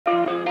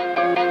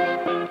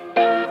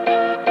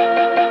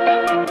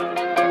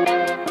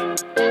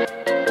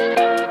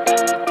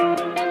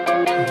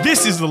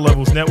the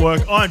Levels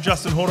Network. I'm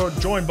Justin Horo,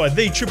 joined by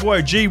the Triple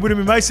OG, Willie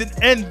Mason,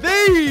 and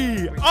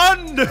the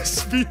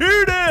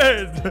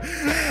undisputed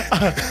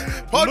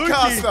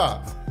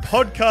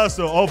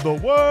podcaster of the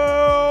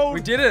world.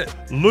 We did it.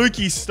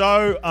 Lukey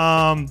Stowe.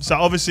 So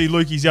obviously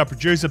Lukey's our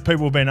producer.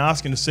 People have been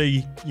asking to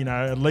see,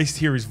 at least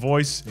hear his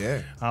voice.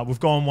 Yeah. We've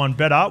gone one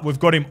better. We've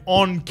got him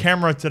on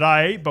camera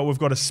today, but we've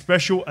got a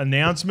special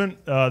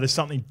announcement. There's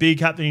something big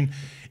happening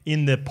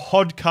in the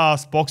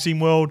podcast boxing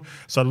world.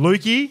 So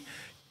Lukey,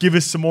 give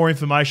us some more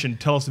information.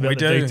 Tell us about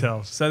the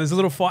details. So there's a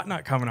little fight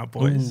night coming up,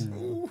 boys.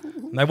 And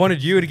they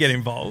wanted you to get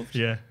involved.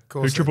 Yeah.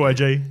 Who, Triple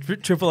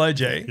OG? Triple OG.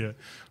 Yeah.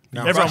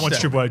 No, everyone wants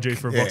Triple OG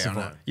for a boxing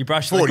fight. You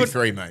brushed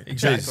 43, mate.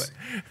 Exactly.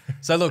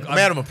 So look, I'm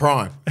out of my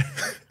prime.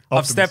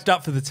 I've stepped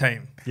up for the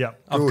team. Yeah.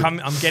 I'm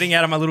getting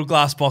out of my little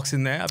glass box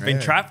in there. I've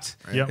been trapped.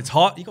 Yep. It's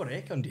hot. You got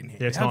aircon in here.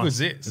 Yeah, it's How nice. good is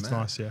this? It's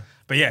nice, yeah.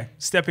 But yeah,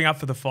 stepping up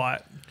for the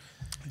fight.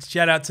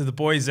 Shout out to the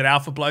boys at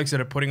Alpha Blokes that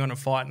are putting on a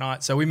fight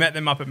night. So we met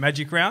them up at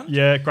Magic Round.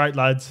 Yeah, great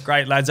lads.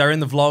 Great lads. They're in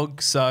the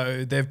vlog.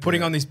 So they're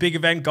putting on this big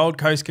event, Gold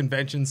Coast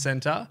Convention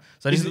Centre.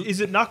 So Is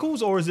it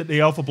Knuckles or is it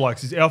the Alpha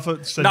Blokes? Is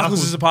Alpha so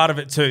Knuckles is a part of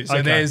it too. So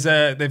Okay.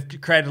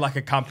 they've created like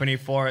a company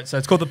for it. So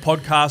it's called the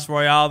Podcast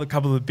Royale, a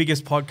couple of the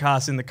biggest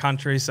podcasts in the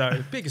country.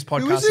 So biggest Who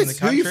podcast is in the this?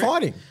 Who are country. you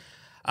fighting?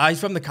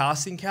 He's from the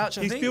casting couch,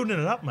 I He's think. building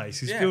it up, mate.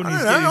 He's Yeah. building I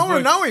his don't know. I want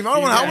to know him.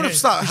 I want to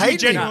start You hating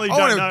him. genuinely I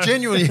don't know. want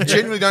to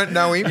genuinely don't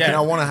know him, and I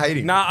want to hate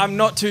him. No, I'm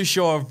not too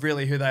sure of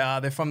really who they are.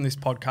 They're from this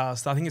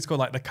podcast. I think it's called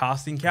like the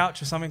Casting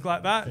Couch or something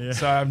like that. Yeah.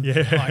 So I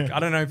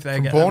don't know if they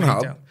get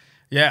Pornhub? down.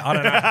 Yeah, I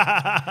don't know.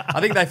 I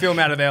think they film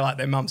out of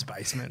their mum's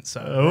basement. So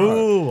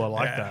Oh, I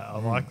like that. I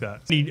like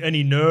that.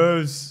 Any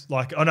nerves?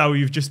 Like, I know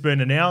you've just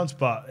been announced,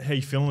 but how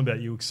you feeling about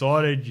it? You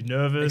excited? You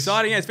nervous?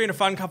 exciting. Yeah, it's been a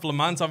fun couple of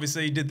months.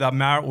 Obviously, you did the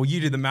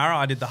mara,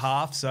 I did the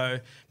half. So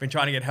been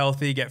trying to get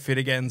healthy, get fit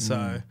again.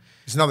 So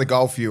It's another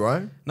goal for you,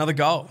 eh? another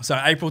goal. So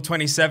April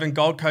 27,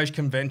 Gold Coast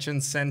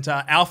Convention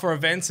Centre, Alpha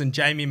Events and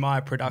Jamie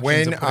Meyer Productions.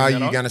 When are you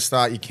going going to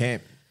start your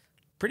camp?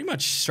 Pretty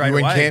much straight You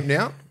away. in camp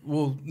now?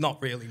 Well,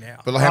 not really now.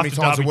 But like how many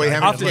After times a Derby week? Day.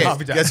 After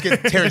Derby Day. Let's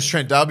get Terence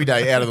Trent Derby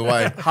Day out of the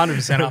way.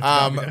 100%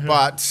 after Derby Day.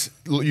 But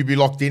you'll be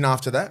locked in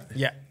after that?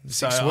 Yeah.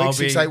 6 So weeks,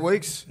 6, 8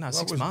 weeks? No,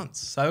 6 months.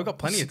 So we've got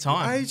plenty of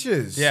time.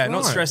 Ages. Yeah,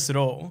 not Right. stressed at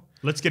all.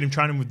 Let's get him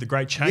training with the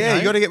great chain. Yeah,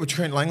 you got to get with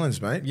Trent Langlands,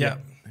 mate. Yeah.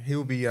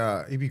 He'll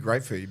be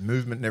great for you.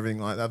 Movement and everything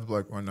like that. The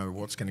bloke won't know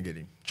what's going to get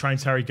him.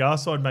 Trains Harry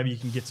Garside. Maybe you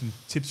can get some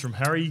tips from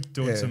Harry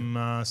doing some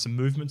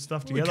movement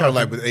stuff We together.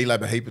 collab with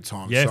E-Lab a heap of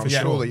times. Yeah, so for I'm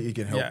sure. sure that he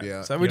can help you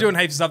out. So we're doing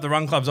heaps of stuff. The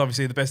run club's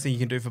obviously the best thing you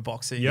can do for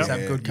boxing. Yep. Is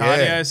have good Yeah.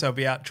 cardio. So I'll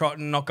be out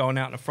trotting, not going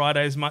out on a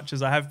Friday as much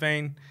as I have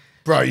been.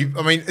 Bro,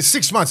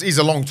 6 months is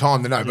a long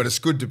time to know, but it's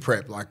good to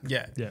prep. Like,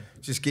 Yeah.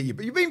 just get you.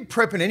 But you've been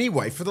prepping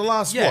anyway for the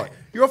last Yeah. what?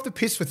 You're off the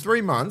piss for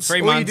 3 months. 3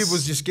 All months. you did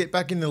was just get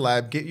back in the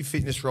lab, get your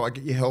fitness right,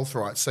 get your health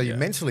right. So you're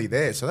mentally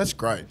there. So that's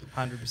great.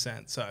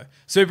 100%. So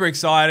super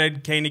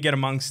excited, keen to get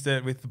amongst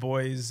it with the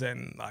boys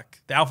and like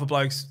the Alpha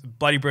Blokes,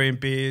 bloody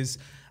brilliant beers.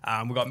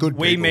 We've got Good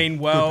We people. Mean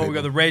Well. Good We've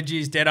got the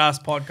Reggie's, Dead Ass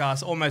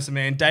Podcast, Almost a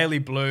Man, Daily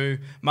Blue,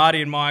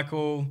 Marty and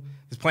Michael.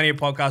 There's plenty of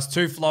podcasts,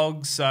 2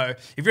 vlogs. So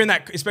if you're in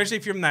that, especially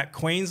if you're in that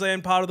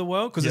Queensland part of the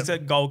world, because it's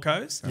at Gold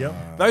Coast,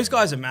 those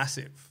guys are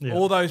massive. Yeah.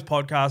 All those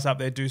podcasts up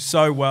there do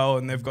so well,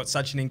 and they've got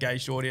such an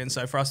engaged audience.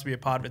 So for us to be a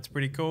part of it's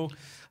pretty cool.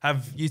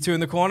 Have you two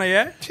in the corner,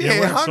 yeah? Yeah,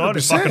 we're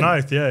excited. 100%. Fucking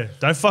oath, yeah.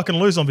 Don't fucking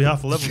lose on behalf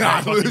of Levels.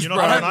 Can't lose, You're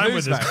bro. not Don't going home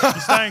lose, with us. mate.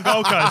 You're staying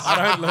Gold Coast.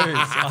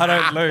 I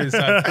don't lose. So,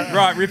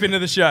 right, rip into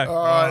the show.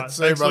 All right,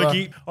 see you, Thanks, brother.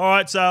 Lukey. All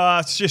right,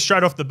 so just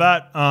straight off the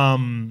bat,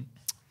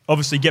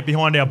 obviously get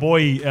behind our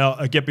boy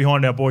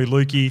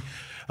Lukey.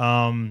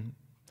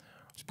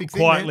 It's a big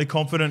thing, Quietly man.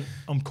 confident.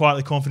 I'm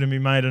quietly confident, me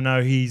mate. I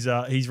know he's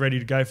ready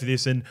to go for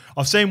this, and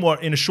I've seen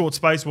in a short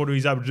space what he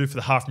was able to do for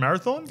the half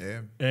marathon,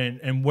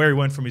 and where he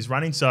went from his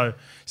running. So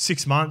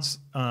 6 months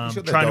He's got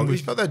that training dog. with.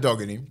 He's got that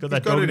dog in him. Got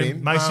that dog in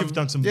him. Mace, you've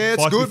done some Yeah,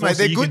 it's fights good, before, mate. so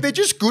They're you good. can- They're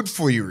just good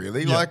for you,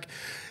 really. Yeah. Like,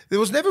 there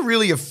was never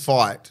really a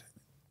fight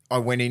I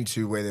went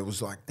into where there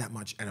was like that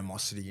much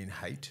animosity and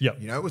hate.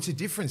 Yep. You know, it's a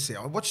difference there.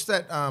 I watched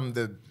that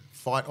the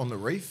fight on the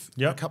reef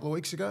a couple of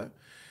weeks ago.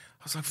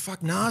 I was like,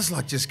 fuck, Nas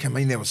just come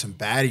in there with some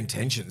bad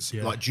intentions.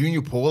 Yeah. Like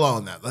Junior Paulo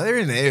and that. They're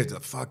in there to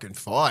fucking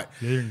fight.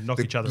 They're in knock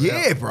each other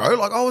Yeah, out. bro.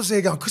 Like I was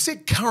there going, because they're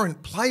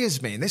current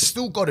players, man. They've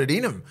still got it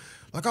in them.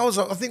 Like I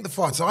think the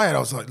fights I had, I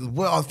was like,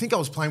 well, I think I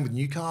was playing with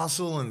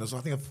Newcastle and I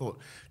thought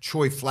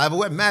Troy Flavel.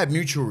 We had mad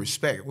mutual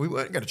respect. We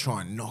weren't going to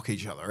try and knock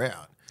each other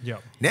out. Yeah.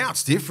 Now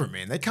it's different,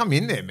 man. They come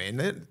in there, man.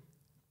 They're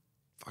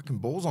fucking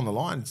balls on the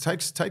line. It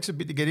takes a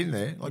bit to get in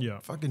there. Like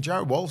fucking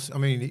Jared Walsh. I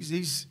mean,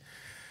 he's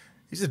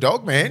a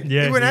dog, man.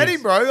 Yeah, he went he at is.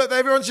 him, bro. Like,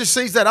 everyone just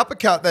sees that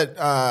uppercut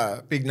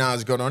that Big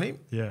Nas got on him.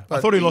 Yeah, But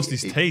I thought he lost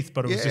his teeth,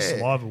 but it was just yeah.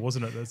 saliva,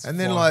 wasn't it? That's And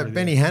then flying like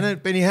pretty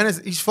Benny Hanna,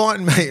 he's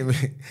fighting me.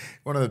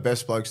 One of the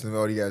best blokes in the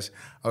world. He goes,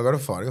 I got to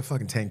fight. I got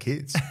fucking 10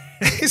 kids.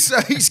 So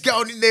he's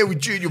going in there with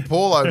Junior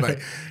Paulo, mate.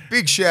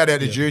 Big shout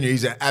out to Junior.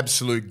 He's an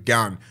absolute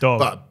gun. Dog.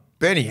 But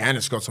Benny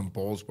Hanna's got some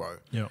balls, bro.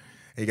 Yeah.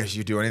 He goes,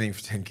 you do anything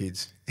for 10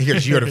 kids. He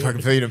goes, you got to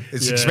fucking feed them.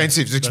 It's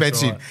expensive. It's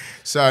expensive. Right.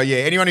 So, yeah,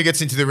 anyone who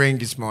gets into the ring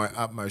gets my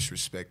utmost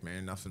respect,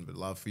 man. Nothing but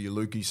love for you,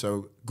 Lukey.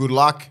 So, good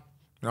luck.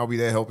 And I'll be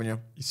there helping you.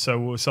 So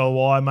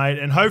will I, mate.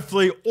 And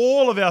hopefully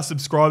all of our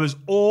subscribers,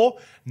 or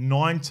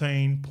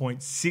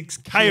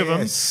 19.6K of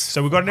them.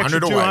 So we've got an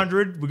extra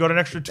 200. We've got an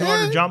extra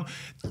 200 jump.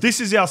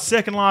 This is our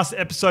second last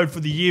episode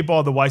for the year,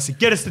 by the way. So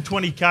get us to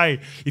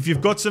 20K. If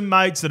you've got some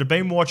mates that have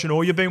been watching,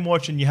 or you've been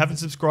watching, you haven't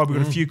subscribed, we've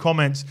got a few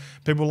comments.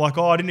 People are like,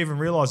 oh, I didn't even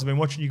realise I've been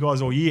watching you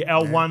guys all year.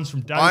 L1s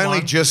from day one. I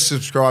only just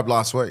subscribed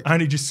last week. I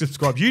only just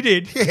subscribed. You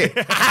did.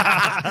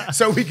 Yeah.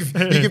 So you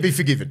can be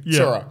forgiven. Yeah. It's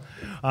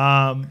all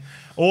right.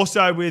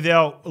 Also with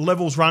our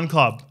Levels Run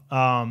Club,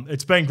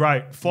 it's been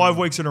great. 5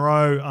 weeks in a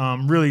row,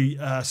 really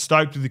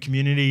stoked with the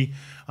community.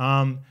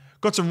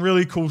 Got some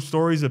really cool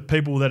stories of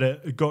people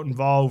that got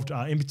involved.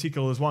 In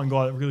particular, there's one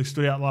guy that really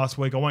stood out last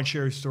week. I won't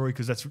share his story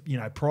because that's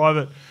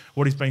private,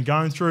 what he's been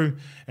going through,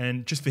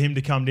 and just for him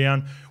to come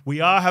down.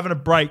 We are having a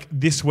break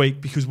this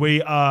week because we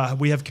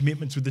have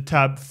commitments with the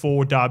tab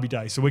for Derby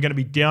Day. So we're going to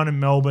be down in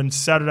Melbourne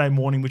Saturday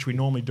morning, which we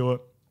normally do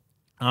it.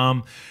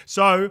 But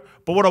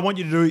what I want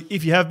you to do,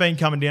 if you have been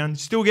coming down,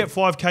 still get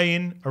 5K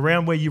in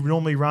around where you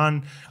normally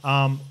run.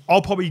 I'm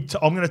going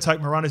to take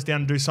my runners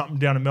down and do something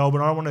down in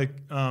Melbourne. I don't want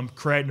to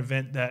create an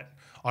event that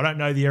I don't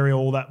know the area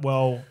all that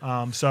well.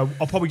 So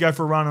I'll probably go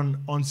for a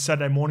run on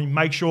Saturday morning.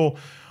 Make sure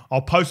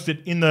I'll post it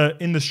in the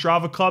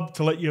Strava Club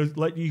to let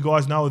you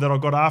guys know that I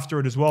got after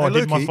it as well. Hey, I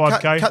did my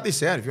 5K. Cut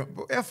this out.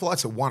 Our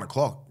flight's at 1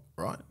 o'clock,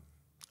 right?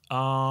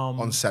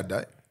 On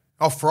Saturday.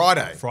 Oh,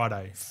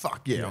 Friday.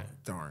 Fuck yeah.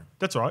 Don't worry.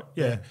 That's all right.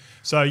 Yeah.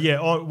 So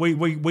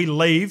we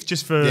leave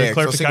just for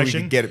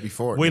clarification. We get it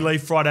before. We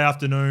leave Friday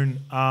afternoon.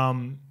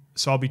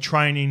 So I'll be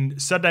training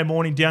Saturday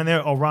morning down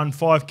there. I'll run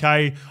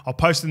 5K. I'll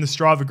post in the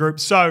Strava group.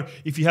 So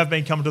if you have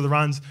been coming to the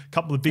runs, a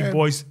couple of big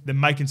boys, they're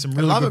making some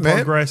really good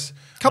progress.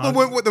 A couple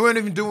they weren't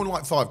even doing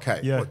like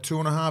 5K. Yeah. What,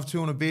 2.5,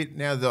 2 and a bit.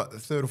 Now the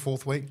third or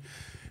fourth week,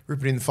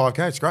 ripping in the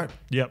 5K. It's great.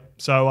 Yep.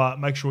 So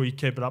make sure you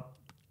keep it up.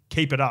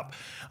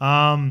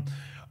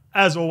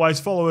 As always,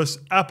 follow us,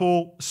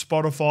 Apple,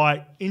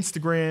 Spotify,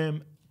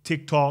 Instagram,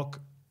 TikTok,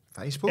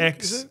 Facebook,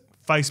 X,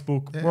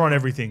 Facebook. Yeah. We're on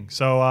everything.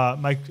 So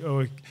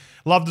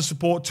love the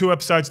support. 2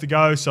 episodes to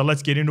go, so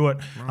let's get into it.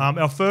 Right.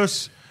 Our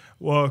first,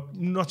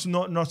 not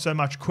so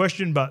much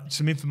question, but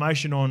some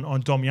information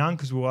on Dom Young,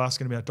 because we were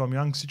asking about Dom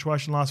Young's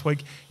situation last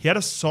week. He had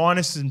a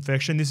sinus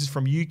infection. This is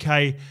from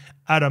UK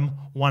Adam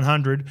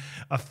 100,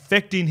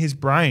 affecting his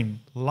brain.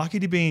 Lucky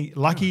to be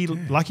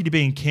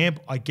in camp,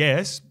 I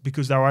guess,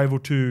 because they were able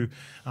to,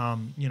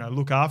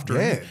 look after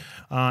him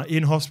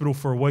in hospital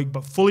for a week,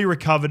 but fully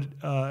recovered,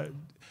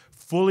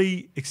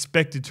 fully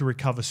expected to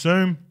recover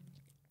soon.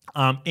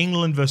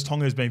 England versus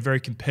Tonga has been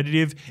very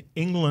competitive.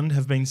 England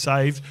have been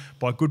saved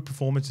by good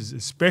performances,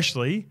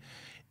 especially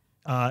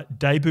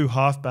debut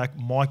halfback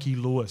Mikey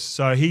Lewis.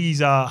 So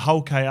he's a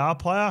Hull KR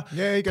player.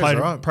 Yeah, he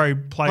goes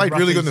played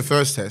really good in the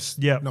first test.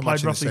 Yeah,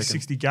 played roughly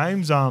 60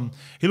 games.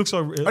 He looks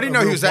like I didn't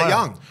know he was that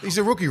young. He's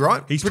a rookie,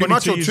 right? He's pretty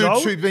much years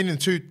old. Been in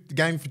the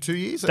game for 2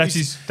 years. That's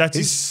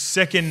his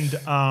second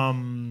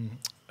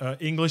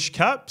English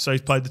cap. So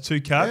he's played the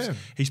 2 caps. Yeah.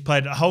 He's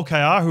played at Hull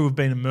KR, who have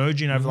been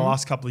emerging over the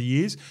last couple of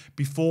years.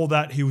 Before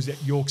that, he was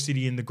at York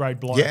City in the Grade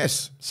Blind.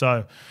 Yes.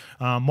 So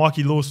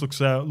Mikey Lewis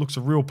looks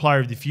a real player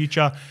of the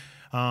future.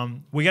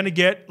 We're going to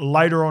get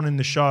later on in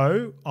the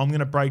show, I'm going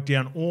to break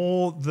down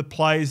all the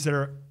players that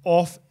are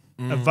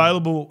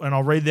available, and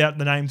I'll read out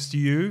the names to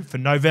you for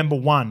November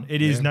 1.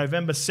 It is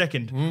November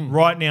 2nd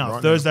right now,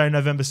 Thursday,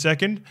 November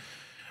 2nd.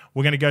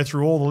 We're going to go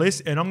through all the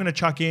lists, and I'm going to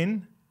chuck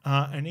in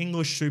an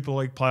English Super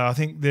League player. I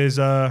think there's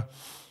a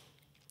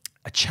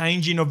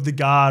changing of the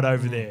guard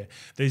over there.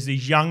 There's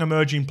these young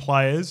emerging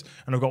players,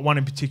 and I've got one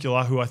in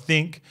particular who I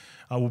think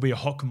will be a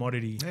hot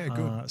commodity. Yeah,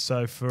 good.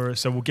 So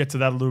we'll get to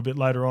that a little bit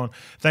later on.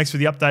 Thanks for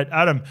the update,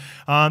 Adam.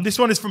 This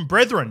one is from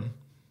Brethren.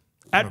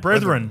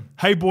 Brethren.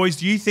 Hey, boys,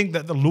 do you think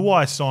that the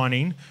Luai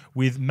signing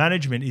with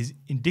management is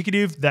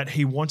indicative that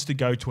he wants to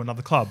go to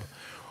another club?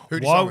 Who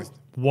did he sign with?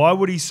 Why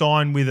would he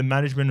sign with a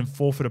management and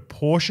forfeit a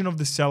portion of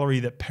the salary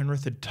that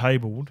Penrith had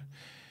tabled?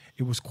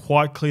 It was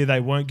quite clear they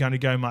weren't going to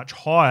go much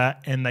higher,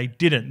 and they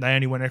didn't. They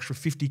only went extra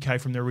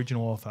 50K from their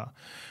original offer.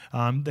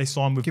 They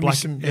signed with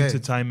Black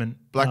Entertainment.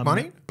 Black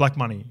Money? Black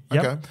Money,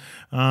 yep.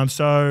 Okay.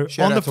 So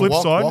shout on the flip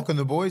side... Walk and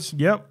the boys.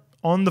 Yep.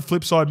 On the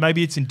flip side,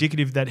 maybe it's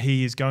indicative that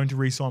he is going to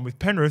re-sign with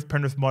Penrith.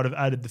 Penrith might have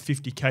added the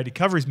 50K to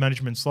cover his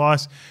management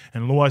slice,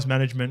 and Luai's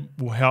management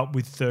will help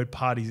with third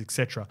parties,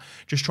 etc.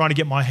 Just trying to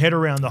get my head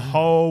around the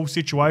whole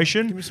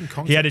situation. Give me some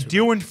context. He had a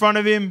deal in front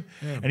of him,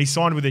 and he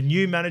signed with a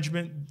new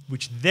management,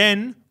 which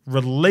then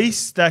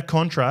released that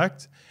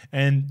contract,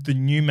 and the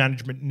new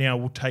management now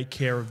will take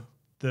care of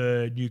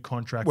the new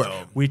contract,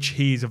 which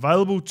he is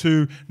available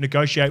to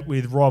negotiate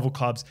with rival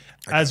clubs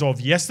as of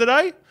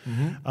yesterday.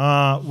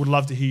 Would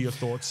love to hear your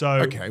thoughts. So,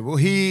 okay, well,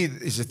 here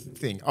is the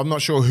thing. I'm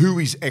not sure who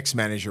his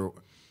ex-manager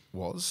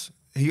was.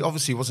 He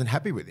obviously wasn't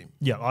happy with him.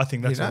 Yeah, I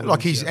think that's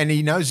and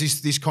he knows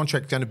this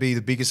contract's going to be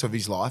the biggest of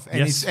his life,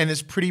 and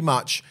it's pretty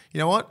much, you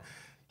know what?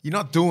 You're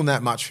not doing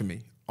that much for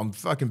me. I'm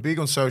fucking big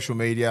on social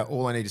media.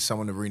 All I need is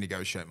someone to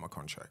renegotiate my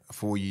contract. A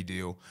 4-year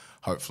deal,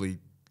 hopefully,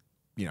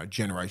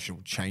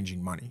 generational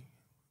changing money.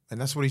 And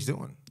that's what he's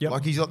doing. Yep.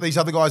 Like these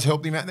other guys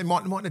helped him out. They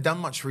mightn't have done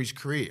much for his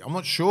career. I'm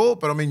not sure,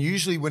 but I mean,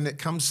 usually when it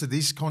comes to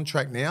this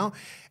contract now,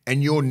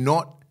 and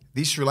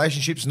this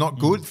relationship's not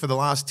good for the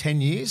last 10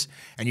 years,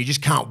 and you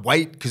just can't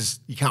wait because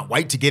you can't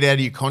wait to get out of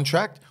your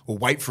contract or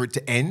wait for it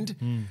to end.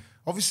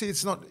 Obviously,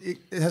 it's not. It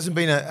hasn't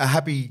been a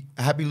happy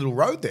little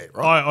road there,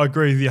 right? I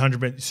agree with you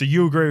 100%. So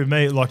you agree with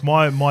me? Like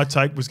my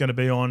take was going to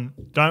be on.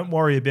 Don't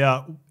worry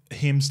about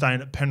him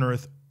staying at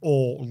Penrith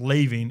or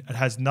leaving. It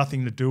has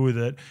nothing to do with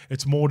it.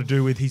 It's more to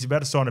do with he's about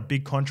to sign a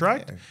big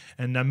contract,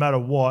 and no matter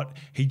what,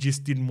 he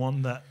just didn't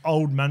want the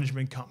old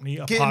management company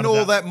getting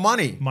all that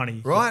money,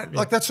 right? Yeah.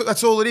 Like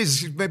that's all it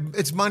is.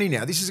 It's money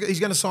now. He's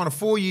going to sign a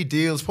 4-year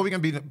deal. It's probably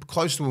going to be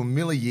close to $1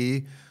 million a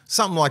year,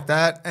 something like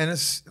that. And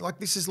it's like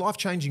this is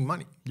life-changing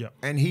money. Yeah,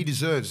 and he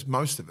deserves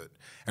most of it.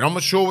 And I'm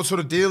not sure what sort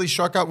of deal he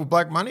struck up with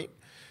Black Money.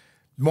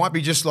 Might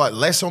be just like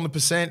less on the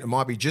percent. It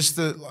might be just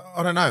I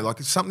don't know, like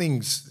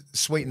something's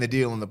sweeting the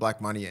deal on the Black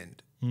Money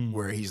end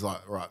where he's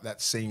like, right, that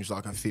seems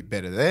like I fit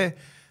better there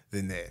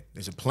than there.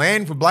 There's a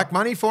plan for Black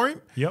Money for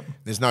him. Yep.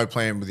 There's no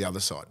plan with the other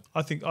side.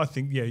 I think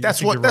yeah.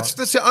 That's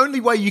the only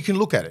way you can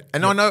look at it.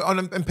 And I know,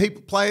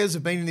 and players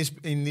have been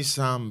in this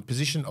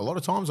position a lot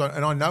of times,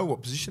 and I know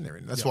what position they're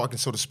in. That's why I can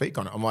sort of speak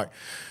on it. I'm like,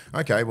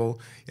 okay, well,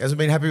 he hasn't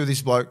been happy with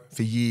this bloke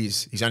for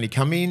years. He's only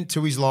come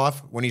into his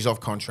life when he's off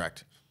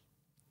contract.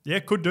 Yeah,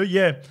 could do.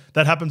 Yeah,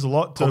 that happens a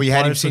lot. Probably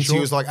had him since he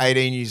was like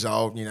 18 years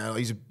old.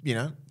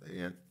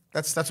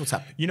 That's what's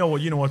happening. You know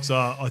what's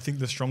I think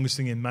the strongest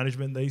thing in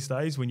management these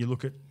days. When you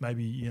look at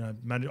maybe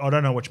I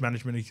don't know which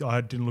management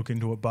I didn't look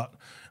into it, but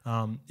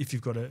if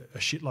you've got a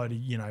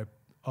shitload of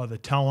either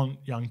talent,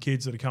 young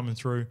kids that are coming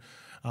through,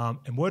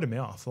 and word of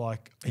mouth.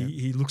 Like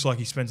he looks like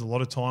he spends a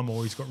lot of time,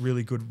 or he's got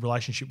really good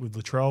relationship with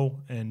Latrell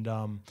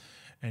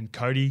and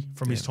Cody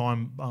from his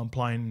time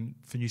playing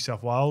for New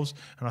South Wales.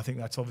 And I think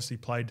that's obviously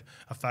played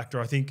a factor.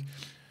 I think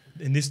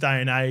in this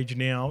day and age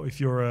now, if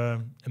you're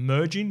a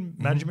emerging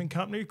management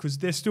company, because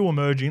they're still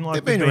emerging.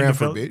 Like they've been around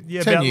for a bit.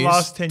 Yeah, about the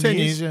last 10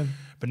 years. Yeah.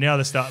 But now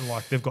they're starting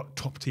they've got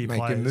top-tier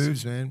players. Making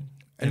moves, man.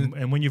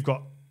 And when you've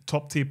got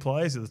top-tier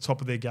players at the top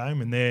of their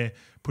game and they're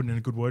putting in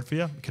a good word for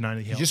you, it can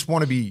only help. You just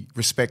want to be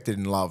respected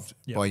and loved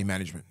by your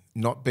management.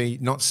 Not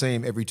see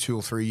them every 2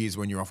 or 3 years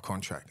when you're off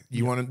contract.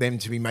 You want them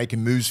to be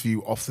making moves for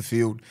you off the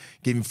field,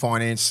 giving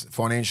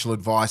financial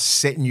advice,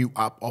 setting you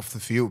up off the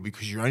field,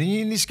 because you're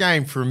only in this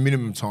game for a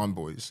minimum time,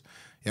 boys.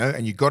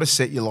 And you've got to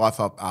set your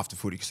life up after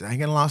footy because it ain't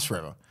going to last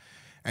forever.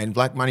 And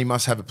Black Money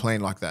must have a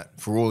plan like that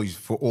for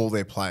all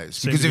their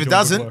players. Because if it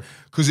doesn't,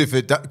 because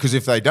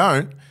if they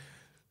don't,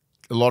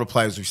 a lot of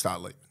players will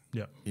start leaving.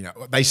 Yeah,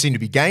 they seem to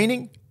be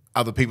gaining.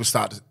 Other people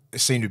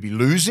seem to be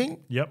losing.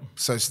 Yep.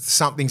 So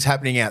something's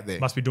happening out there.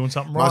 Must be doing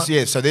something right.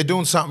 So they're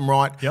doing something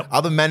right. Yep.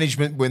 Other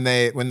management, when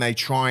they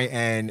try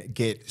and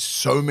get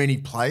so many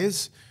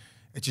players,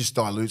 it just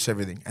dilutes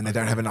everything. And they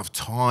don't have enough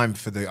time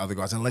for the other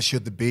guys, unless you're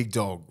the big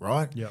dog,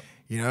 right? Yep.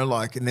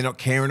 And they're not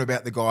caring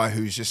about the guy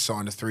who's just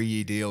signed a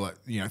 3-year deal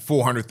at,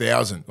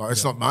 $400,000. Like,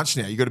 it's not much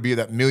now. You've got to be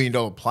that $1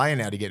 million player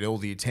now to get all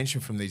the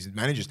attention from these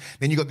managers.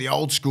 Then you've got the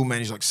old school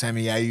managers like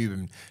Sammy Ayoub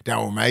and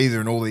Darryl Mather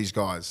and all these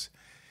guys.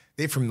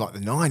 They're from like the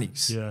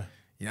 90s.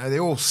 Yeah. They're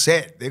all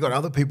set. They've got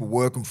other people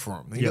working for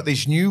them. You've got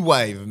this new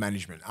wave of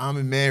management.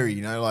 Armin Mary,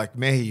 like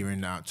Mehi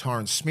and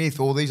Tyron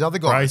Smith, all these other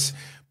guys.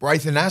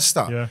 Braith and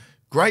Astor. Yeah.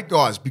 Great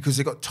guys because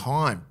they've got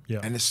time. Yeah.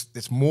 And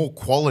it's more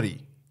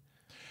quality.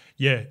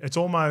 Yeah, it's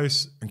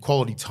almost... And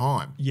quality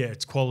time. Yeah,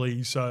 it's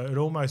quality. So it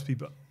almost be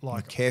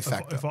like... The care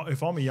factor.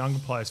 If I'm a younger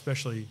player,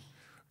 especially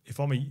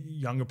if I'm a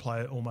younger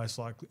player, almost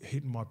like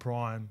hitting my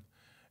prime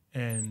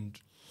and...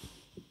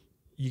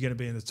 you're going to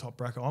be in the top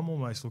bracket. I'm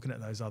almost looking at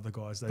those other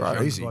guys, those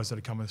younger guys that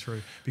are coming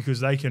through, because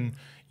they can,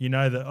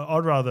 that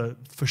I'd rather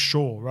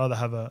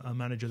have a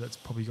manager that's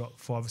probably got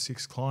 5 or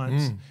 6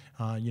 clients,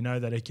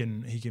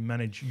 that he can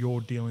manage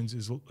your dealings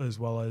as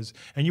well as,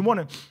 and you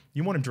want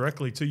it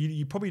directly too.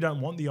 You probably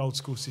don't want the old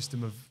school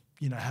system of,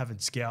 having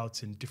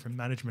scouts and different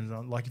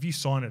management. Like if you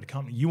sign at a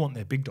company, you want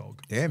their big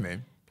dog. Yeah,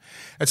 man.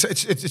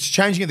 It's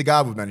changing the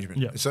guard with management.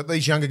 Yeah. So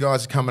these younger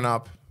guys are coming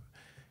up,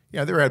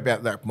 they're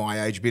about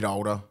my age, a bit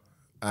older.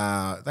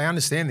 They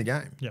understand the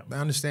game. Yeah. They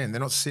understand.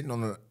 They're not sitting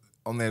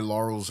on their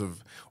laurels or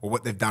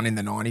what they've done in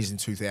the 90s and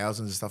 2000s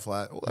and stuff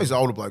like that. All those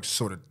older blokes are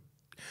sort of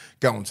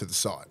going to the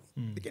side.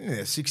 They're getting in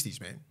their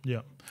 60s, man.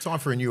 Yeah. Time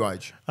for a new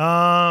age.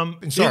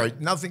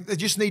 Nothing. They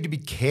just need to be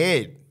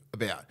cared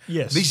about.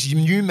 Yes. These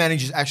new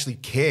managers actually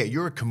care.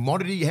 You're a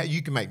commodity.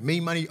 You can make me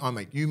money. I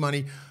make you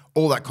money.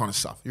 All that kind of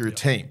stuff. You're a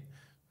team.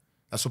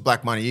 That's what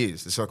Black Money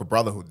is. It's like a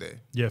brotherhood there.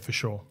 Yeah, for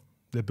sure.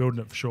 They're building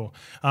it for sure.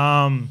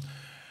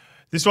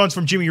 This one's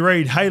from Jimmy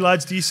Reed. Hey,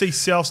 lads, do you see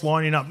Souths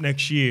lining up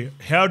next year?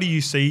 How do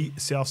you see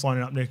Souths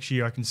lining up next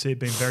year? I can see it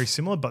being very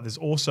similar, but there's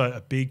also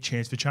a big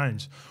chance for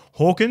change.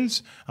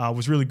 Hawkins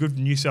was really good for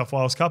the New South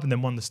Wales Cup and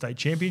then won the state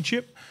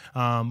championship.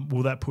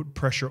 Will that put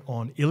pressure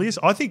on Ilias?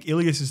 I think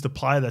Ilias is the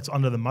player that's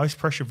under the most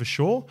pressure for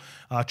sure.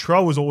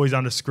 Trell was always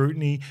under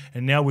scrutiny,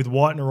 and now with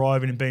Whiten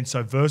arriving and being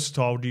so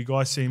versatile, do you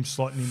guys see him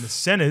slotting in the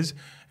centres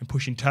and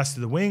pushing Tass to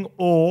the wing?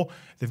 Or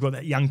they've got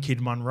that young kid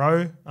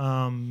Munro,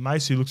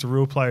 Mace, who looks a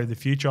real player of the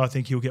future. I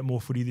think he'll get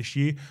more footy this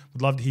year.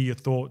 Would love to hear your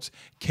thoughts.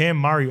 Cam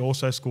Murray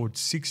also scored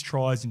 6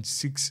 tries in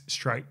 6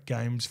 straight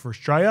games for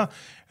Australia,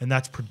 and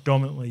that's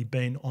predominantly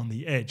been on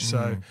the edge.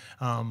 So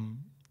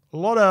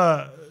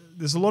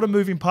there's a lot of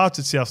moving parts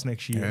at South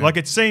next year. Yeah. Like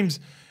it seemed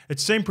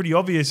pretty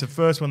obvious at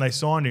first when they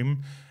signed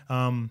him.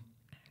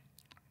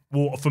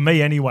 Well, for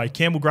me anyway,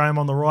 Campbell Graham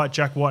on the right,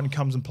 Jack Whiten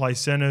comes and plays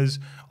centres.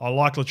 I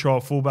like Latrell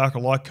at fullback. I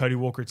like Cody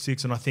Walker at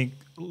 6, and I think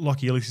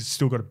Lockie Ellis has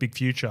still got a big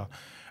future.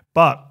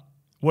 But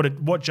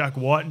what Jack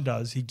Whiten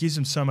does, he gives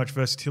him so much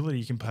versatility.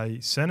 He can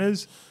play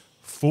centres,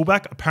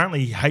 fullback.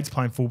 Apparently, he hates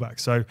playing fullback,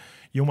 so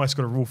you almost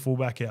got to rule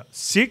fullback out.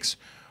 6,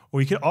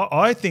 or you could.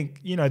 I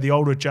think the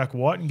older Jack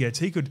Whiten gets,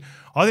 he could.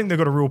 I think they've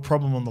got a real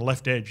problem on the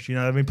left edge.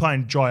 They've been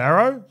playing Jai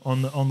Arrow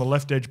on the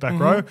left edge back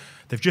row.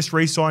 They've just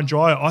re-signed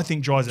Jai. I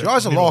think Jai's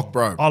a lock,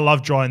 bro. I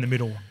love Jai in the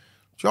middle.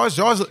 Jai is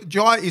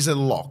a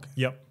lock.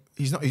 Yep.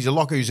 He's not. He's a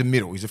locker. He's a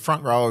middle. He's a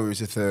front rower.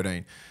 He's a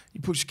 13.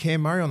 You put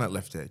Cam Murray on that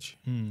left edge.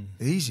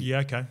 Easy. Yeah.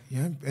 Okay.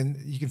 And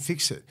you can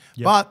fix it.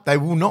 Yep. But they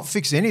will not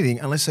fix anything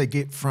unless they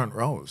get front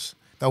rowers.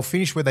 They'll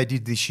finish where they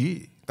did this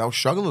year. They'll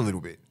struggle a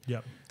little bit.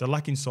 Yep. They're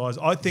lacking size.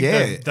 I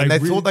think. They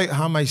thought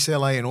Hame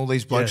Sele and all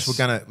these blokes were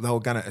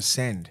gonna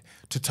ascend.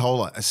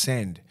 Totola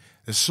ascend.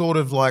 They're sort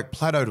of like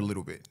plateaued a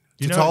little bit.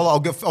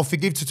 Totola, I'll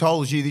forgive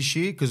Totola's year this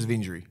year because of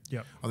injury.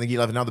 Yep. I think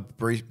he'll have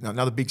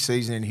another big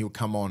season and he'll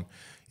come on.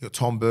 You got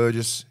Tom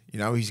Burgess.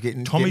 He's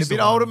getting a bit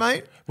older,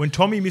 mate. When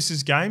Tommy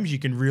misses games, you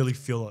can really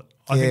feel it.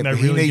 I think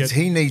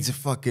he needs a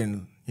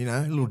fucking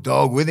little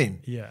dog with him.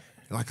 Yeah.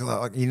 Like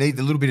you need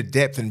a little bit of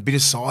depth and a bit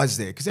of size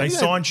there. Because they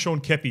signed Sean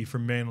Kepi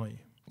from Manly.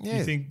 Yeah. Do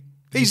you think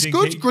he's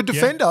good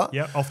defender.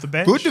 Yeah, off the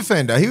bench. Good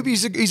defender.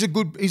 He's a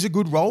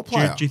good role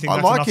player. Do you think I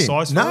that's like enough him.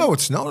 size for No, him?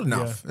 it's not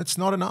enough. Yeah. It's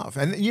not enough.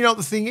 And you know what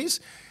the thing is?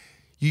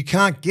 You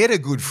can't get a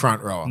good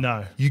front rower.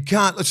 No. You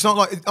can't. It's not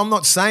like, I'm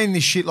not saying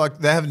this shit like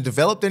they haven't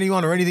developed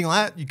anyone or anything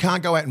like that. You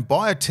can't go out and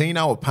buy a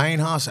Tino or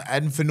Paynehaas or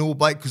Adam Fanul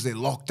Blake because they're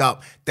locked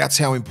up. That's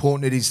how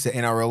important it is to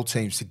NRL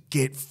teams to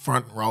get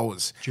front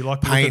rowers. Do you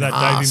like to look at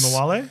that Davey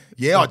Mawale?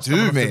 Yeah, I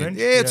do, man.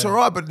 Yeah, it's all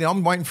right, but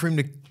I'm waiting for him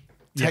to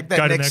take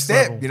that next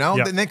step,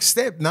 level. The next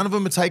step. None of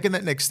them are taking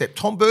that next step.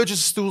 Tom Burgess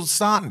is still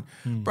starting.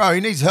 Bro,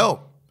 he needs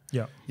help.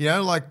 Yeah.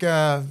 You're not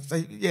going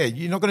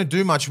to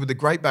do much with the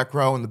great back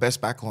row and the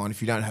best back line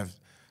if you don't have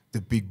the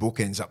big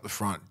bookends up the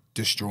front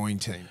destroying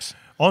teams.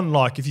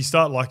 If you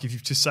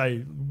just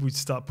say we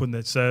start putting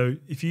that. So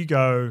if you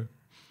go,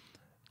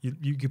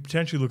 you could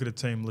potentially look at a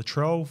team,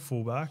 Latrell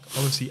fullback,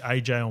 obviously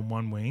AJ on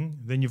one wing.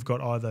 Then you've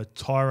got either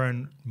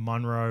Tyrone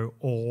Munro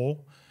or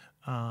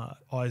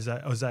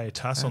Isaiah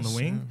Tass on the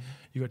wing.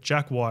 You've got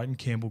Jack White and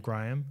Campbell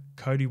Graham,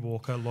 Cody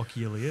Walker,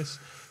 Lockie Ilias,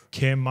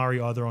 Cam Murray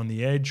either on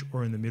the edge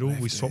or in the middle.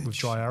 We swap with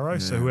Jai Arrow,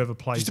 so whoever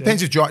plays. It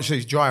depends if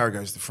Jai Arrow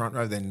goes to the front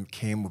row, then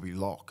Cam will be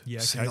lock. Yeah,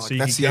 so okay. So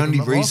that's the only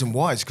reason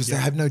why, is because they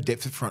have no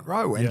depth at front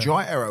row. And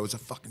Jai Arrow is a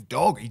fucking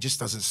dog. He just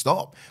doesn't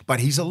stop.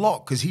 But he's a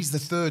lock because he's the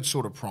third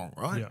sort of prong,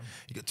 right? Yeah.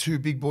 You got 2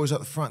 big boys up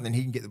the front, and then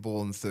he can get the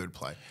ball in the third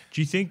play.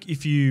 Do you think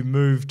if you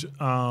moved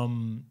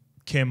Cam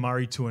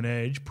Murray to an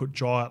edge, put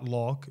Jai at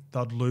lock,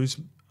 they'd lose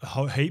a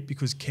whole heap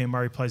because Cam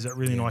Murray plays that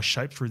really nice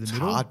shape through the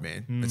middle? It's hard,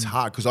 man. It's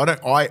hard because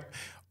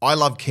I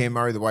love Cam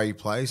Murray the way he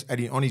plays.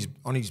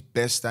 On his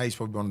best day, he's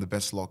probably one of the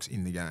best locks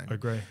in the game. I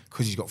agree.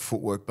 Because he's got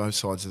footwork both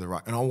sides of the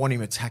ruck. And I want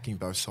him attacking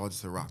both sides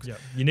of the ruck. Yeah.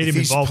 You need him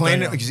involved.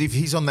 Because if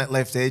he's on that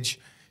left edge,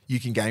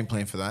 you can game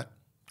plan for that.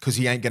 Because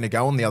he ain't going to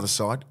go on the other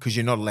side because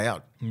you're not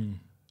allowed. Do you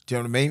know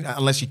what I mean?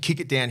 Unless you kick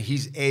it down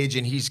his edge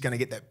and he's going to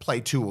get that play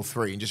 2 or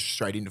 3 and just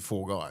straight into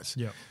 4 guys.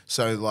 Yeah.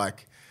 So,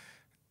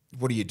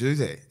 what do you do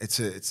there?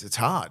 It's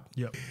hard.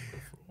 Yep.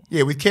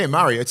 Yeah, with Cam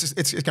Murray, it's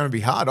going to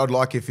be hard. I'd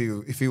like if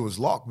he was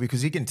locked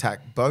because he can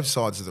attack both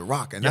sides of the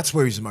ruck, and that's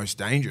where he's the most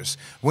dangerous.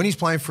 When he's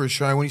playing for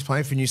Australia, when he's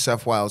playing for New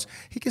South Wales,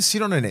 he can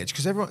sit on an edge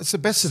because it's the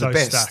best of the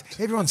best. Stacked.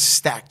 Everyone's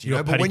stacked, you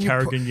know. But when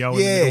Carrigan,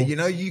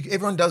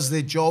 everyone does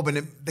their job,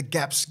 and the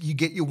gaps you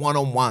get your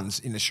one-on-ones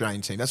in the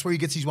Australian team. That's where he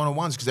gets his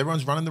one-on-ones because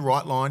everyone's running the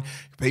right line,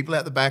 people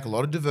out the back, a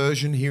lot of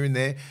diversion here and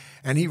there,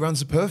 and he runs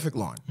the perfect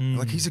line.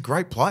 He's a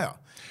great player.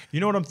 You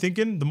know what I'm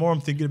thinking? The more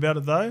I'm thinking about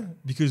it, though,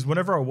 because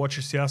whenever I watch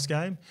a South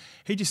game,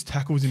 he just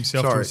tackles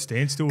himself to a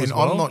standstill as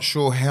well. And I'm not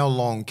sure how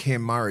long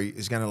Cam Murray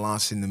is going to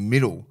last in the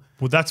middle.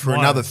 Well, that's for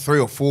another 3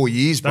 or 4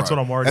 years, bro. That's what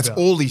I'm worried about. That's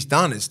all he's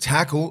done is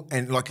tackle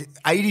and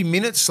 80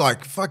 minutes,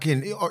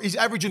 he's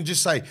averaging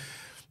just say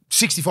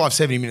 65,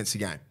 70 minutes a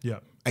game. Yeah.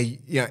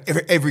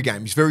 Every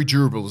game. He's very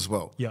durable as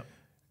well. Yeah.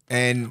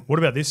 And what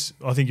about this?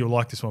 I think you'll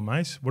like this one,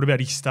 Mace. What about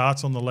he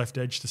starts on the left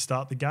edge to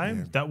start the game?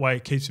 Yeah. That way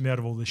it keeps him out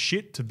of all the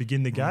shit to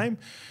begin the game.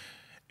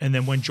 And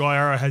then when Jai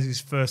Arrow has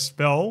his first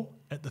spell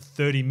at the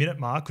 30-minute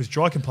mark, because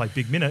Jai can play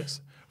big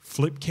minutes,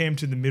 flip Cam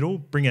to the middle,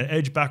 bring an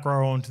edge back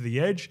row onto the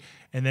edge,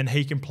 and then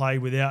he can play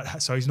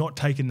without – so he's not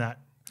taking that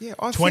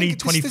 20,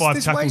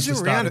 25 tackles to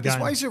start the game. There's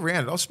ways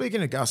around it. I was speaking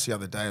to Gus the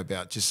other day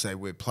about just say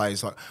where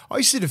players like I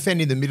used to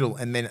defend in the middle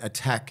and then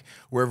attack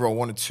wherever I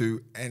wanted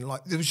to, and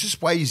like there was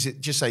just ways that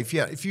just say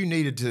if you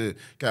needed to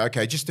go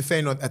just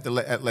defend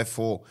at left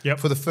 4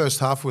 for the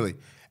first half, Willie,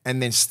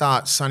 and then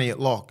start Sonny at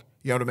lock.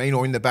 You know what I mean,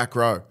 or in the back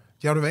row.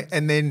 You know what I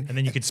mean? And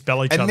then you could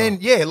spell each other.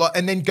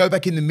 And then go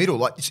back in the middle.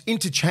 Like it's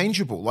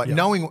interchangeable. Like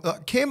knowing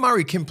Cam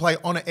Murray can play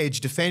on an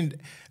edge, defend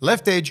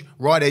left edge,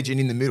 right edge, and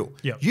in the middle.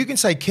 Yep. You can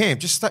say Cam,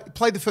 just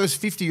play the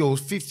first 50 or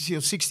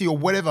 60 or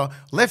whatever,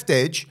 left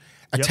edge,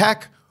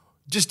 attack,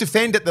 just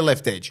defend at the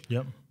left edge.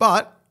 Yep.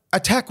 But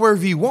attack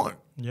wherever you want.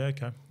 Yeah,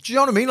 okay. Do you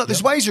know what I mean? Like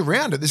there's ways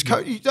around it. There's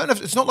you don't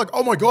have. It's not like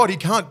oh my god, he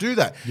can't do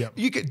that. Yep.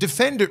 You can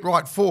defend it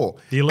right 4.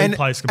 The elite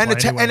players can play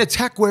anywhere. And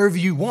attack wherever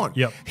you want.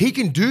 Yep. He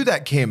can do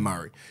that, Cam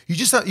Murray. You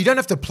don't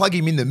have to plug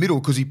him in the middle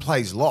because he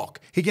plays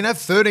lock. He can have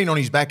 13 on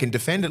his back and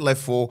defend at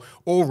left 4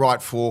 or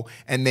right 4,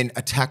 and then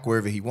attack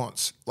wherever he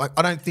wants. Like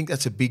I don't think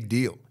that's a big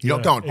deal. You're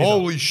not going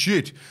holy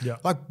shit. Yeah.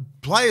 Like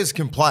players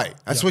can play.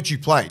 That's what you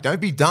play. Don't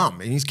be dumb.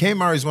 And Cam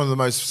Murray is one of the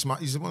most smart.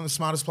 He's one of the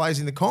smartest players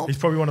in the comp. He's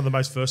probably one of the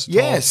most versatile.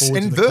 Yes,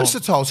 forwards and in the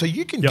versatile. comp. So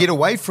you can get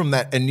away from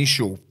that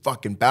initial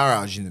fucking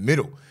barrage in the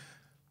middle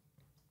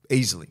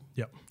easily.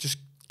 Yep. Just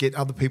get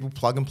other people,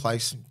 plug and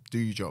place, and do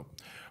your job.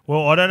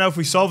 Well, I don't know if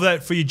we solved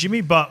that for you,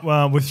 Jimmy, but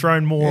we've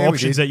thrown more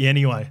options at you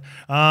anyway.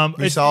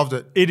 We solved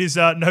it. It is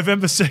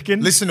November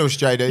 2nd. Listen to us,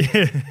 JD.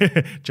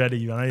 JD,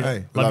 you know,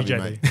 hey, love you,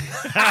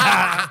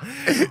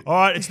 JD. All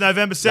right, it's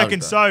November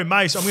 2nd. So,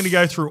 Mace, I'm going to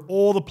go through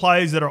all the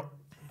players that are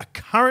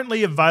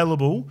currently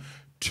available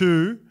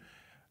to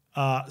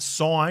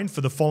sign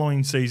for the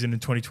following season in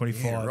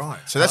 2025. Yeah, right.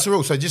 So that's the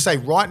rule. So just say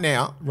right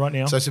now. Right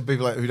now. So some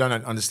people who don't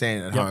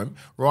understand it at home.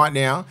 Right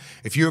now,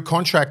 if you're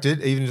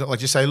contracted, even like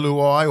just say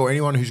Luai or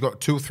anyone who's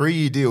got 2 or 3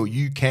 year deal,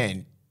 you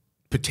can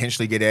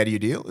potentially get out of your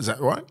deal. Is that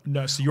right?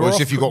 No. So you're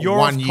off, if you've got you're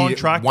 1 off year,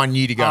 contract 1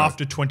 year to go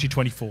after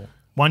 2024.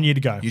 1 year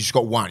to go. You just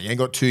got 1. You ain't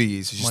got 2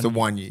 years. It's just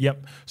 1 year.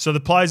 Yep. So the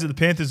players at the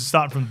Panthers are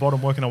starting from the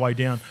bottom, working our way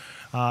down.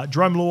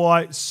 Jerome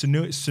Luai,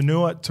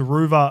 Sanua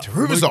Taruva,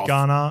 Taruva's Luke off.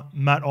 Garner,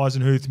 Matt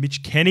Eisenhuth,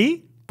 Mitch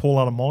Kenny,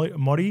 Paul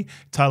Alamoti,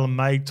 Taylor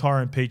May,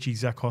 Tyrone Peachy,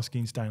 Zach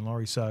Hoskins, Dane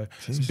Laurie. So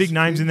some big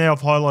names in there. I've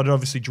highlighted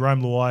obviously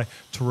Jerome Luai,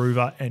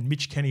 Taruva, and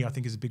Mitch Kenny. I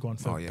think is a big one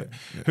for.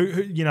 Who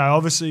you know,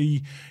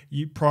 obviously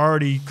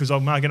priority because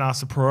I'm going to ask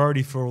the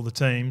priority for all the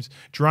teams.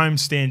 Jerome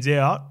stands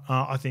out.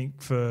 I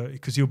think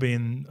because he'll be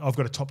in. I've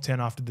got a top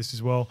 10 after this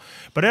as well.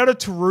 But out of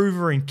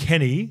Taruva and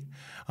Kenny,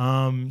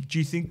 do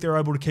you think they're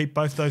able to keep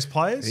both those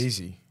players?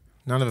 Easy.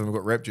 None of them have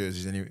got rep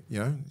jerseys,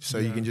 so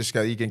you can just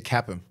go. You can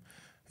cap them.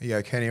 You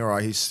go, Kenny, all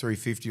right, he's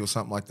 350 or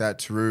something like that.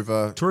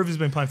 Taruva's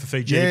been playing for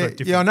Fiji.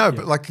 Yeah, I know,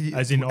 but like,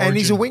 as in and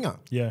he's a winger.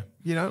 Yeah.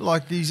 You know,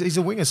 like he's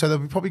a winger, so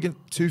they'll probably get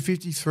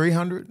 250,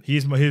 300.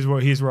 Here's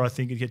where I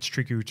think it gets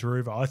tricky with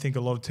Taruva. I think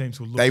a lot of teams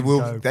will look.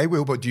 They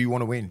will, but do you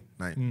want to win,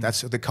 mate? That's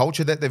the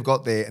culture that they've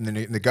got there, and the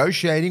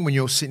negotiating when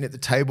you're sitting at the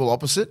table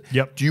opposite.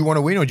 Yep. Do you want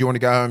to win, or do you want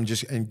to go home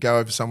and go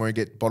over somewhere and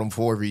get bottom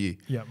 4 every year?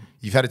 Yep.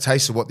 You've had a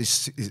taste of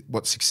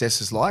what success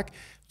is like.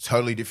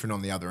 Totally different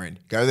on the other end.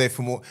 Go there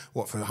for more,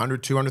 for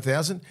 100,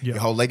 200,000? Yep. Your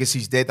whole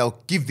legacy's dead. They'll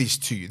give this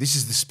to you. This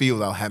is the spiel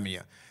they'll hammer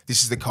you.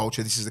 This is the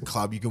culture. This is the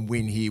club. You can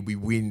win here. We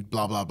win,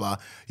 blah, blah, blah.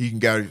 You can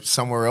go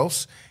somewhere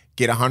else,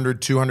 get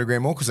 100, 200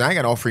 grand more because they ain't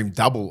going to offer him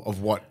double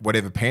of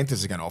whatever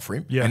Panthers are going to offer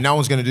him. Yeah. And no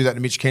one's going to do that to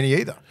Mitch Kenny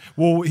either.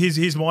 Well,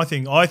 here's my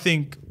thing. I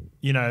think,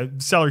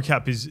 salary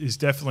cap is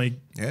definitely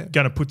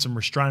going to put some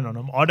restraint on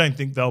them. I don't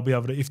think they'll be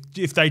able to,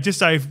 if they just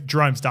say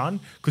Jerome's done,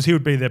 because he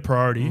would be their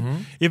priority,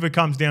 if it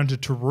comes down to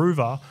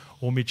Taruva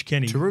or Mitch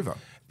Kenny. Taruva,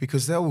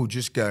 because they will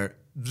just go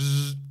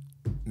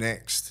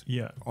next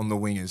on the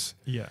wingers.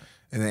 Yeah.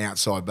 And the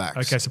outside backs.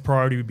 Okay, so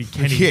priority would be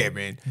Kenny. Yeah,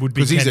 man.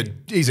 Because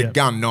he's a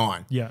gun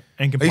 9. Yeah,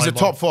 and he's a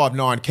top 5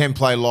 9, can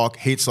play lock,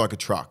 hits like a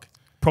truck.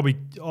 Probably,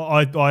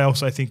 I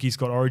also think he's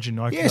got Origin.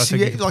 I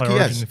think he can play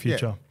Origin in the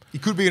future. Yeah. He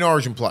could be an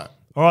Origin player.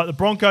 All right, the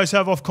Broncos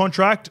have off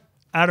contract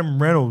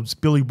Adam Reynolds,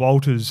 Billy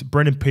Walters,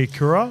 Brendan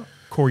Piakura,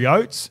 Corey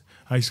Oates.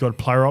 He's got a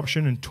player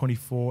option in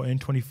 24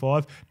 and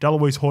 25.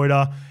 Deloise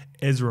Hoyter,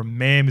 Ezra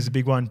Mam is a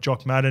big one.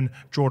 Jock Madden,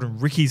 Jordan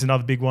Ricky's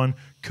another big one.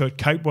 Kurt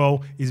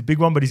Capewell is a big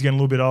one, but he's getting a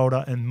little bit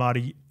older. And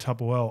Marty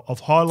Tupperwell.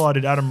 I've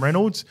highlighted Adam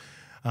Reynolds,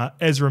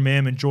 Ezra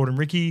Mam, and Jordan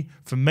Ricky.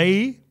 For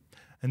me,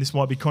 and this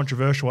might be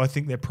controversial, I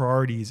think their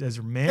priority is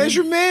Ezra Mam.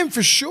 Ezra Mam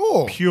for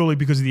sure. Purely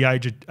because of the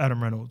age of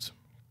Adam Reynolds.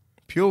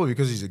 Purely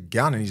because he's a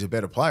gun and he's a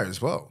better player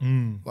as well.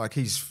 Like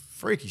he's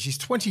freaky. He's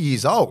 20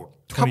 years old.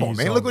 Come on,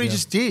 man. Look what he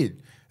just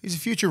did. He's a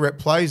future rep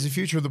player. He's the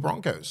future of the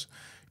Broncos.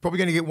 Probably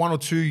going to get 1 or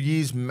 2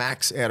 years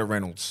max out of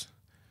Reynolds.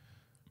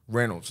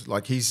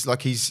 He's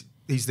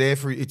there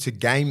for it to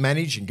game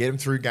manage and get him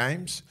through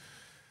games.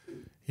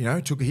 You know,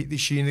 took a hit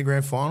this year in the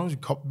grand finals. He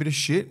copped a bit of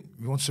shit.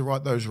 He wants to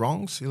right those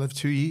wrongs. He'll have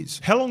 2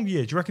 years. How long?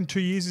 Yeah, do you reckon 2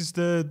 years is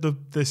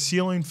the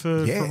ceiling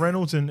for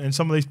Reynolds and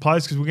some of these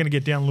players? Because we're going to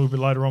get down a little bit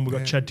later on. We've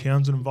got Chad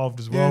Townsend involved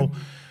as well.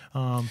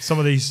 Some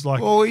of these,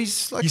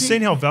 you've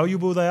seen how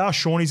valuable they are.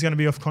 Shawnee's going to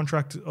be off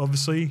contract,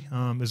 obviously,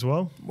 as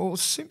well. Well,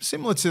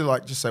 similar to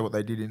just say what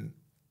they did in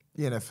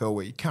the NFL,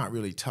 where you can't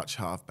really touch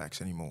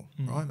halfbacks anymore,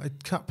 right? They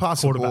can't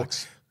pass the ball.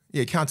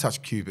 Yeah, you can't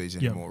touch QBs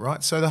anymore,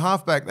 right? So the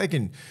halfback, they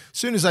can, as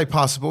soon as they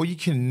pass the ball, you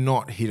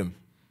cannot hit them.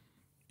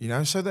 You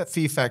know, so that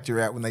fear factor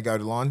out when they go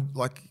to line,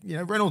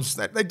 Reynolds,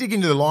 they dig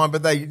into the line,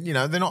 but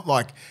they're not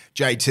like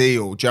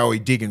JT or Joey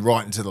digging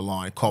right into the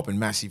line, copping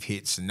massive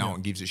hits, and no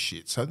one gives a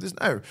shit. So there's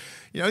no,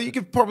 you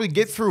could probably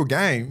get through a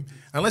game,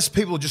 unless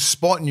people are just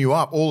spotting you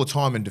up all the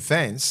time in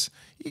defence,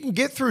 you can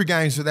get through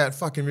games without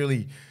fucking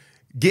really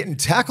getting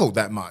tackled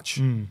that much,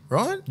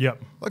 right?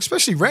 Yep. Like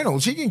especially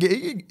Reynolds,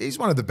 he's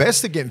one of the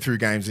best at getting through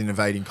games and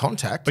evading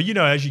contact. But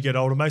as you get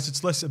older, mate,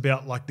 it's less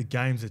about like the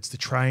games, it's the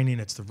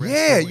training, it's the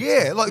rest.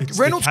 Yeah. Like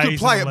Reynolds could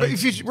play, but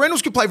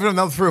Reynolds could play for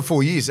another 3 or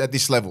 4 years at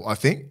this level, I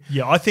think.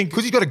 Yeah, I think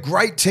because he's got a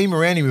great team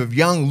around him of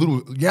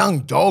young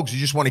dogs who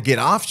just want to get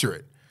after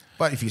it.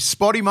 But if you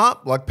spot him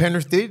up like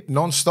Penrith did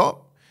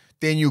non-stop,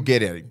 then you'll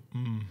get at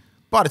him.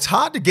 But it's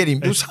hard to get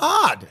him. It was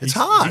hard. It's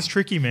hard. He's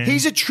tricky, man.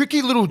 He's a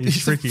tricky little.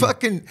 He's tricky.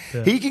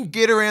 He can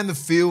get around the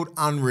field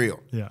unreal.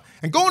 Yeah.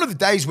 And going to the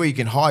days where you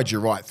can hide your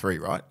right three,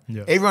 right?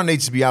 Yeah. Everyone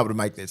needs to be able to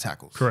make their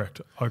tackles.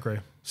 Correct. I agree.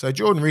 So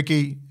Jordan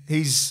Ricky,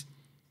 he's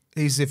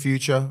their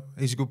future.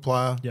 He's a good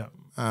player. Yeah.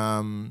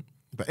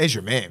 But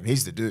Ezra Mam,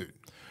 he's the dude.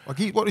 Like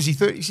what is he?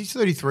 He's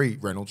 33.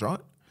 Reynolds,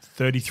 right?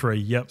 33,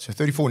 yep. So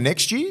 34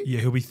 next year? Yeah,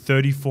 he'll be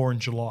 34 in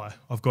July.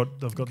 I've got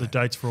the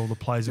dates for all the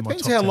players in my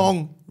top 10. Depends how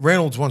long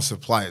Reynolds wants to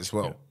play as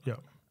well.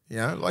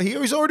 Yeah.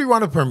 He's already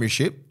won a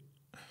premiership.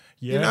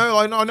 Yeah.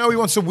 I know he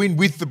wants to win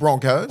with the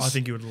Broncos. I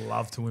think he would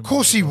love to win. Of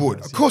course he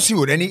would. Of course he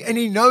would. And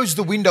he knows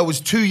the window was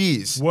 2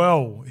 years.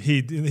 Well,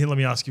 here, let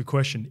me ask you a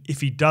question.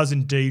 If he does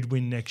indeed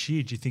win next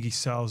year, do you think he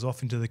sails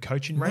off into the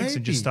coaching ranks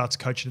and just starts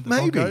coaching at the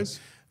Broncos?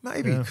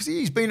 Maybe, because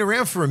he's been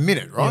around for a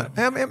minute, right?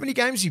 Yeah. How many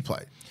games he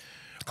played?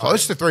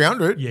 Close to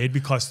 300. Yeah, he'd be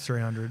close to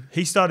 300.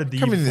 He started the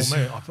year before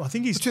me. I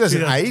think he's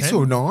 2008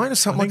 or 9 or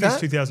something like that. I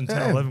think it's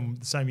 2010 11,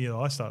 the same year that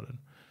I started.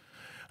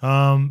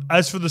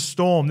 As for the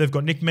Storm, they've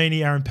got Nick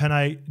Meaney, Aaron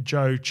Penne,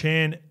 Joe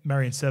Chan,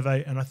 Marion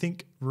Seve, and I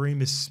think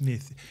Remus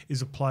Smith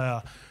is a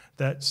player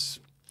that's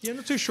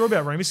not too sure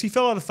about Remus. He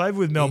fell out of favour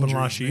with Melbourne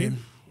last year.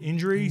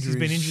 Injuries. He's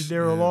been injured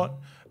there a lot.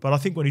 But I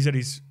think when he's at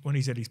his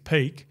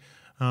peak,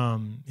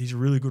 he's a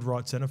really good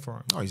right centre for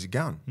him. Oh, he's a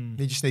gun.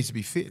 He just needs to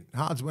be fit.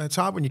 It's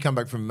hard when you come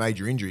back from a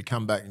major injury,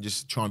 come back and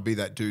just try and be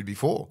that dude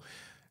before.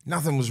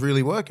 Nothing was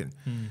really working.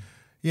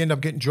 You end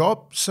up getting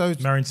dropped. So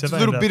it's a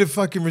little bit of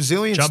fucking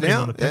resilience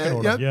now.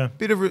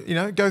 Bit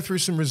of, go through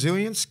some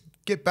resilience,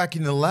 get back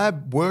in the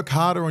lab, work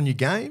harder on your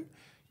game,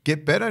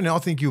 get better. Now I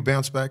think you'll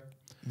bounce back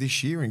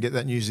this year and get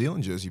that New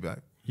Zealand jersey back.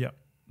 Yeah.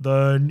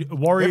 The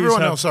Warriors.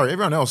 Everyone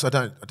else. I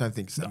don't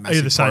think it's a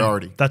massive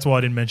priority. That's why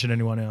I didn't mention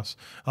anyone else.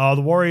 The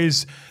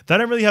Warriors, they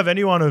don't really have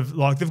anyone of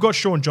they've got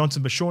Shaun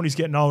Johnson, but Shawnee's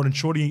getting old, and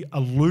Shorty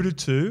alluded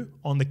to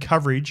on the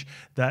coverage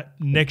that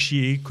next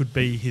year could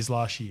be his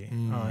last year.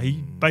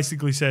 He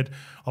basically said,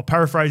 I'll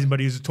paraphrase him, but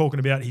he was talking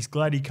about he's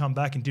glad he come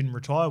back and didn't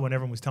retire when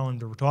everyone was telling him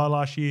to retire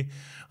last year,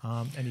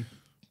 and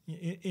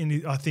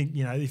I think,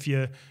 if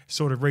you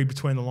sort of read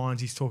between the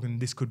lines, he's talking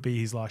this could be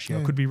his last year.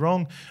 I could be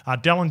wrong.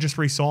 Dallin just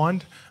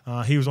re-signed.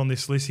 He was on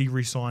this list. He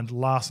re-signed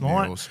last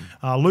night.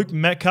 Awesome. Luke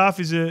Metcalf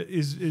is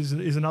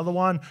another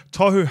one.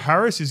 Tohu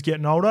Harris is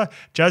getting older.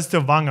 Jazz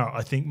Tavanga,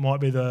 I think, might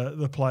be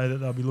the player that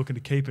they'll be looking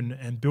to keep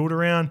and build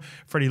around.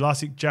 Freddie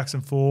Lussick,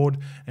 Jackson Ford,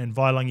 and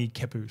Vailangi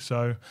Kepu.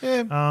 So,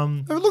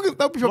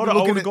 they'll be probably a lot of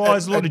older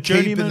guys, a lot of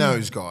journeymen.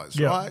 Those guys,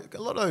 right?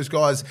 A lot of those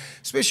guys,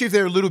 especially if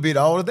they're a little bit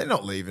older, they're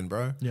not leaving,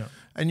 bro. Yeah.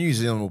 And New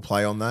Zealand will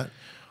play on that.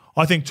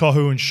 I think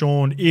Tohu and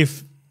Shaun,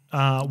 if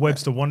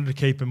Webster wanted to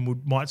keep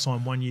him, might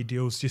sign 1 year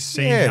deals, just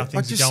seeing how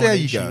things are going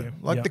each year.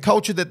 The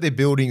culture that they're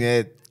building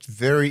there, it's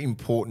very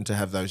important to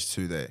have those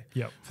two there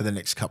for the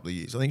next couple of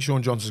years. I think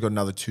Shaun Johnson's got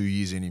another 2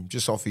 years in him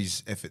just off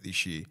his effort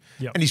this year.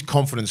 And his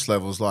confidence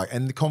levels,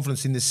 and the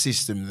confidence in the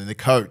system and the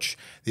coach,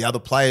 the other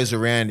players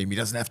around him. He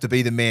doesn't have to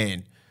be the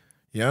man.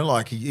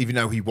 Even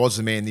though he was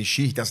the man this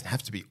year, he doesn't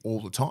have to be all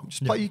the time.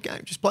 Just play your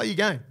game. Just play your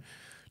game.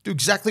 Do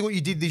exactly what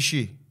you did this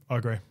year. I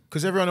agree.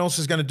 Because everyone else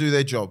is going to do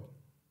their job.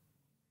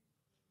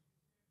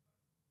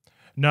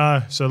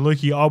 No, so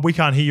Lukey, we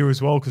can't hear you as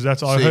well because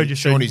I heard you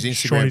say Shawnee's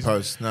Instagram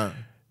post. No.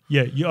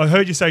 Yeah, I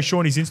heard you say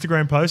Shawnee's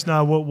Instagram post.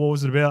 No, what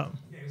was it about?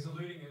 Yeah, he was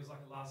alluding it was like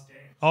a last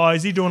dance. Oh,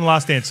 is he doing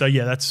Last Dance? So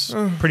yeah, that's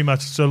pretty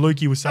much. So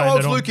Lukey was saying how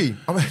old's Lukey?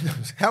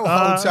 How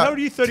old's are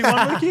you?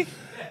 31, Lukey?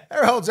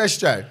 How old's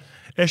SJ?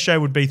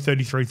 SJ would be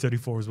 33,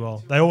 34 as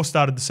well. They all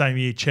started the same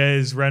year.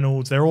 Ches,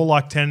 Reynolds, they're all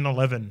like 10,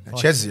 11.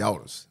 Ches is the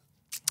oldest.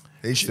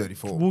 He's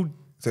 34.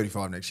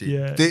 35 next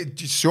year. Yeah.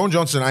 Shaun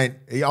Johnson ain't.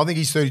 I think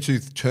he's 32,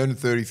 turning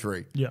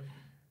 33. Yeah.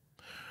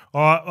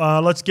 All right,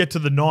 let's get to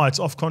the Knights.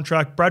 Off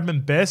contract,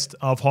 Bradman Best,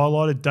 I've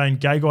highlighted. Dane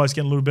Gagai's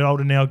getting a little bit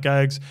older now,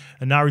 Gags.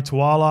 Anari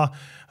Tuala.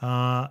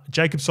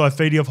 Jacob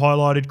Saifidi, I've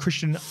highlighted.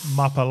 Christian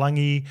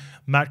Mapalangi,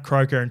 Matt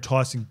Croker, and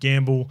Tyson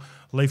Gamble.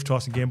 Leave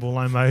Tyson Gamble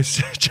alone, mate.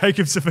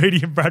 Jacob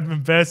Saifidi and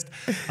Bradman Best.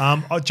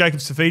 Jacob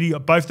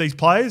Saifidi, both these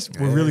players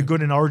were really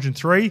good in Origin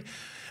 3.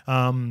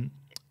 And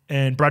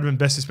Bradman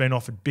Best has been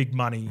offered big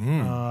money.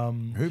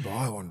 Who by,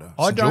 I wonder?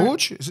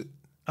 George? Is it?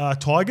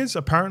 Tigers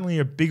apparently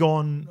are big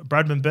on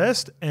Bradman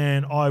Best,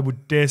 and I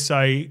would dare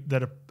say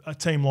that a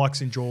team like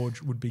St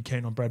George would be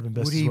keen on Bradman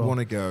Best. Would he want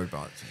to go?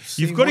 But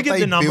you've got to get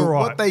the number right.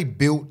 What they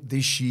built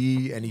this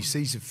year, and he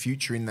sees a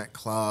future in that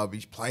club.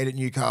 He's played at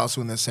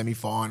Newcastle in the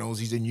semi-finals.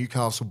 He's a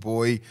Newcastle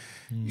boy.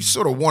 You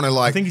sort of want to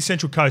I think he's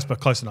Central Coast,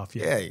 but close enough.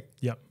 Yeah.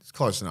 Yep. It's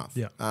close enough.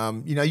 Yeah.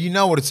 You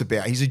know what it's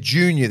about. He's a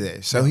junior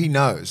there, so he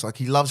knows. Like,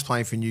 he loves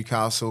playing for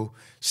Newcastle.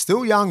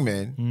 Still young,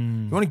 man.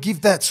 You want to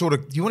give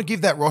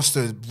that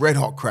roster red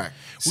hot crack.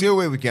 See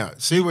where we go.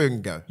 See where we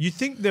can go. You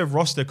think their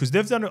roster, because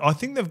they've done it, I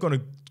think they've got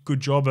a good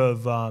job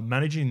of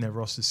managing their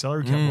roster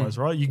salary cap wise,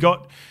 right? You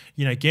got,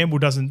 Gamble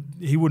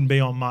he wouldn't be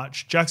on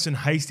much. Jackson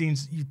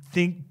Hastings, you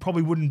think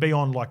probably wouldn't be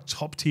on like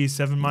top tier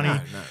 7 money.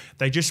 No.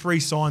 They just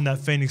re-signed that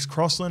Phoenix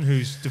Crossland,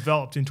 who's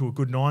developed into a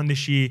good 9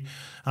 this year.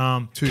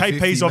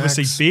 KP's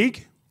obviously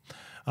big,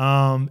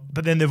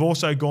 but then they've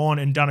also gone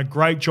and done a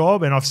great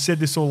job, and I've said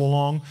this all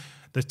along,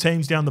 the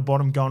teams down the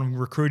bottom going and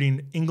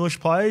recruiting English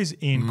players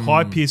in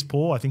Kai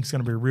Pearce-Paul. I think it's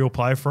going to be a real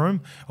player for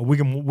him. A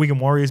Wigan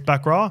Warriors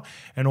back row,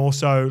 and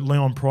also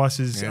Leon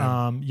Price's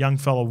young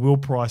fellow Will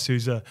Price,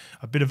 who's a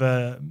bit of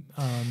a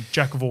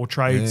jack of all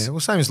trades. Yeah,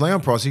 well, same as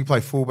Leon Price. He can play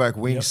fullback,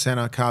 wing,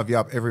 centre, carve you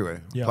up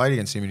everywhere. Played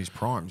against him in his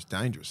prime. He's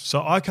dangerous.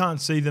 So I can't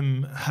see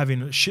them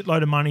having a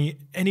shitload of money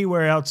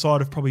anywhere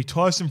outside of probably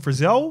Tyson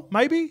Frizzell,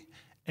 maybe,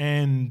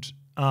 and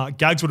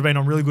Gags would have been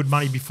on really good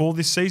money before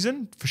this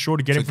season, for sure,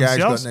 to get him from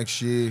Gags South. got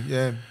next year,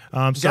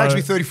 Gags will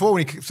be 34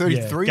 when he's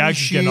 33 Gags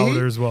this is year. getting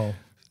older as well.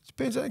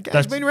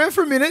 Gags been around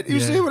for a minute. He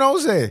was here when I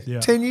was there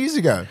 10 years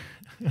ago.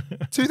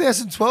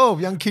 2012,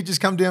 young kid just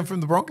come down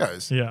from the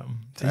Broncos. Yeah.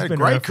 He had a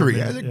great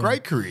career.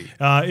 Great career.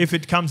 If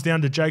it comes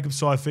down to Jacob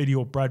Saifidi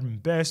or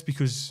Bradman Best,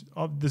 because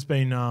there's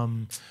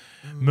been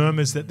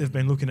murmurs that they've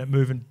been looking at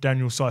moving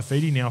Daniel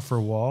Saifidi now for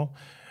a while,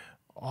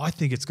 I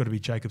think it's got to be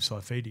Jacob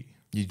Saifidi.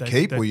 You'd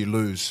keep or you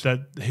lose?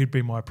 That he'd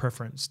be my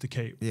preference to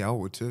keep. Yeah, I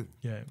would too.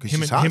 Yeah,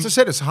 because as I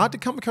said, it's hard to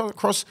come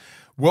across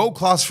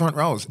world-class front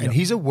rowers, and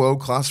he's a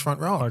world-class front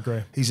rower. I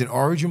agree. He's an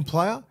Origin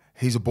player.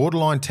 He's a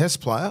borderline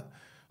Test player.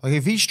 Like,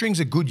 if he strings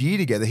a good year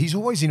together, he's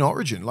always in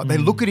Origin. Like, they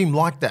look at him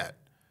like that.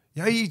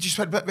 He just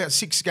had about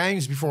 6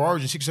 games before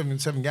Origin, 6,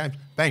 7 games,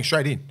 bang,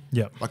 straight in.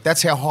 Yeah, like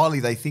that's how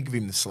highly they think of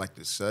him, the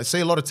selectors. So they see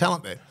a lot of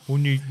talent there. Well,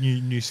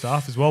 new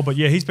staff as well, but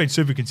he's been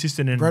super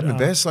consistent. And Bradman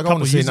Best, like, a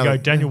couple of years ago,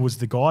 Daniel was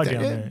the guy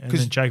down there, and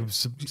then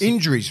Jacob's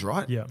injuries,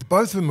 right? Yeah,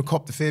 both of them have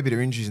copped a fair bit of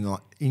injuries in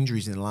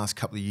the last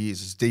couple of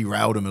years. It's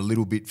derailed them a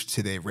little bit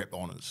to their rep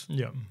honours.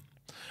 Yeah,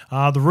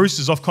 the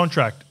Roosters off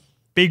contract,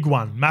 big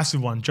one,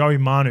 massive one. Joey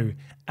Manu,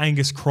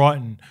 Angus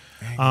Crichton.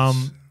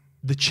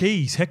 The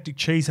Hectic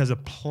Cheese has a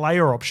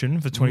player option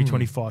for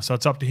 2025, so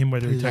it's up to him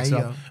whether he takes it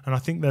up. And I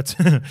think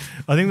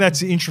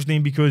that's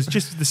interesting, because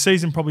just the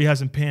season probably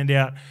hasn't panned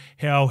out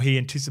how he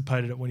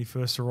anticipated it when he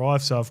first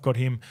arrived. So I've got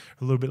him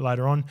a little bit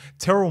later on.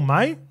 Terrell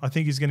May, I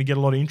think, is going to get a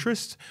lot of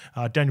interest.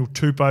 Daniel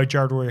Tupou,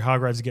 Jared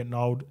Rory-Hargraves are getting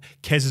old.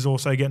 Kez is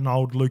also getting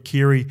old. Luke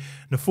Keary,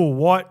 Naful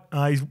White,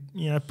 he's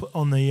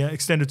on the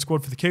extended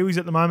squad for the Kiwis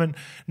at the moment.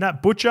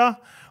 Nat Butcher.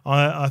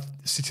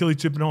 Satili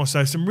Tupanoa.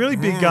 So some really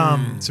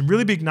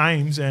big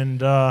names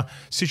and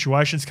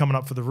situations coming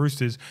up for the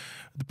Roosters.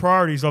 The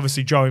priority is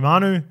obviously Joey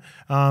Manu,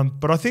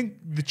 but I think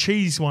the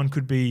Cheese one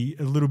could be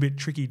a little bit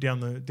tricky down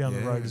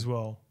the road as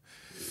well.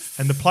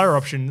 And the player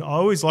option, I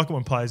always like it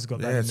when players have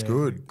got that in their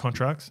good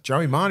contracts.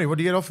 Joey Manu, what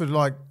do you get offered,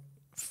 like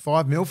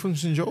 $5 million from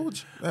St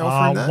George?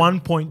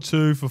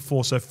 1.2 for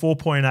 4, so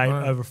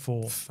 4.8 over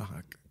 4.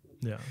 Fuck.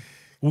 Yeah.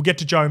 We'll get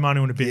to Joey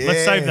Manu in a bit. Yeah.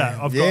 Let's save that.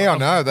 I've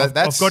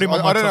got him on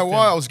I don't know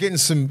why. I was getting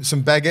some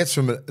baguettes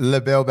from La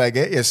Belle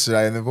Baguette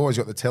yesterday, and they've always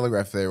got the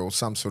Telegraph there or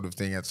some sort of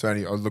thing. It's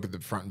only I look at the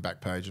front and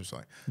back page. It's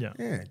like,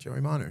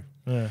 Joey Manu.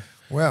 Yeah.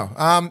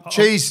 Wow.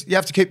 Cheese, you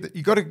have to keep.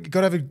 You got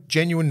to have a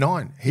genuine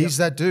 9. He's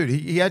that dude.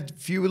 He had a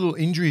few little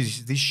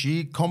injuries this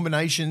year,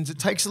 combinations. It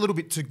takes a little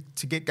bit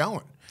to get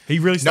going. He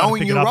really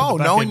started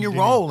knowing your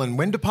role and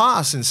when to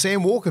pass. And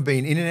Sam Walker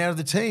being in and out of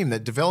the team,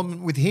 that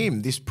development with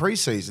him this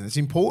preseason, it's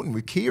important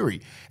with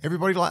Keary.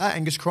 Everybody like that.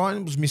 Angus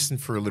Crichton was missing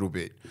for a little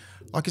bit.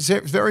 Like, it's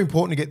very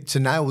important to get to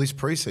nail this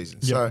preseason.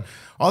 Yep. So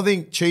I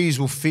think Cheese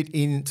will fit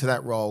into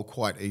that role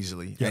quite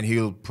easily, and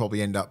he'll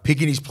probably end up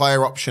picking his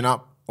player option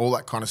up, all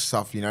that kind of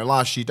stuff.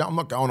 Last year, I'm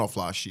not going off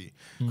last year,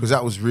 because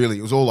that was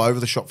it was all over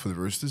the shop for the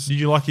Roosters. Did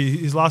you like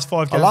his last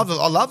 5 games?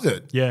 I loved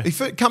it. Yeah.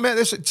 If it come out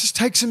there, it just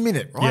takes a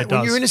minute, right? Yeah,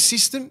 when you're in a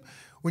system,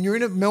 when you're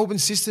in a Melbourne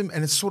system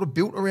and it's sort of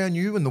built around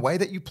you and the way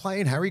that you play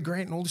and Harry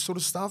Grant and all this sort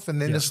of stuff,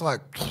 and then it's like,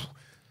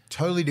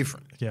 Totally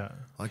different. Yeah.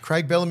 Like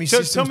Craig Bellamy's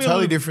system is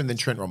totally different than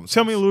Trent Robinson.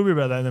 Tell me a little bit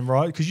about that then,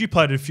 right? Because you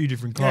played at a few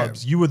different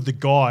clubs. You were the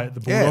guy at the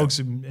Bulldogs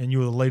and you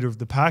were the leader of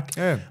the pack.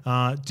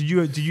 Yeah.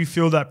 Did you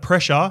feel that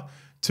pressure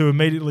to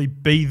immediately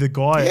be the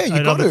guy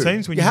at other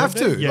teams when you have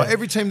there? to. Yeah. Like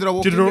every team that I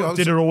walked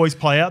did it always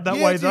play out that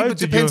way though?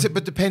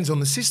 But depends on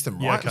the system,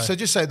 right? Okay. So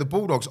just say the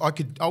Bulldogs,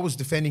 I was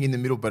defending in the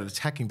middle but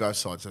attacking both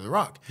sides of the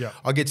ruck. Yeah.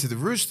 I get to the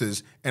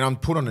Roosters and I'm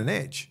put on an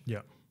edge. Yeah.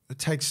 It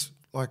takes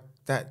like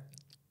that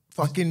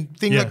fucking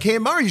thing like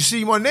Cam Murray. You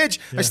see him on an edge,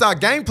 they start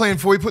game plan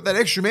for you, put that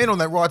extra man on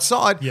that right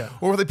side. Yeah.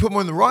 Or if they put him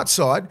on the right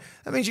side,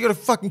 that means you got to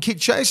fucking kick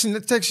chase and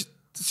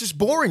it's just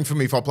boring for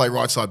me if I play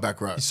right side back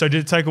row. So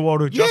did it take a while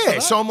to adjust? Yeah,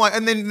 so I'm like,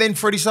 and then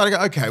Freddie started to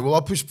go, okay, well,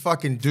 I'll push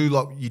fucking do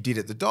like you did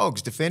at the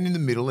Dogs, defend in the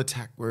middle,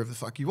 attack wherever the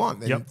fuck you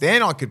want.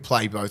 Then I could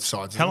play both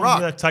sides. How long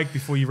did that take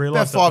before you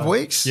realised? About 5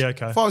 weeks. Yeah,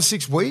 okay. 5 or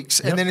 6 weeks,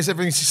 and then as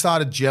everything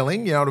started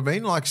gelling, you know what I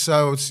mean? Like,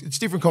 so it's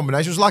different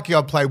combinations. I was lucky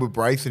I played with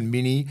Braith and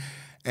Minnie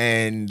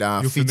and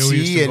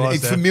Fitzy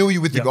and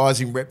familiar with the guys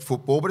in rep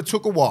football, but it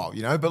took a while,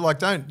 you know. But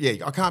like, I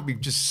can't be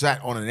just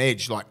sat on an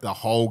edge like the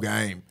whole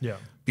game. Yeah.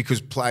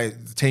 Because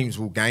the teams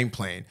will game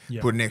plan,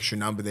 put an extra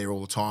number there all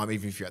the time,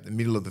 even if you're at the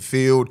middle of the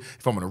field.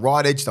 If I'm on a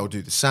right edge, they'll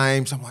do the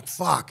same. So I'm like,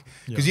 fuck.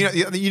 Because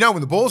you know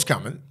when the ball's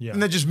coming,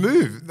 and they just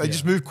move. They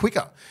just move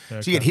quicker.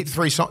 Okay. So you get hit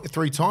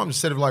three times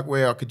instead of like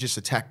where I could just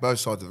attack both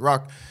sides of the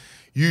ruck,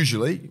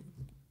 usually.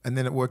 And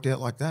then it worked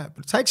out like that.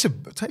 But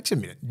it takes a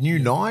minute. New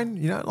nine,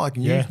 you know, like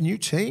new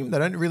team. They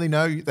don't really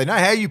know. They know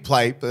how you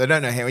play, but they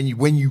don't know how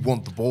when you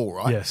want the ball,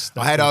 right? Yes.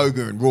 I had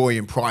Ogre and Roy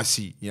and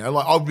Pricey. You know,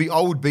 like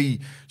I would be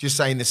just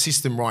saying the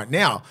system right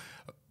now.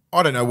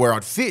 I don't know where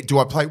I'd fit.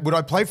 Would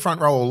I play front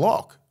row or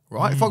lock?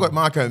 Right? If I got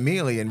Marco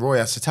Mealy and Roy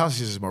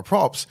Asatasis as my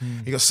props,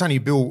 you got Sonny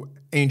Bill,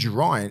 Andrew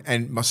Ryan,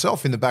 and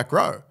myself in the back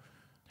row.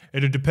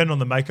 It'd depend on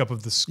the makeup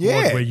of the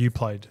squad where you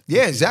played.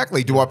 Yeah,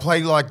 exactly. Do I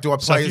play? So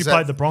if you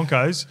played the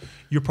Broncos,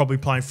 you're probably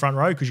playing front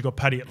row because you got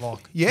Paddy at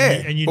lock. Yeah.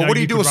 And but what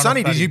do you do with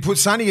Sonny? Did you put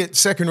Sonny at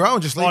second row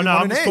and just leave him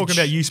on an edge? I'm talking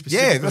about you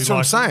specifically. Yeah, that's what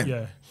I'm saying.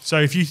 Yeah. So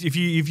if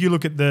you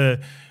look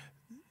at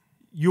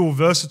you're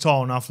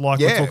versatile enough, like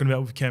we're talking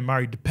about with Cam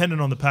Murray, dependent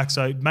on the pack.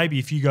 So maybe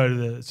if you go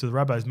to the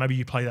Rabbos, maybe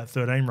you play that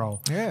 13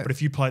 role. Yeah. But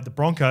if you play at the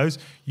Broncos,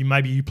 you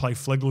play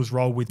Flegler's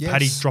role with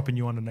Paddy dropping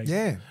you underneath.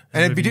 Yeah.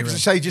 And it'd be different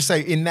to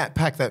say in that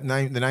pack the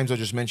names I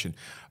just mentioned,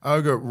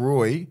 Ogre,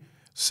 Roy,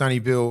 Sonny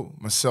Bill,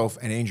 myself,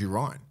 and Andrew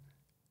Ryan.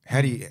 How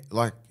do you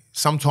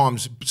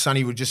sometimes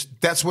Sonny would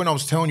that's when I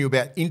was telling you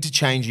about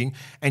interchanging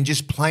and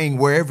just playing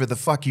wherever the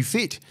fuck you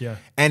fit. Yeah.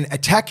 And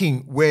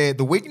attacking where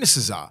the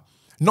weaknesses are.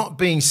 Not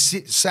being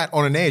sat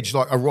on an edge,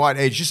 like a right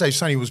edge. Just say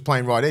Sonny was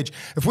playing right edge.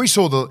 If we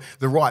saw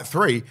the right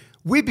three,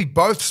 we'd be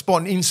both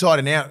spotting inside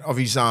and out of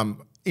his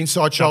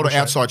inside shoulder,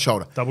 outside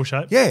shoulder. Double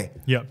shape? Yeah.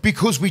 Yeah.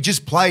 Because we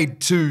just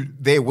played to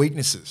their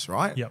weaknesses,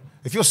 right? Yep.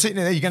 If you're sitting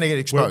there, you're going to get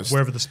exposed.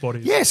 Wherever the spot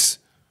is. Yes.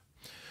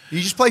 You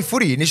just play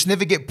footy and just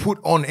never get put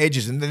on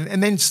edges. And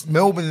then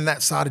Melbourne and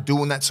that started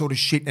doing that sort of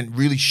shit and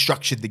really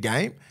structured the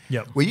game.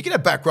 Yep. Where you can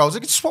have back rows, they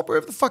can swap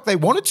wherever the fuck they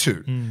wanted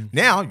to.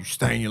 Now you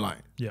stay in your lane.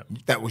 Yeah.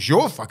 That was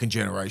your fucking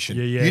generation.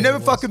 Yeah, you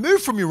never fucking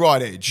moved from your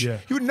right edge. Yeah.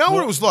 You would know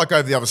what it was like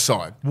over the other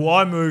side. Well,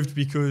 I moved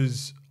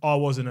because I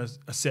wasn't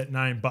a set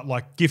name, but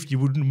like Gifty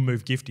wouldn't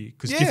move Gifty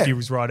because Gifty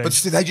was right edge. But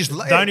still, they just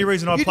the only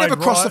reason I you'd played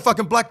never cross right, the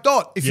fucking black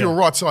dot if you're a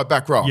right side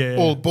back row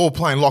or ball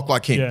playing lock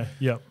like him.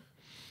 Yeah.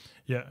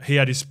 Yeah, he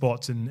had his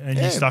spots and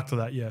he stuck to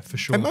that, for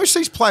sure. And most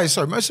of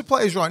the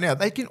players right now,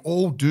 they can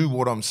all do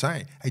what I'm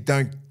saying.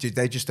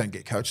 They just don't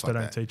get coached like that.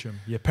 They don't teach them.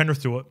 Yeah,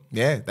 Penrith do it.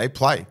 Yeah, they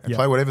play. They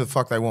play whatever the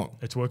fuck they want.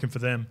 It's working for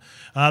them.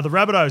 The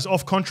Rabbitohs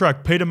off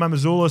contract: Peter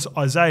Mamazoulis,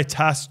 Isaiah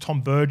Tass,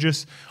 Tom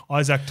Burgess,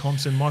 Isaac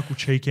Thompson, Michael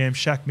Cheekham,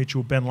 Shaq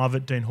Mitchell, Ben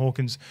Lovett, Dean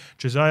Hawkins,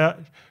 Josiah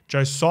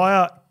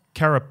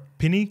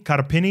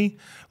Karapini,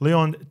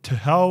 Leon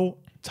Tuhel,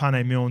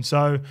 Tane Milne.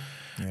 So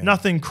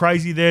nothing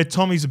crazy there.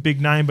 Tommy's a big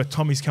name, but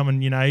Tommy's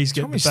coming, he's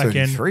getting Tommy's the back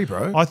 33, end.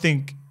 bro. I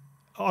think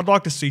I'd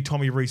like to see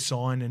Tommy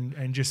re-sign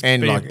and just be a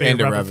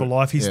Rabbit for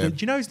life. Do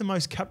you know he's the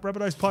most capped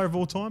Rabbitohs player of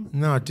all time?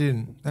 No, I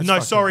didn't.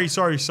 Sorry.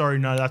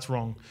 No, that's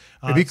wrong.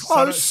 It'd be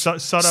close.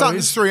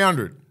 Sutton's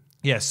 300.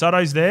 Yeah,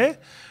 Sutto's there.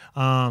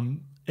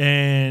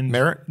 And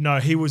Merritt? No,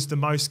 he was the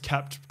most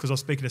capped because I was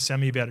speaking to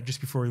Sammy about it just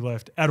before he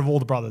left. Out of all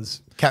the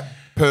brothers,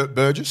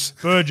 Burgess.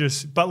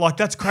 But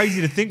that's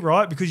crazy to think,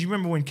 right? Because you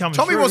remember when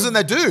Tommy wasn't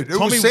that dude. It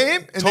was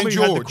Sam and Tommy then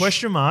George. had the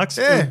question marks.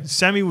 Yeah.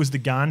 Sammy was the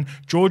gun.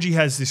 Georgie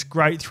has this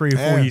great 3 or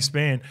 4 year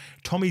span.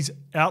 Tommy's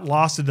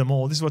outlasted them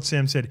all. This is what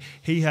Sam said.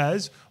 He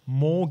has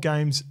more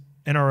games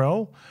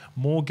NRL,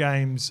 more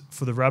games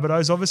for the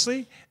Rabbitohs,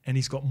 obviously, and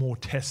he's got more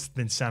tests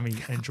than Sammy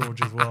and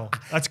George as well.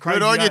 That's crazy.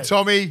 Good on you,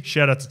 Tommy.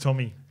 Shout out to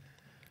Tommy.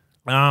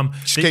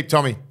 Just keep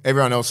Tommy.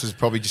 Everyone else is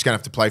probably just going to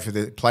have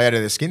to play out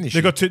of their skin this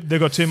year. They've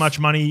got too much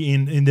money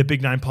in their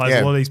big name players.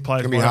 Yeah, a lot of these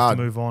players it's gonna might be have to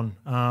hard.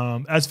 move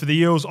on. As for the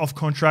Eels, off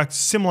contract,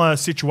 similar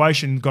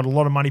situation. Got a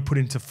lot of money put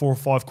into 4 or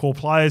 5 core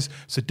players.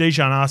 So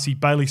Dijon Arcee,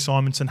 Bailey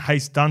Simonson,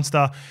 Hayes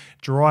Dunster,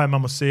 Jariah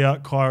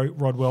Mamasia, Kai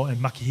Rodwell, and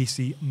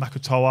Makahisi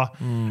Makutoa.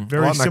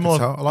 Very I like similar.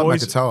 Makutoa. I like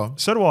boys. Makutoa.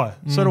 So do I.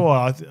 So do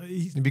I.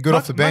 He'd be good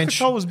off the bench.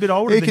 Makutoa's a bit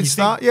older He than can you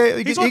start. think. Yeah,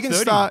 he He's can, like he can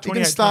 30, start. He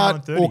 28, can start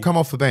 29, 30. or come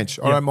off the bench.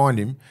 I don't mind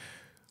him.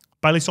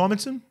 Bailey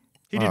Simonson?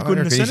 He did I good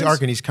in the reckon centres. I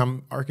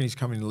reckon he's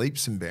come in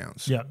leaps and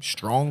bounds. Yeah.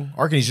 Strong.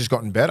 I reckon he's just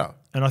gotten better.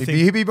 And I think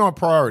he'd be my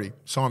priority,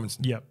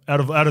 Simonson. Yeah, out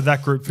of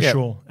that group for Yeah.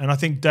 sure. And I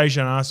think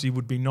Dejan Arcee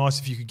would be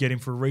nice if you could get him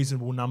for a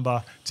reasonable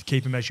number to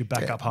keep him as your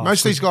backup half.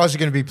 Most of these guys are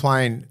going to be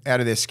playing out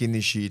of their skin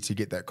this year to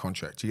get that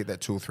contract, to get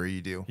that 2 or 3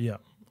 year deal. Yeah,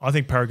 I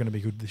think Parra are going to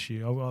be good this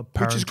year.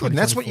 Which is good, and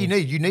that's what you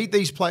need. You need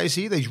these players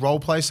here, these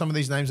role players, some of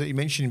these names that you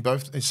mentioned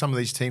in some of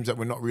these teams that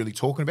we're not really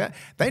talking about.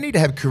 They need to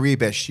have career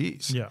best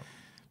years. Yeah.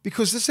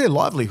 Because that's their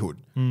livelihood.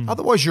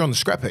 Otherwise, you're on the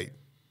scrap heap.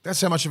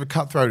 That's how much of a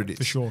cutthroat it is.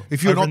 For sure.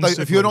 If you're Over in the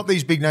if you're not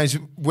these big names,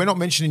 we're not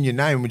mentioning your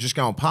name. We're just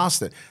going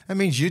past it. That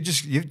means you've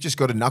just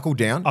got to knuckle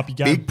down, Up your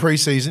game. big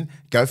preseason,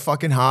 go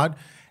fucking hard,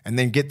 and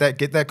then get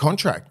that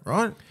contract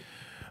right.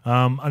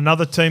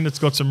 Another team that's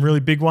got some really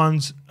big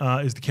ones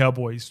is the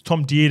Cowboys.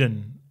 Tom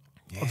Dearden,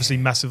 obviously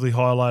massively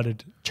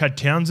highlighted. Chad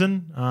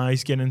Townsend,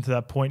 he's getting into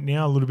that point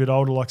now, a little bit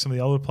older like some of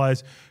the other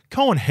players.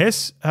 Cohen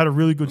Hess had a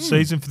really good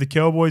season for the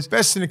Cowboys.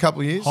 Best in a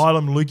couple of years.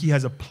 Hylam Lukey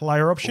has a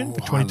player option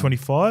for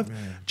 2025.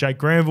 Jake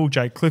Granville,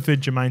 Jake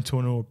Clifford, Jermaine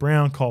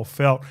Tuanua-Brown, Cole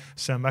Felt,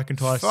 Sam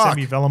McIntyre,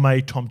 Sammy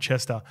Valame, Tom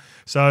Chester.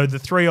 So the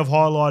 3 I've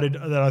highlighted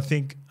that I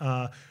think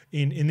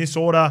in this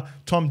order,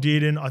 Tom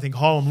Dearden, I think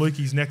Hylam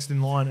Lukey's next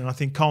in line, and I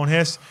think Cohen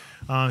Hess,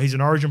 he's an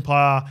Origin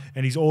player,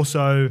 and he's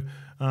also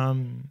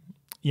getting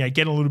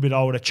a little bit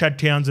older. Chad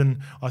Townsend,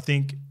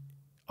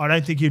 I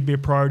don't think he'd be a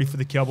priority for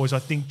the Cowboys. I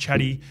think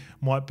Chatty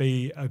might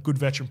be a good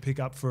veteran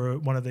pickup for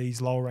one of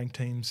these lower ranked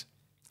teams.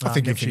 I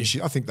think he'll finish.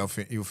 I think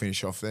he'll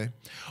finish off there.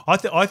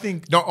 I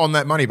think not on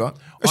that money, but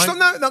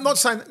no, I'm not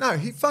saying that. No,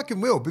 he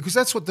fucking will because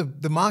that's what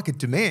the market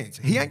demands.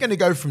 He ain't going to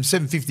go from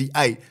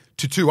 758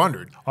 to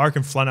 200. I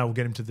reckon Flano will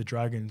get him to the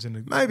Dragons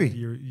in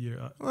maybe.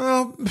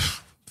 Well,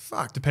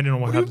 fuck. Depending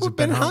on what happens with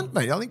Ben Hunt,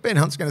 mate. I think Ben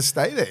Hunt's going to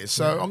stay there.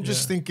 So I'm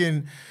just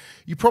thinking.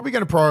 You're probably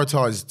going to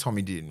prioritise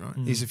Tommy Dearden,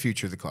 right? He's the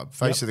future of the club,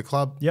 face of the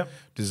club. Yep,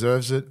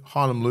 deserves it.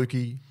 Hylam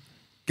Lukey,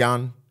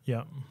 gun.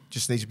 Yeah,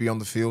 just needs to be on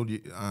the field.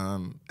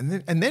 And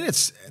then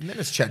it's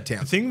Chad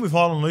Townsend. The thing with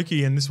Hylam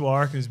Lukey, and this is what I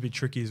reckon is a bit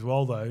tricky as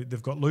well, though.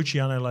 They've got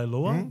Luciano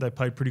Leilua. They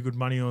paid pretty good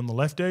money on the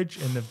left edge,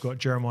 and they've got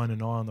Jeremiah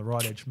Nanai on the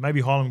right edge.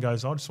 Maybe Hylam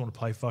goes, I just want to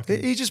play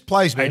fucking. He just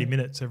plays 80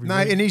 minutes every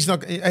week. And he's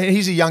not.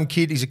 He's a young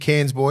kid. He's a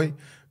Cairns boy,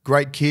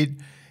 great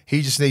kid.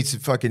 He just needs to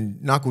fucking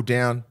knuckle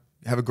down,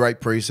 have a great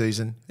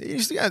preseason.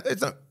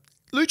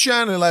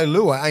 Luciano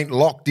Leilua ain't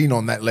locked in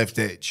on that left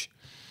edge.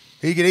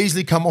 He could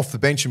easily come off the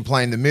bench and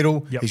play in the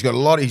middle. Yep. He's got a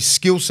lot. His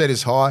skill set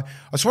is high.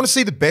 I just want to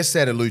see the best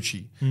out of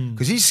Lucci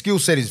because his skill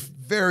set is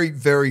very,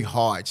 very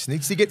high. Just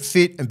needs to get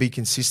fit and be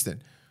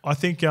consistent. I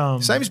think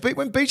same as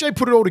when BJ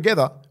put it all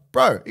together,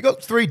 bro. He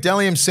got 3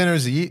 Dalian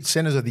centers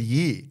of the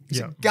year. He's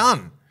a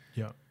gun.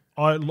 Yeah,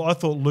 I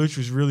thought Luch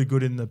was really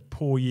good in the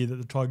poor year that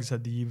the Tigers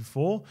had the year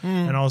before,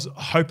 and I was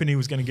hoping he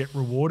was going to get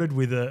rewarded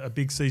with a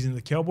big season.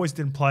 The Cowboys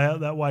didn't play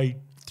out that way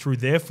through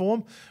their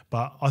form,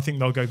 but I think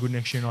they'll go good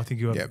next year, and I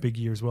think he'll have a big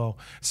year as well.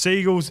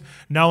 Seagulls,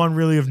 no one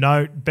really of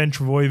note. Ben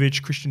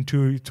Travojevic, Christian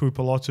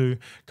Tuipulotu,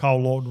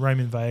 Carl Lawton,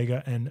 Raymond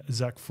Vega, and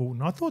Zach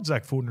Fulton. I thought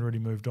Zach Fulton already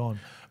moved on,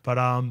 but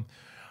none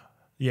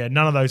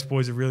of those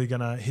boys are really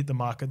going to hit the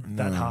market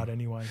that hard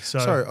anyway. So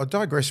sorry, I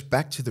digress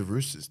back to the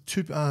Roosters.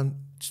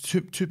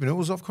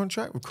 Tupanua's off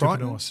contract with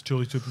Crichton.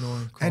 Julie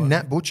Tupanua, and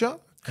Nat Butcher.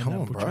 Come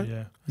on, Butcher, bro.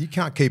 yeah. You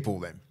can't keep all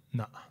them.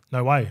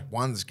 No way.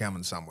 One's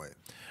coming somewhere.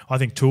 I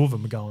think 2 of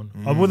them are going.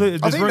 I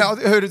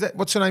heard of that.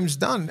 What's her name's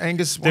done?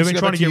 Angus They've wants been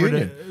to go trying back to to get rid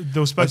Union. of. They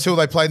were supposed Until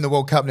they played in the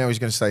World Cup. Now he's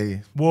going to stay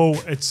here. Well,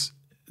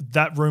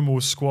 that rumour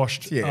was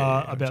squashed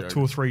about 2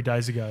 or 3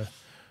 days ago,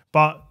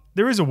 but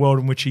there is a world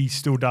in which he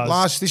still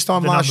does. This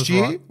time last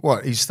year, right.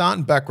 what? He's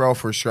starting back row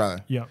for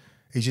Australia. Yeah.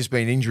 He's just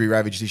been injury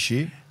ravaged this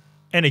year.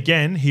 And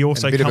again, he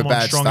also and a bit come of a on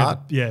bad strong. start.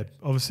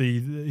 Obviously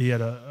he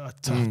had a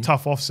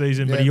tough off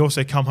season, but he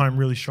also come home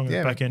really strong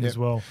at the back end as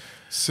well.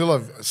 Still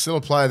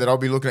a player that I'll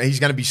be looking at.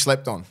 He's going to be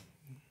slept on.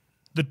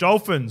 The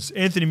Dolphins,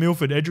 Anthony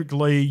Milford, Edric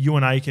Lee,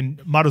 Ewan Aiken,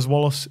 Mudders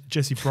Wallace,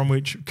 Jesse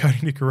Bromwich, Cody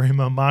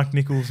Nikorima, Mark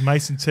Nichols,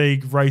 Mason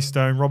Teague, Ray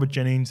Stone, Robert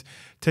Jennings,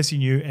 Tessie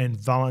New, and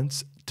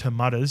Valence to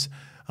Mudders.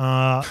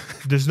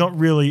 There's not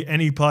really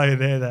any player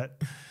there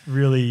that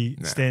really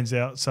stands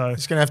out. So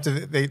it's going to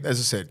have to, as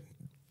I said,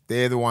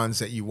 they're the ones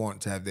that you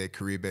want to have their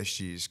career best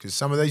years because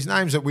some of these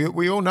names that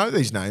we all know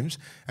these names,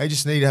 they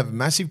just need to have a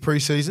massive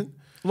preseason.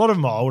 A lot of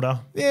them are older.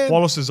 Yeah.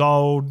 Wallace is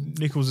old.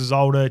 Nichols is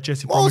older.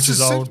 Jesse Bromwich is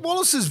old.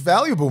 Wallace is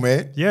valuable,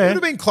 man. Yeah. He would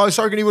have been close.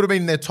 I reckon he would have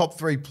been their top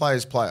 3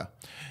 players player.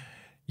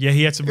 Yeah,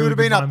 he had some. He would have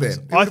been up there.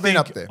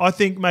 I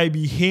think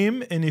maybe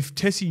him, and if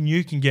Tessie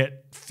New can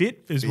get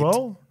fit as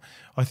well,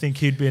 I think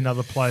he'd be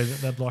another player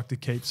that they'd like to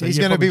keep. So he's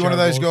going to be one of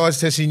those guys,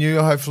 Tessie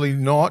New, hopefully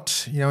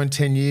not. You know, in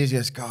 10 years,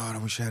 yes, God, I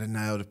wish I had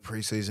nailed a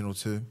pre-season or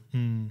two.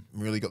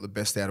 Really got the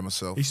best out of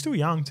myself. He's still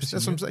young. That's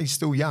what I'm saying. He's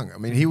still young. I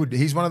mean,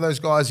 he's one of those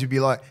guys who'd be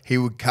like, he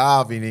would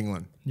carve in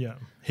England. Yeah,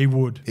 he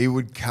would. He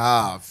would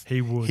carve.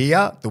 He would.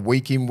 Here, the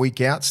week in, week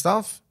out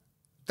stuff,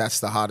 that's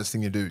the hardest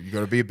thing to do. You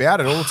got to be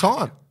about it all the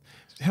time.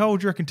 How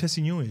old do you reckon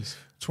Tessie New is?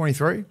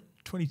 23.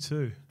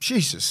 22.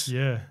 Jesus.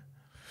 Yeah.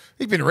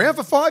 He's been around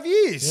for 5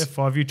 years. Yeah,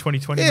 5 year,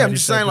 2020. Yeah, I'm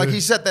just saying, like,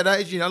 he's at that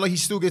age, you know, like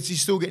he's still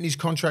getting his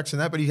contracts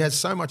and that, but he has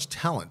so much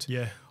talent.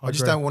 Yeah, I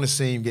just don't want to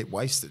see him get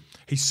wasted.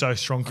 He's so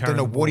strong. I don't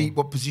know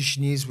what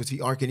position he is.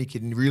 I reckon he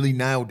can really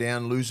nail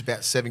down, lose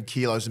about 7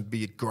 kilos, and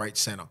be a great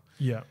centre.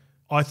 Yeah.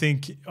 I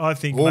think or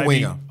maybe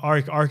winger. I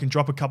reckon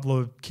drop a couple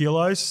of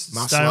kilos,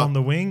 stay on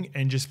the wing,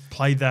 and just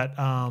play that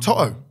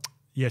Toto.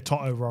 Yeah,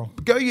 Toto role.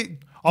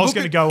 I was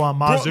going to go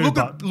Marzu,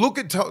 but look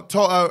at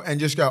Toto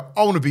and just go,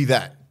 I want to be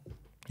that.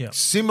 Yeah.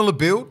 Similar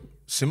build,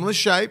 similar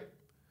shape.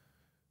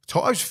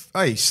 Toto's,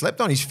 he slept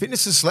on. His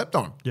fitness has slept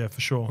on. Yeah, for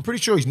sure. I'm pretty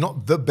sure he's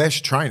not the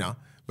best trainer,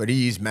 but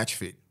he is match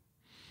fit.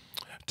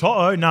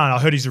 Toto, no, I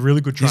heard he's a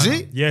really good trainer. Is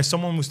he? Yeah,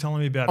 someone was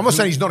telling me about it. I'm not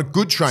saying he's not a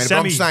good trainer, but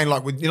I'm Sammy- saying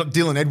like with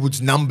Dylan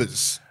Edwards'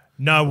 numbers.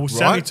 No, well,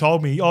 Sammy Right?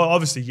 told me,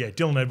 obviously, yeah,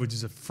 Dylan Edwards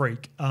is a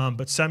freak.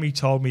 But Sammy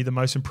told me the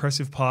most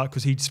impressive part,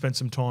 because he'd spent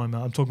some time,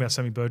 I'm talking about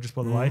Sammy Burgess,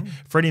 by the way.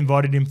 Freddie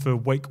invited him for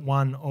week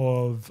 1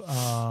 of,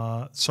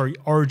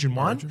 Origin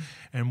 1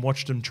 and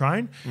watched him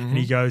train. And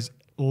he goes,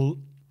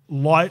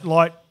 light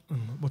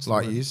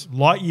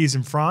years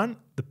in front,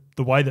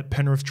 the way that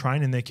Penrith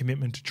train and their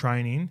commitment to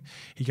training,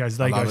 he goes,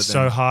 they go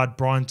so hard.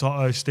 Brian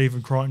Toto,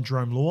 Stephen Crichton,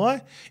 Jerome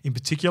Luai in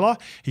particular,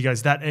 he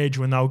goes, that edge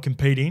when they were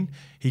competing,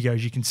 he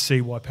goes, you can see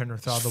why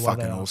Penrith are the way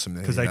they are. Awesome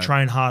because they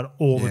train hard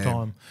all the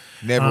time.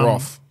 Never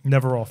off.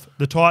 Never off.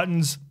 The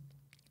Titans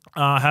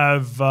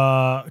have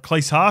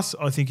Cleese Haas.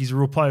 I think he's a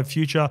real player of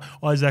future.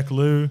 Isaac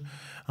Liu.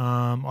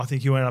 I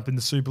think he'll end up in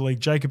the Super League.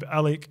 Jacob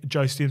Alec,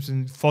 Joe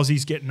Stimson.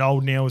 Fozzie's getting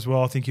old now as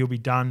well. I think he'll be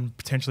done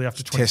potentially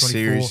after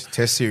 2024.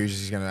 Test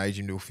series is going to age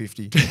him till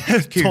 50.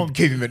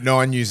 keep him at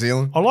 9, New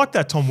Zealand. I like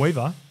that Tom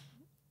Weaver.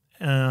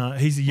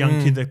 He's a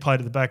young kid that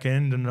played at the back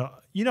end. And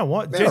you know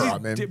what?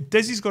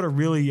 Desi's got a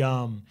really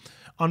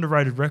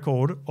underrated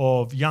record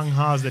of young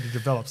halves that he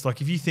develops.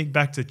 Like if you think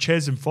back to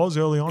Ches and Foz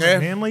early on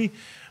at Manly,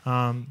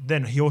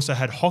 then he also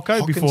had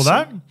Hocko before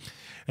that.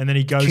 And then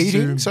he goes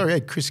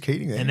Chris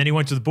Keating there. And then he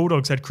went to the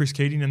Bulldogs, had Chris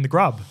Keating and the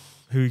Grub,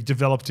 who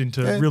developed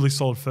into really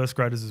solid first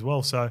graders as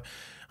well. So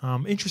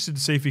interested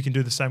to see if he can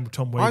do the same with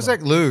Tom Weaver.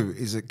 Isaac Liu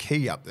is a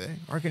key up there.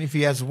 I reckon if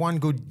he has one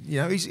good,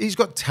 he's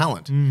got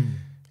talent.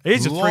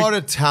 He's a lot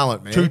of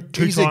talent, man.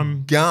 He's a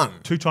gun.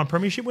 2-time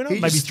premiership winner,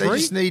 maybe 3. They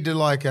just need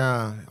to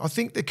I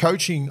think the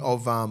coaching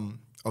of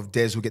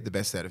Des will get the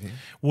best out of him.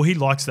 Well, he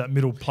likes that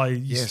middle play,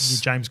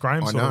 James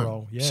Graham sort of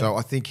role. Yeah. So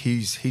I think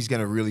he's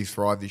going to really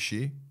thrive this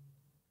year.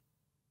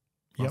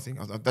 Yep. I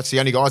think that's the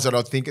only guys that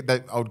I think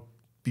that I would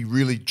be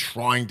really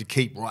trying to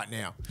keep right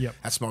now. Yep.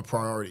 That's my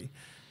priority.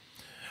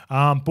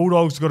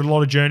 Bulldogs got a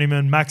lot of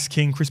journeymen: Max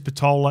King, Chris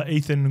Patola,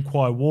 Ethan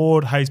Quai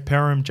Ward, Hayes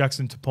Perham,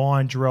 Jackson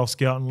Tapine, Jarrell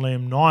Scout and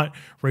Liam Knight,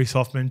 Reece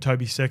Hoffman,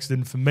 Toby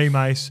Sexton. For me,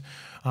 Mace,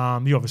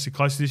 you're obviously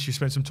close to this. You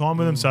spent some time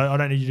with them, so I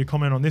don't need you to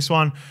comment on this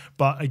one.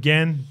 But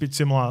again, a bit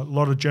similar. A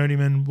lot of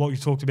journeymen, what you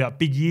talked about,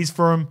 big years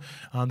for them.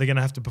 They're going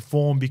to have to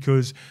perform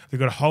because they've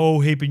got a whole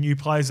heap of new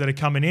players that are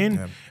coming in.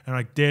 Yeah. And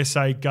I dare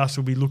say Gus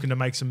will be looking to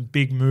make some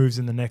big moves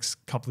in the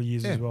next couple of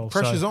years as well.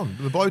 Pressure's on.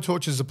 The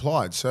blowtorch is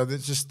applied. So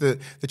there's just the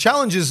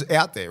challenge is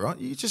out there, right?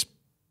 You just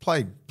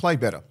play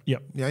better.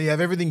 Yep. You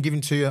have everything given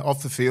to you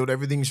off the field.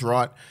 Everything's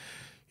right.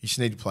 You just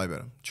need to play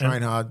better,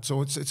 train hard.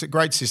 So it's a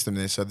great system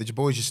there. So the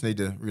boys just need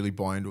to really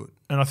buy into it.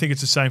 And I think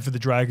it's the same for the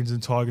Dragons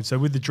and Tigers. So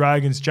with the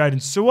Dragons,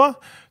 Jaden Sewer,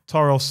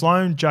 Tyrell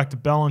Sloan, Jack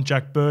DeBellin,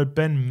 Jack Bird,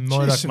 Ben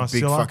Modoc, some Marcilla,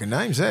 big fucking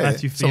names there.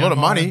 Matthew It's a lot of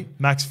money.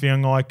 Max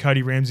Fiangai,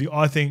 Cody Ramsey.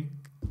 I think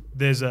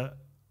this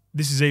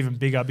is even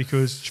bigger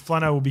because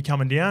Flano will be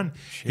coming down.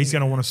 Shit. He's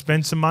going to want to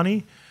spend some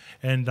money,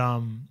 and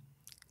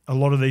a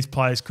lot of these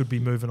players could be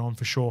moving on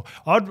for sure.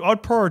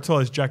 I'd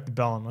prioritise Jack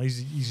DeBellin.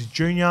 He's a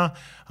junior.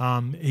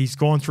 He's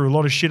gone through a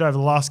lot of shit over the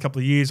last couple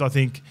of years. I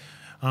think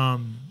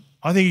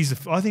he's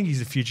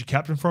a future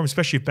captain for him,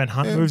 especially if Ben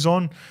Hunt moves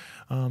on.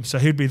 So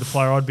he'd be the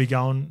player I'd be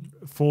going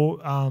for.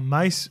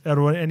 Mace, out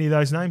of any of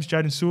those names,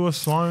 Jaden Sewer,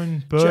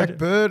 Sloan, Bird. Jack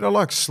Bird, I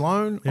like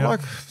Sloan.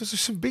 Yep. There's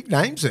some big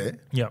names there.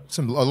 Yeah,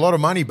 a lot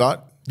of money,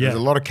 but there's a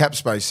lot of cap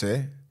space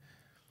there.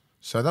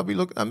 So they'll be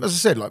looking. As I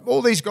said, like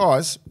all these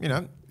guys,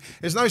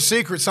 there's no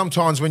secret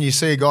sometimes when you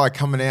see a guy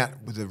coming out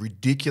with a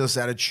ridiculous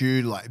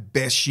attitude, like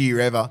best year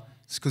ever,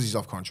 it's because he's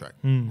off contract,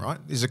 right?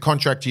 There's a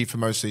contract year for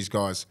most of these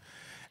guys.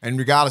 And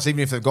regardless,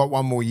 even if they've got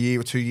 1 more year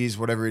or 2 years,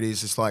 whatever it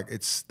is, it's like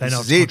this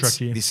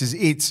is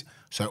it.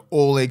 So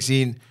all eggs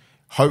in.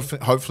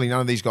 Hopefully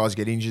none of these guys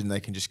get injured and they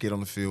can just get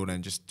on the field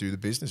and just do the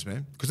business,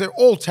 man. Because they're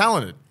all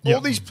talented. Yep.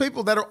 All these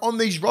people that are on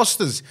these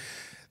rosters,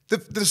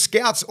 the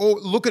scouts,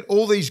 look at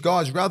all these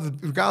guys,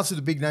 regardless of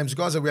the big names, the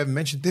guys that we haven't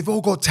mentioned, they've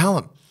all got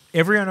talent.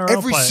 Every NRL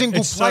Every player.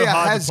 single It's player so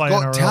hard to has play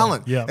got NRL.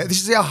 talent. Yeah.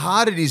 This is how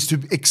hard it is to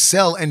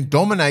excel and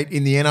dominate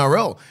in the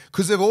NRL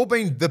because they've all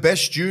been the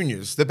best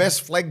juniors, the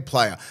best flag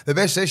player, the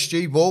best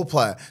SG ball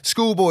player,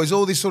 schoolboys,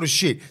 all this sort of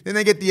shit. Then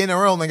they get the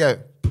NRL and they go,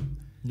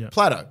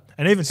 plateau.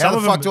 And even some how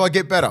of the them, fuck do I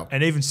get better?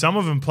 And even some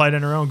of them played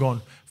NRL and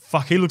gone,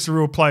 fuck, he looks a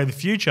real player of the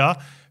future.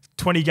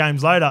 20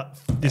 games later,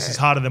 this is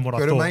harder than what I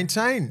thought. Got to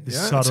maintain. It's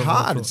It's harder than what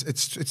I hard.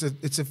 thought.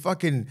 It's a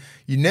fucking,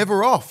 you're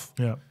never off.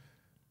 Yeah.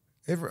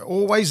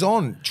 Always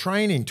on,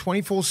 training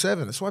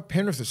 24/7. That's why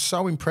Penrith is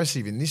so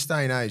impressive in this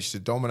day and age to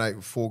dominate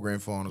with 4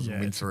 grand finals and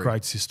win it's 3. a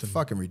great system.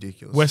 Fucking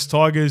ridiculous. West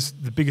Tigers,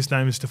 the biggest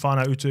name is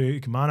Stefano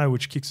Utoikamano,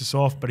 which kicks us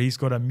off, but he's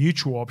got a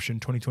mutual option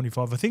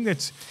 2025. I think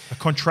that's a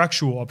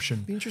contractual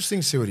option. Be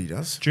interesting to see what he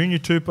does. Junior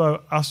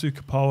Tupou, Asu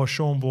Kapoa,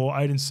 Sean Ball,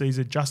 Aiden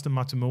Caesar, Justin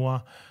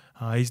Matamua.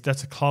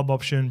 That's a club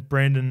option.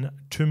 Brandon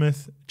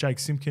Tumith, Jake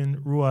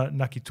Simpkin, Rua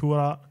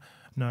Natikora,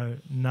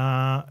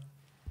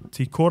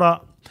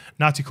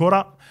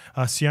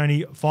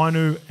 Sione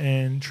Fainu,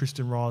 and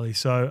Tristan Riley.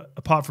 So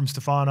apart from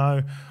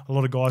Stefano, a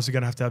lot of guys are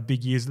going to have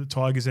big years at the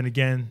Tigers. And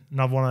again,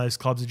 another one of those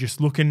clubs are just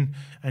looking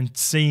and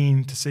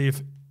seeing to see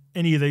if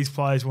any of these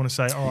players want to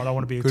say, all right, I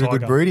want to be a Tiger.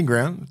 Good breeding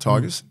ground, the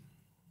Tigers.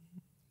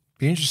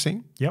 Be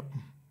interesting. Yep.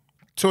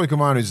 Toi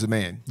Kamanu's the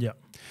man. Yep.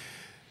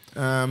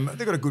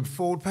 They've got a good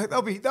forward pack.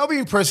 They'll be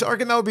impressive. I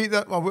reckon they'll be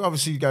that. Well, we'll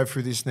obviously go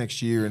through this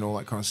next year and all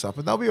that kind of stuff,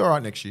 but they'll be all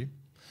right next year.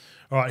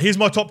 All right, here's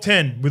my top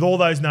 10 with all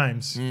those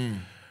names.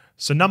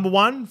 So number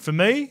 1 for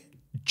me,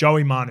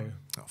 Joey Manu.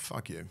 Oh,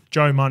 fuck you.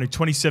 Joey Manu,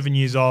 27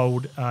 years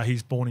old.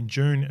 He's born in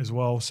June as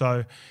well.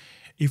 So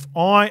if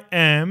I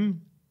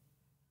am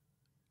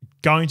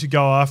going to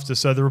go after,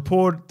 so the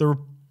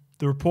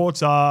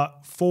reports are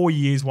 4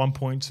 years,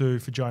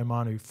 1.2 for Joey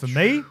Manu. For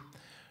me,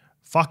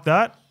 fuck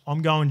that.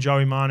 I'm going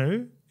Joey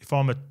Manu. If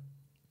I'm a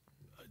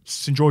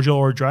St. George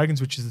Illawarra Dragons,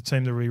 which is the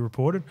team that we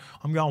reported,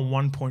 I'm going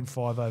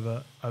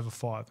 1.5 over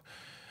 5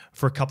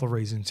 for a couple of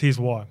reasons. Here's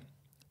why.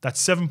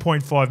 That's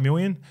 7.5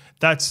 million.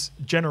 That's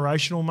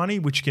generational money,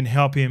 which can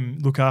help him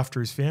look after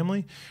his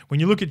family. When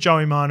you look at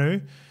Joey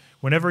Manu,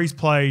 whenever he's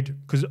played,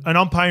 and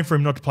I'm paying for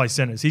him not to play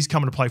centres. He's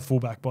coming to play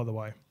fullback, by the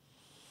way.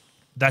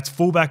 That's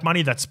fullback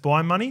money. That's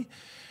spine money.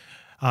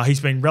 He's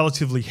been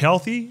relatively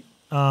healthy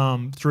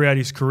throughout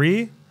his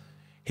career.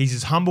 He's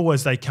as humble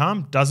as they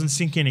come. Doesn't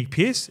sink any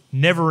piss.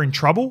 Never in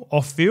trouble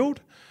off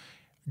field.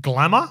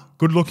 Glamour,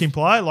 good-looking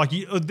player. Like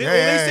all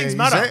these things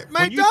matter.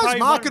 Mate, does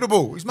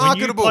marketable. He's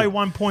marketable. When you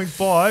play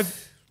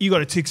 1.5, you got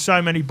to tick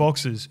so many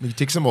boxes. He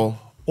ticks them all.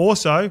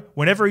 Also,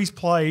 whenever he's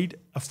played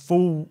a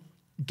full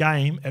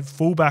game at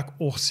fullback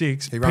or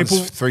 6, he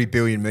runs 3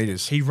 billion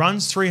metres. He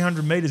runs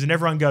 300 metres, and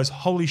everyone goes,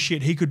 "Holy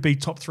shit, he could be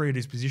top 3 at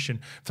his position."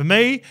 For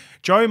me,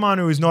 Joey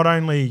Manu is not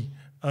only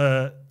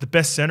the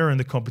best centre in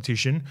the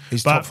competition,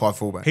 he's but top 5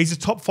 fullback. He's a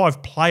top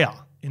 5 player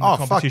in the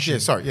competition.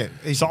 Fuck, yeah, sorry,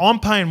 yeah. So I'm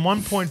paying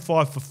 1.5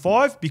 for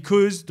 5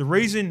 because the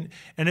reason,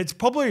 and it's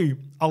probably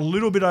a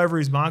little bit over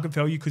his market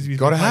value because he's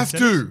got to have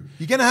to.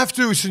 You're going to have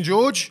to, St.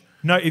 George.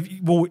 No,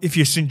 if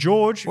you're St.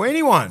 George, or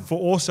anyone, for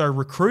also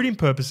recruiting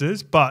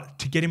purposes, but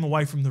to get him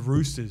away from the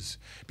Roosters,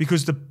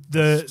 because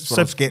that's what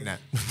I was getting at.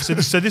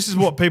 so this is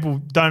what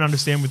people don't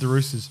understand with the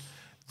Roosters.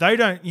 They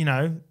don't,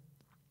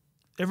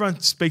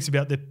 everyone speaks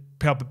about their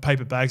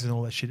paper bags and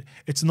all that shit.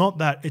 It's not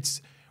that.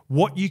 It's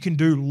what you can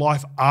do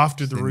life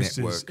after the Roosters.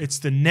 Network. It's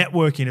the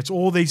networking. It's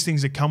all these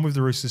things that come with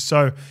the Roosters.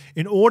 So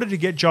in order to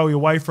get Joey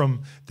away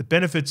from the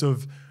benefits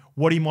of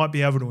what he might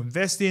be able to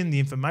invest in, the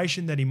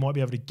information that he might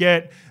be able to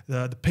get,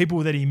 the people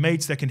that he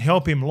meets that can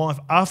help him life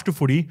after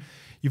footy,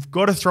 you've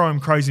got to throw him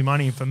crazy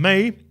money. And for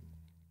me,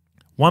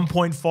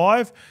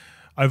 1.5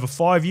 over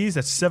 5 years,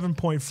 that's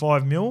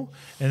 7.5 mil.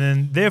 And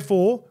then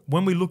therefore,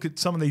 when we look at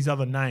some of these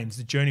other names,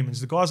 the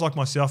journeymans, the guys like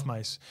myself,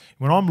 Mace,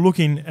 when I'm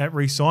looking at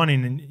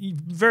re-signing, and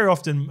very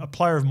often a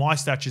player of my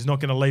stature is not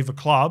going to leave a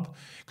club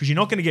because you're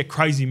not going to get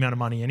crazy amount of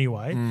money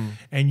anyway,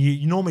 and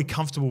you're normally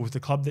comfortable with the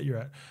club that you're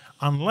at.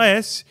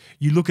 Unless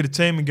you look at a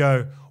team and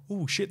go,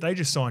 oh, shit, they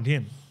just signed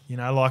him.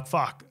 Like,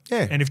 fuck.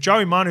 Yeah. And if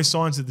Joey Manu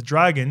signs at the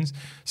Dragons,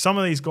 some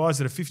of these guys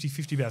that are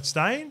 50-50 about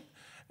staying,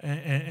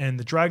 and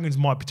the Dragons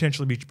might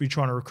potentially be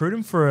trying to recruit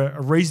him for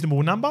a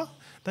reasonable number,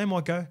 they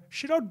might go,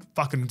 shit, I'd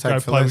fucking go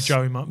play with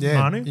Joey Manu.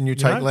 And you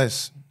take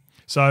less.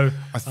 So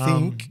I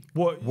think,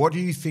 what do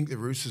you think the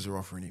Roosters are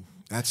offering him?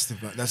 That's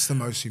the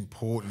most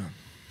important.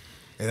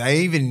 Are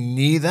they even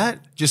near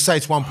that? Just say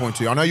it's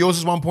 1.2. I know yours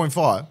is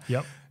 1.5.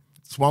 Yep.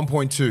 It's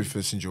 1.2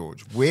 for St.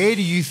 George. Where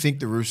do you think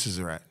the Roosters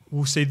are at?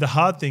 Well, see, the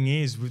hard thing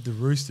is with the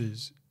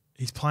Roosters,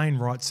 he's playing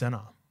right centre.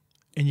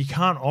 And you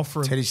can't offer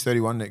him... Teddy's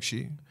 31 next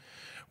year.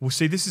 Well,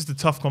 see, this is the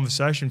tough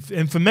conversation.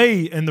 And for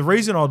me, and the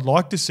reason I'd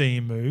like to see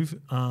him move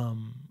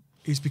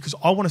is because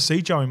I want to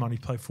see Joey Manu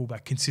play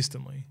fullback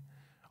consistently.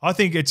 I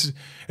think it's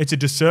a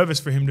disservice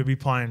for him to be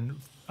playing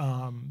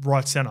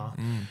right centre.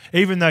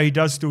 Even though he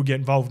does still get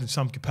involved in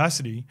some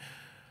capacity,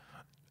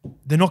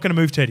 they're not going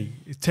to move Teddy.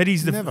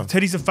 Teddy's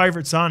the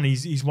favourite son.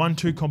 He's won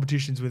 2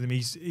 competitions with him.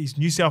 He's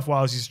New South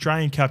Wales. He's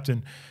Australian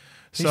captain.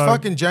 He's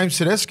fucking James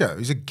Tedesco.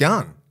 He's a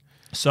gun.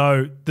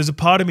 So there's a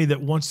part of me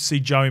that wants to see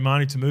Joey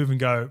Manu to move and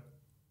go,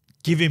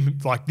 give him,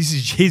 like, this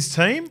is his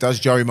team. Does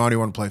Joey Manu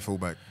want to play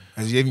fullback?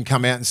 Has he even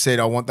come out and said,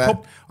 I want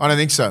that? I don't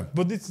think so.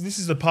 But this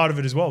is a part of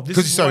it as well.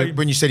 Because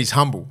when you said he's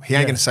humble, he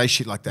ain't going to say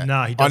shit like that.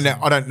 No, he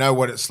doesn't. I don't know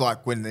what it's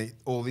like when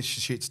all this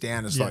shit's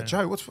down. It's like,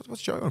 Joe, what's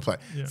Joey want to play?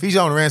 Yeah. If he's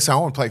going around saying,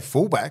 I want to play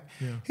fullback,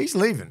 he's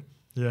leaving.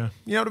 Yeah.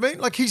 You know what I mean?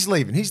 Like, he's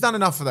leaving. He's done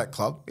enough for that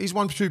club. He's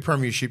won 2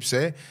 premierships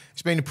there.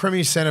 He's been a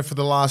premier centre for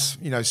the last,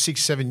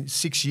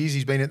 6 years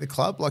he's been at the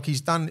club. Like,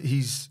 he's done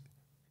his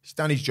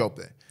job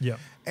there. Yeah.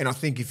 And I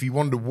think if he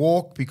wanted to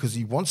walk because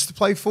he wants to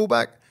play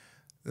fullback,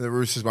 the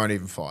Roosters won't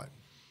even fight.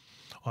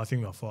 I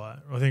think they'll fight.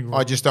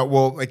 I just don't.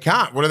 Well, they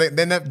can't. What are they?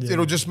 Then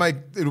it'll just make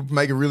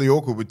it really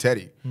awkward with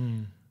Teddy.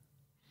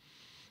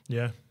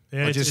 Yeah.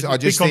 I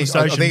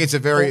think it's a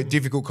very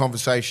difficult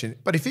conversation.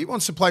 But if he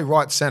wants to play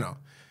right centre,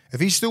 if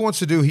he still wants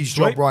to do his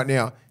job right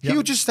now,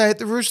 he'll just stay at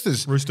the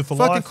Roosters. Rooster for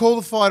Fucking life. call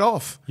the fight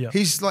off. Yep.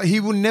 He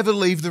will never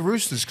leave the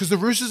Roosters because the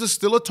Roosters are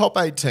still a top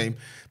 8 team,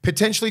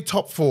 potentially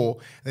top 4.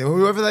 And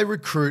whoever they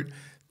recruit,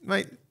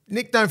 mate,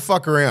 Nick don't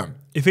fuck around.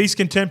 If he's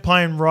content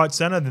playing right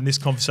centre, then this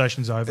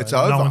conversation's over. It's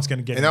over. No one's going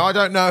to get him. And I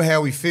don't know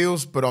how he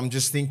feels, but I'm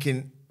just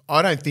thinking,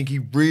 I don't think he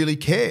really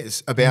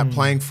cares about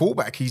playing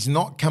fullback. He's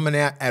not coming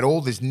out at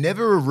all. There's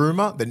never a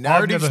rumour. The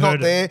narrative's not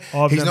there.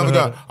 He's never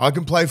going, I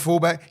can play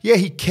fullback. Yeah,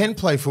 he can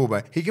play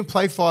fullback. He can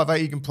play 5'8",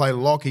 he can play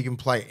lock, he can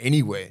play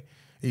anywhere.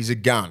 He's a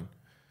gun.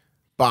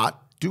 But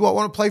do I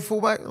want to play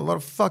fullback? A lot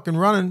of fucking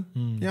running.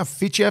 You know how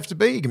fit you have to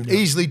be. You can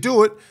easily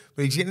do it,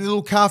 but he's getting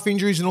little calf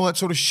injuries and all that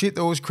sort of shit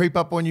that always creep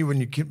up on you when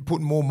you're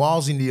putting more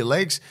miles into your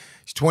legs.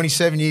 He's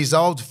 27 years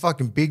old. It's a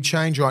fucking big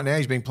change right now.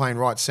 He's been playing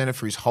right centre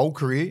for his whole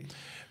career.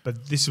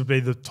 But this would be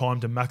the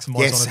time to maximise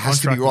on a contract. Yes, it has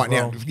to be right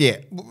now. Yeah.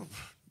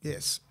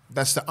 Yes.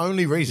 That's the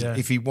only reason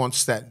if he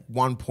wants that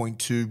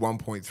 1.2,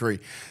 1.3.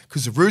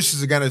 Because the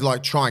Roosters are going to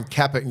try and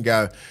cap it and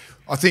go,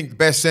 I think the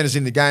best centres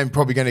in the game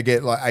probably going to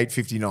get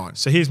 8.59.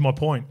 So here's my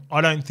point.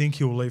 I don't think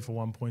he'll leave for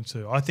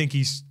 1.2. I think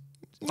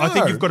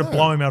you've got to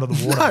blow him out of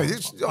the water. I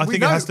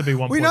think it has to be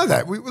 1.2. We know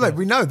that.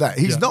 We know that.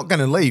 He's not going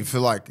to leave for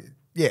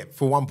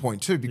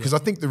 1.2 because I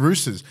think the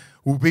Roosters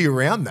will be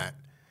around that.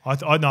 I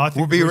think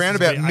we'll be around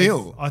about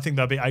mil. I think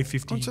they'll be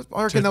 850.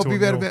 I reckon they'll be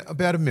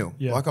about a mil.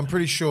 Yeah. I'm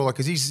pretty sure,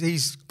 because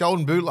he's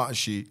Golden Boot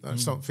last year.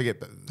 Let's not forget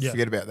about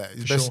that.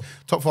 He's the best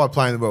top 5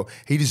 player in the world.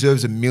 He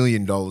deserves $1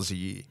 million a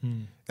year.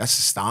 That's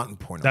the starting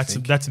point. That's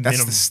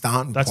the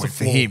starting point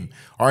for him.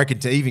 I reckon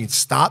to even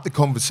start the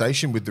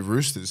conversation with the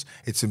Roosters,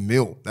 it's $1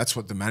 million. That's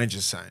what the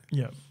manager's saying.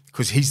 Yeah.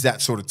 Because he's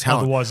that sort of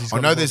talent. Otherwise, I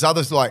know there's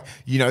others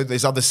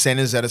there's other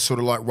centers that are sort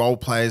of like role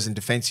players and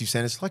defensive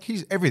centers. Like,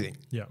 he's everything.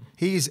 Yeah.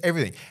 He is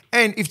everything.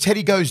 And if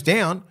Teddy goes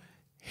down,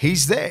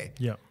 he's there.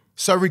 Yeah.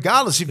 So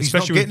regardless if he's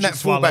not getting that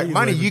fullback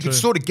money, you can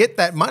sort of get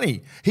that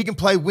money. He can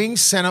play wing,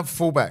 center,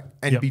 fullback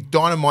and be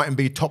dynamite and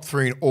be top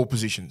 3 in all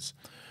positions.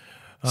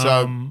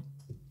 So,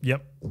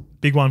 yep.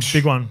 Big one.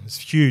 It's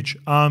huge.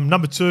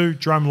 Number 2,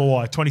 Jerome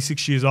Luai,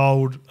 26 years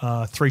old,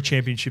 3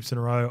 championships in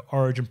a row,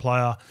 Origin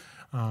player.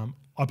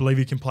 I believe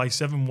he can play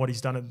 7, what he's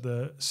done at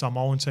the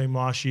Samoan team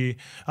last year.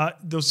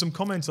 There was some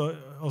comments I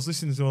was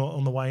listening to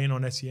on the way in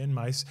on SEN,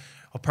 Mace.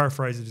 I'll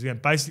paraphrase it again.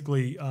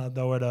 Basically,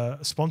 they were at a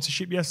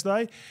sponsorship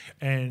yesterday,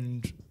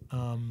 and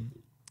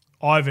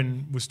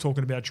Ivan was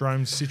talking about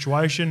Jerome's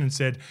situation and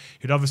said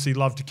he'd obviously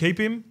love to keep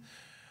him.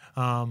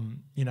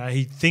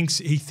 He thinks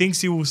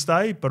he will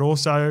stay, but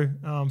also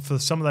for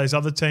some of those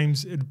other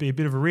teams, it'd be a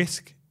bit of a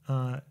risk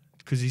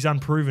because he's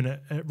unproven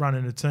at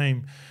running a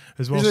team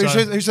as well.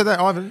 Who said that,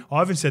 Ivan?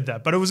 Ivan said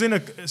that, but it was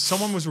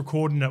someone was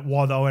recording it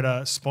while they were at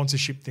a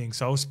sponsorship thing,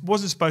 so it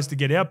wasn't supposed to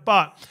get out.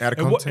 But out of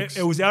context,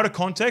 it was out of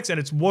context, and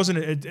it wasn't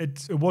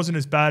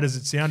as bad as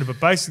it sounded.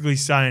 But basically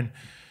saying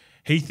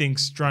he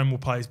thinks Jerome will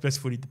play his best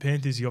footy at the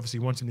Panthers. He obviously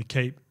wants him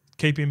to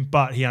keep him,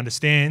 but he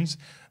understands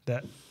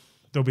that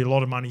there'll be a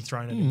lot of money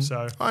thrown at him.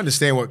 So I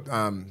understand what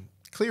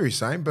Cleary's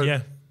saying,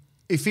 but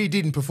if he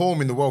didn't perform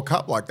in the World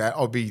Cup like that,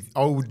 I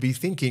would be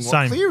thinking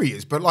what Cleary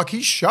is. But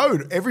he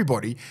showed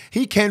everybody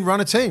he can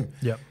run a team.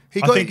 Yep. He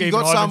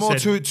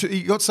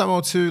got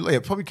Samoa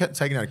to probably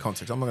taken out of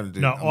context. I'm not going to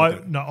do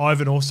that.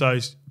 Ivan also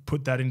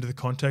put that into the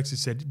context. He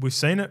said we've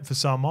seen it for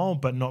Samoa,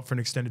 but not for an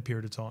extended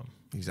period of time.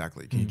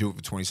 Exactly. Can you do it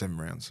for 27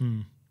 rounds?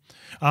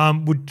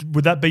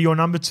 Would that be your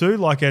number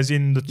 2, as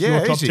in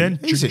your top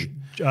 10? Easy.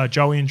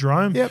 Joey and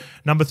Jerome. Yep.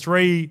 Number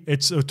 3,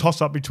 it's a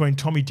toss-up between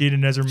Tommy Didd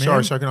and Ezra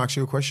Mann. Sorry, can I ask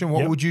you a question?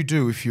 What would you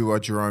do if you were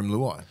Jerome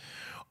Luai?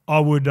 I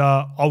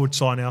would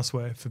sign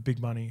elsewhere for big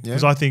money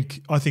because I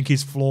think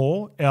his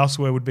floor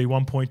elsewhere would be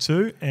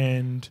 1.2,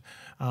 and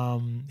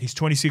he's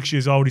 26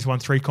 years old. He's won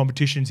 3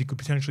 competitions. He could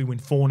potentially win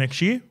 4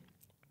 next year.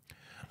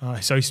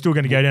 So he's still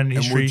going to go down in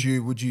history.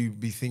 And would you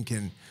be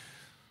thinking,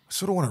 I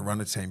sort of want to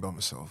run a team by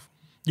myself?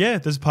 Yeah,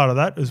 there's part of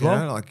that as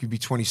well. Know, like he'll be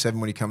 27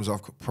 when he comes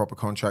off proper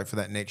contract for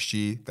that next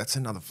year. That's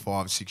another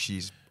 5 or 6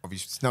 years.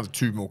 Obviously, it's another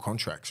 2 more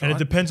contracts, right? And it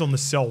depends on the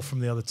sell from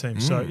the other team.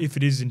 So if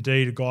it is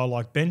indeed a guy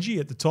like Benji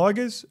at the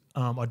Tigers,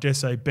 I dare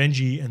say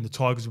Benji and the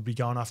Tigers will be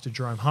going after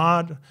Jerome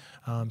Hard.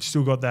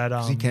 Still got that.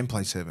 He can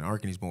play 7. I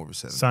reckon he's more of a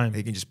 7. Same.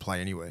 He can just play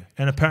anywhere.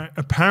 And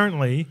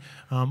apparently,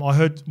 I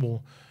heard.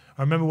 Well,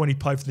 I remember when he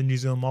played for the New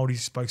Zealand Māori, he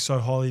spoke so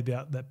highly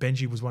about that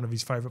Benji was one of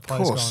his favourite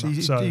players. Of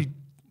course, going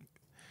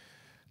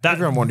up.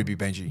 Everyone wanted to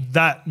be Benji.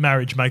 That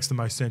marriage makes the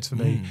most sense for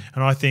me,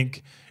 and I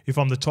think if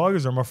I'm the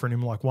Tigers, I'm offering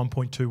him like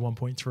 1.2,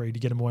 1.3 to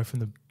get him away from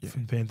the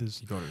Panthers.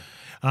 You got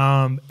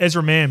it.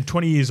 Ezra Mam,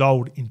 20 years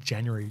old in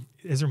January.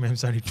 Ezra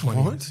Mam's only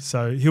 20, What?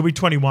 so he'll be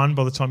 21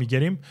 by the time you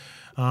get him.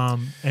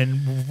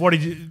 And what I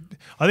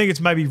think it's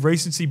maybe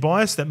recency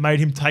bias that made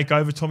him take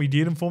over Tommy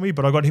Dearden for me,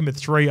 but I got him at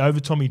 3 over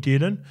Tommy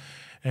Dearden,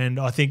 and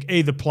I think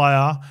either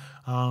player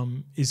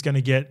is going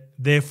to get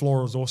their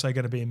floor is also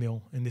going to be $1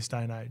 million in this day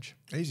and age.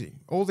 Easy.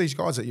 All these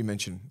guys that you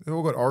mentioned, they've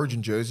all got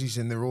Origin jerseys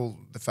and they're all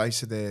the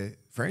face of their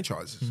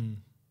franchises.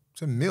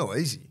 It's $1 million,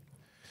 easy.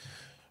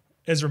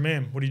 Ezra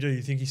Mam, what do?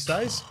 You think he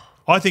stays?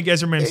 I think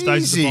Ezra Mam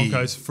stays with the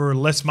Broncos for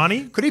less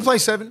money. Could he play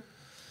 7?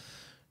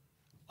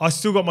 I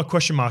still got my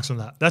question marks on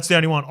that. That's the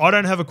only one. I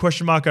don't have a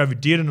question mark over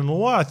Dearden and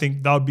Law. I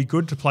think they would be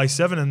good to play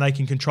 7 and they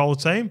can control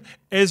the team.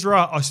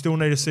 Ezra, I still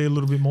need to see a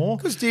little bit more.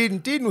 Because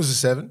Dearden was a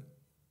 7.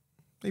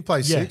 He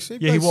plays 6.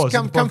 He was.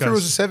 Come through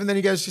as a 7, then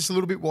he goes just a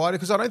little bit wider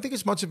because I don't think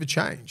it's much of a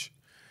change.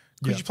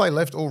 Because you play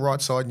left or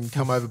right side and you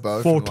come over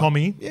both. For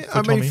Tommy.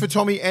 For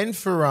Tommy and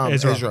for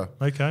Ezra.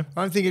 Okay.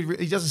 I don't think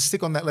he doesn't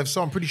stick on that left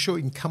side. I'm pretty sure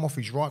he can come off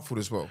his right foot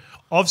as well.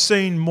 I've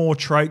seen more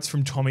traits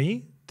from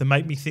Tommy that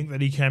make me think that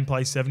he can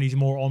play 7. He's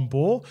more on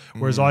ball,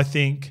 whereas I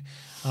think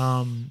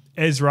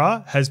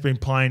Ezra has been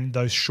playing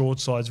those short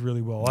sides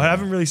really well. I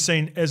haven't really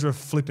seen Ezra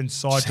flipping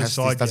side to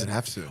side. He doesn't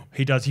have to.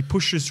 He does. He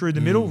pushes through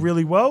the middle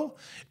really well,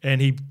 and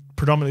he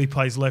predominantly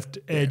plays left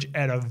edge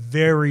at a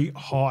very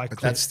high clip.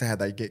 That's how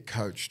they get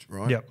coached,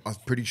 right? Yep. I'm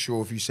pretty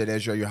sure if you said,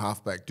 Ezra, you're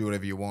halfback, do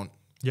whatever you want.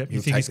 Yep.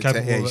 You think he's capable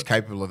of it? He's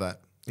capable of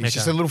that. He's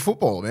just a little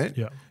footballer, man.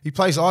 Yeah. He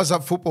plays eyes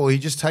up football. He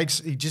just takes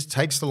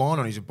the line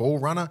on. He's a ball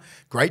runner,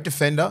 great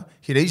defender.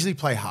 He'd easily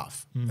play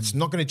half. It's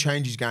not going to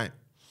change his game.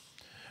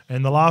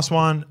 And the last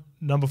one,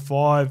 number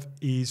 5,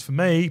 is for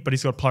me, but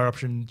he's got a player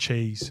option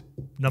cheese.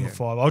 Number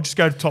 5. I'll just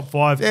go to top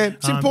 5. Yeah,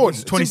 it's important.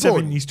 He's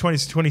 27. He's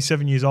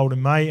 27 years old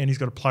in May, and he's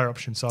got a player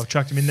option, so I've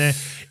chucked him in there.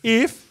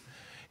 If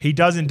he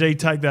does indeed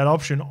take that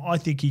option, I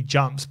think he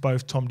jumps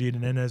both Tom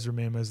Dearden and Ezra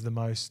Mam as the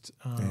most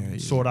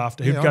sought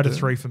after. He'd go to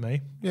 3 for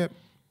me. Yep.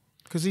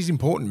 Because he's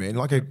important, man.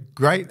 Like a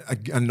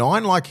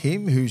 9 like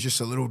him, who's just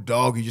a little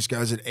dog who just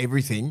goes at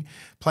everything,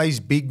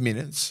 plays big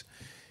minutes,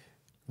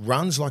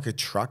 runs like a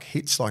truck,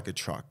 hits like a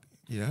truck.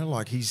 You know,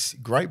 like he's a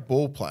great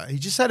ball player. He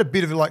just had a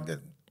bit of a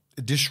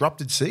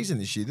disrupted season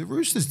this year. The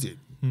Roosters did.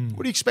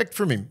 What do you expect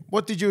from him?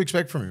 What did you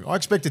expect from him? I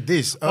expected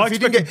this. If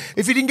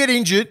he didn't get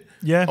injured,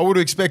 I would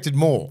have expected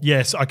more.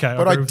 Yes, okay.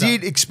 But I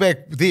did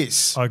expect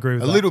this. I agree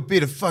with that. A little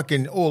bit of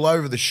fucking all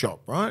over the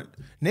shop, right?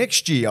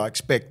 Next year, I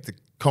expect the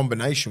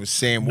combination with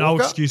Sam Walker.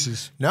 No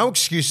excuses. No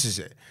excuses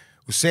there.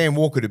 With Sam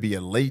Walker to be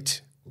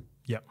elite.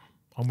 Yep.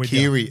 I'm with you.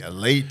 Keary,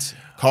 elite.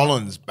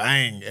 Collins,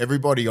 bang.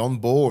 Everybody on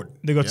board.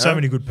 They've got so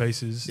many good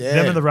pieces. Yeah.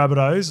 Them and the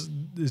Rabbitohs,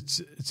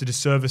 it's a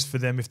disservice for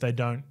them if they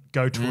don't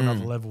go to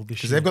another level this year.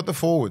 Because they've got the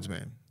forwards,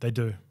 man. They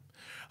do.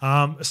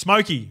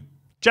 Smokey,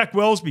 Jack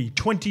Wellesby,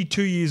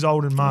 22 years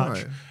old in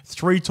March,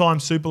 3-time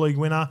Super League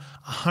winner,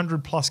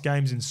 100-plus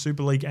games in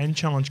Super League and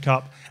Challenge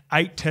Cup,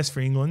 8 tests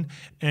for England,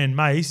 and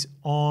Mace,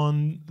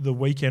 on the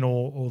weekend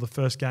or the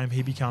first game,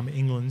 he became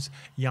England's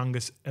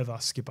youngest ever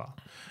skipper.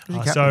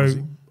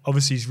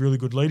 Obviously he's really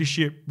good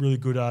leadership, really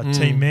good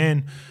team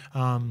man.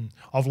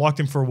 I've liked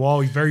him for a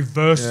while. He's very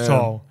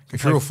versatile. He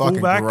threw a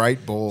fucking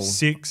great ball.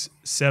 6,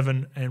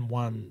 7, and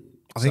 1.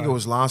 I think it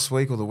was last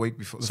week or the week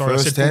before. I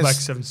said fullback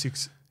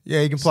 7-6.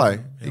 Yeah, he can play.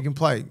 He can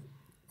play.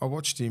 I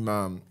watched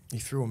him. He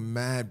threw a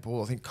mad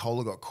ball. I think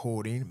Kohler got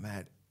caught in.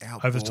 Mad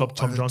out over the top,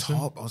 Tom Johnson.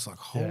 I was like,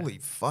 holy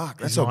fuck,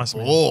 that's nice, a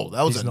ball. Man.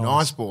 That was a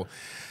nice ball.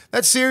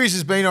 That series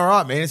has been all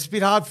right, man. It's a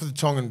bit hard for the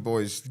Tongan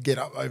boys to get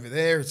up over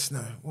there. It's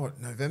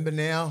November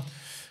now.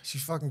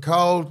 She's fucking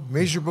cold,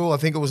 miserable. I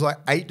think it was like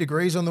 8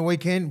 degrees on the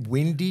weekend,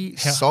 windy,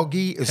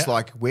 soggy. It's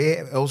like,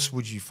 where else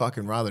would you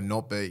fucking rather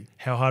not be?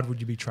 How hard would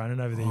you be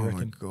training over there, you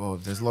reckon? Oh, my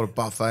God. There's a lot of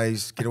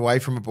buffets. Get away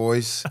from it,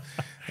 boys.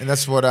 And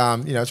that's what,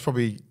 it's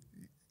probably,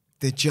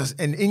 they're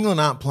just, and England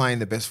aren't playing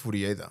the best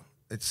footy either.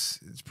 It's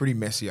pretty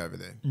messy over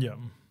there. Yeah.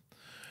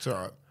 It's all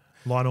right.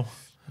 Lionel.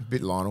 A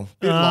bit Lionel,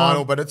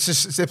 but it's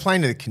just, they're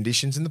playing to the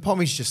conditions. And the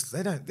Pommies just,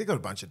 they've got a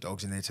bunch of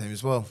dogs in their team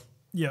as well.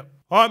 Yep.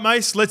 All right,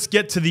 Mace, let's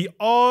get to the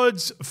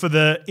odds for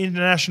the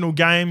international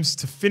games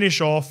to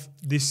finish off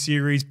this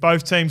series.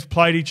 Both teams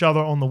played each other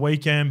on the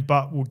weekend,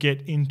 but we'll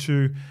get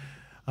into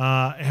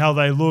how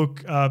they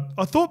look.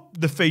 I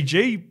thought the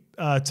Fiji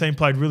team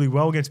played really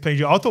well against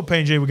PNG. I thought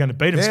PNG were going to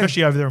beat them,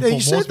 especially over there in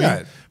Port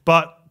Moresby.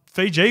 But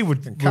Fiji were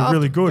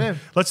really good. Yeah.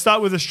 Let's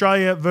start with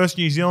Australia versus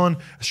New Zealand.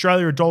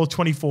 Australia are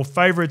 $1.24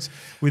 favourites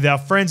with our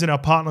friends and our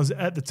partners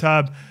at the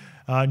tab.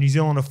 New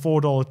Zealand are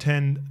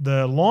 $4.10.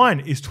 The line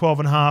is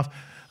 12.5.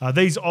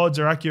 These odds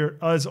are accurate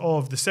as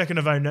of the 2nd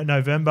of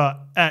November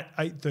at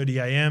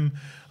 8:30 a.m.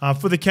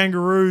 For the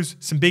Kangaroos,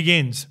 some big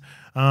ins.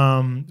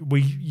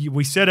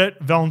 We said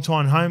it.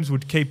 Valentine Holmes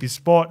would keep his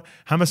spot.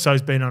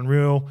 Hamaso's been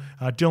unreal.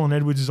 Dylan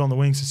Edwards is on the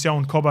wing. So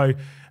Selwyn Cobbo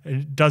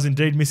does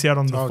indeed miss out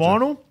on the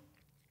final.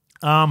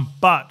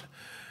 But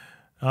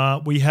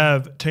we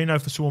have Tino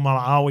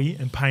Fasuamala-Awi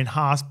and Payne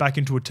Haas back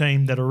into a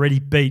team that already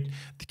beat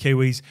the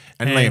Kiwis.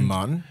 And Liam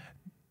Martin.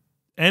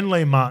 And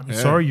Liam Martin. Yeah.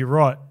 Sorry, you're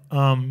right.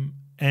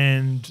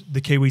 And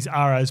the Kiwis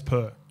are as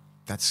per.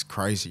 That's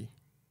crazy.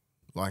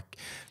 Like,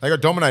 they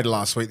got dominated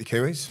last week, the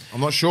Kiwis.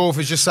 I'm not sure if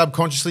it's just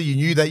subconsciously you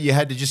knew that you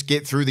had to just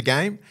get through the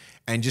game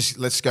and just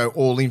let's go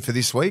all in for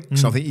this week.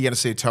 So I think you're going to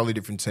see a totally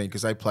different team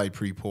because they played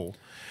pretty poor.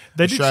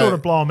 They did sort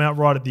of blow them out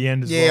right at the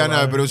end as well. Yeah, I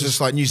know, but it was just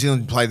like New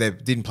Zealand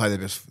didn't play their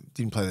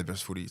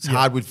best footy. It's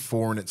hard with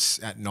 4 and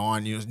it's at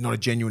 9. You know, it's not a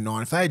genuine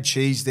 9. If they had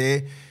cheese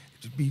there,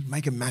 it'd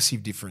make a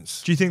massive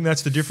difference. Do you think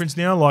that's the difference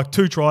now? Like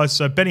 2 tries.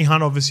 So Benny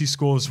Hunt obviously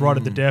scores right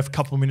at the death, a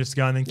couple of minutes to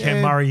go, and then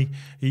Cam Murray,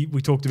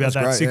 we talked about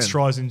that, 6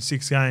 tries in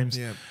 6 games.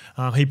 Yeah.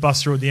 He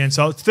busts through at the end.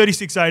 So it's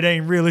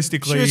 36-18.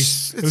 Realistically, it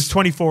was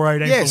 24-18 for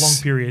long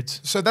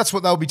periods. So that's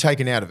what they'll be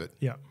taking out of it.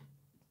 Yeah.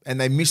 And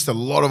they missed a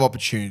lot of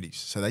opportunities.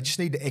 So they just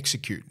need to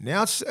execute.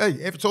 Now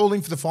if it's all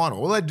in for the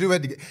final. All they do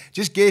is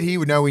just get here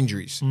with no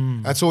injuries.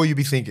 That's all you'd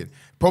be thinking.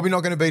 Probably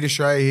not going to beat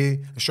Australia here.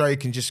 Australia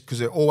can just, because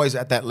they're always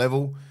at that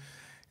level.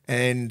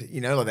 And,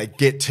 you know, like they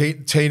get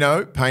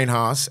Tino, Payne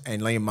Haas,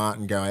 and Liam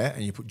Martin go out,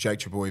 and you put Jake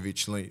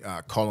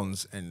Trbojevic,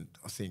 Collins, and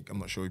I'm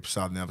not sure he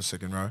started in the other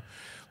second row.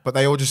 But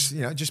they all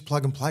just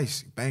plug and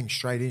place, bang,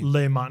 straight in.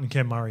 Liam Martin,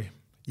 Cam Murray.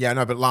 Yeah,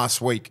 no, but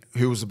last week,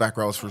 who was the back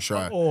rows for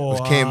Australia? It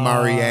was Cam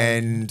Murray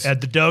and...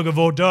 At the dog of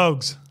all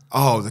dogs.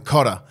 Oh, the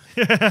Cotter.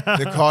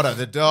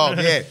 The dog,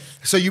 yeah.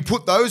 So you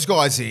put those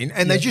guys in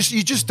and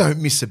you just don't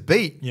miss a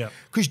beat. Yeah.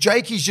 Because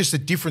Jakey's just a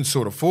different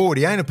sort of forward.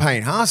 He ain't a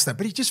Payne Haas,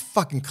 but he just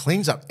fucking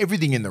cleans up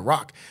everything in the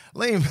ruck.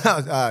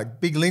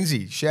 Big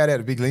Lindsay, shout out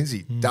to Big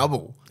Lindsay.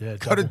 Double. Yeah,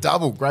 got a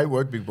double. Great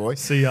work, big boy.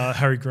 See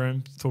Harry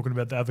Graham talking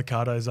about the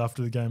avocados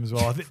after the game as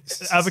well. I think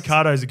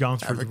avocados are going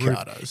through the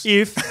roof.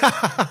 If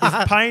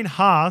Payne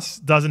Haas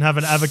doesn't have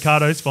an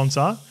avocado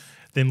sponsor,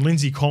 then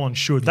Lindsay Collins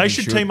should. They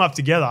should team up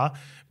together.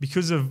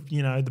 Because of,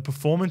 you know, the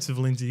performance of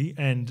Lindsay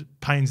and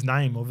Payne's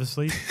name,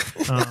 obviously.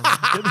 Fucking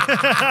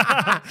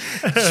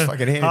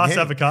hand Haas in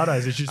hand.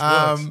 avocados, it just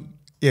works.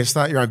 Yeah,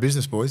 start your own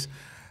business, boys.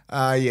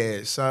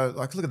 So,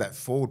 like, look at that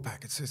forward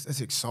pack.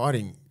 It's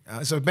exciting.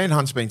 So, Ben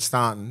Hunt's been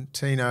starting.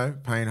 Tino,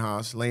 Payne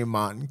Haas, Liam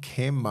Martin,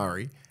 Cam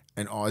Murray,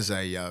 and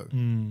Isaiah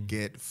Yeo.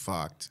 Get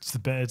fucked. It's the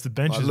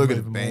bench. Look at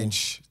the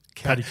bench.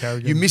 Paddy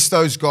Carrigan. You miss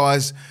those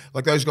guys.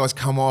 Like, those guys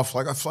come off.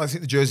 Like, I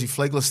think the Jersey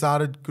Flegler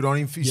started. Good on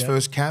him for his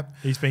first cap.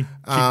 He's been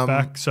kicked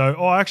back. So,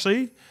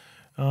 actually...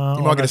 you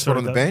might get a spot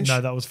on the bench.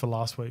 No, that was for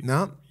last week.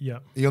 No? Yeah.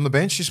 Are you on the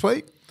bench this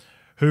week?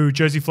 Who,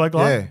 Jersey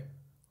Flegler? Yeah.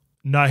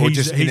 No,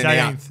 he's 18th. He's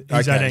okay,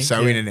 18th.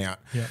 So in and out.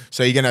 Yeah.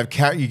 So you're going to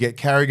have you get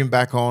Carrigan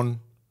back on,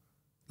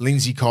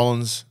 Lindsay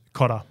Collins.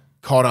 Cotter.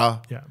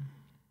 Yeah.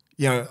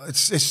 You know,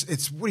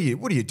 it's what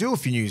do you do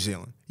if you're New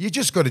Zealand? You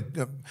just got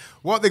to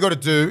what they got to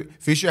do.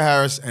 Fisher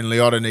Harris and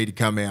Leota need to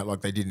come out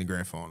like they did in the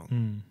grand final.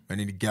 They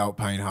need to go at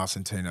Payne Haas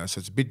and Tino. So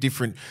it's a bit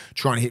different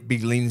trying to hit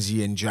Big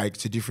Lindsay and Jake.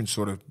 It's a different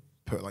sort of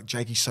like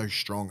Jakey's so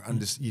strong,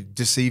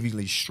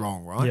 deceivingly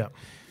strong, right? Yeah.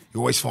 He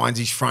always finds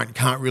his front.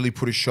 Can't really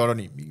put a shot on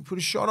him. You can put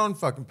a shot on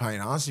fucking Payne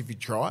Haas if you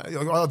try.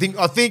 I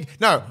think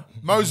no.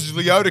 Moses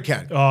Leota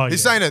can. Oh,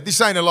 this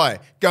ain't a lie.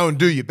 Go and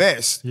do your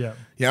best. Yeah.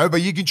 You know,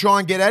 but you can try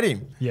and get at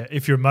him. Yeah.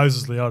 If you're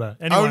Moses Leota,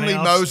 Only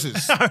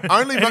Moses.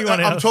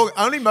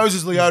 Only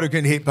Moses Leota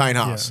can hit Payne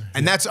Haas,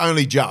 and that's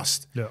only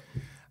just. Yeah.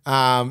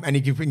 And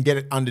he can get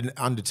it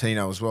under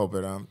Tino as well.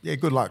 But yeah,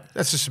 good luck.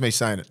 That's just me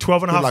saying it.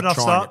 12.5 enough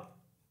start.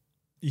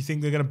 You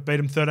think they're going to beat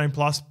them 13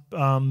 plus?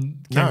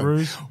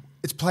 Kangaroos. No.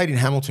 It's played in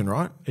Hamilton,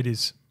 right? It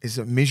is. Is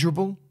it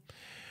miserable?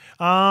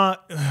 I'm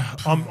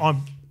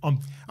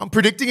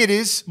predicting it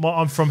is.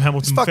 I'm from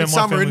Hamilton. It's fucking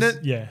summer, isn't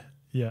it? Yeah,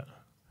 yeah.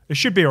 It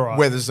should be all right.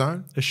 Weather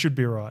zone. It should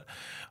be all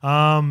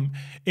right.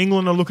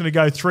 England are looking to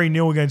go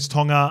 3-0 against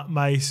Tonga.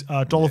 Mace,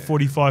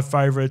 $1.45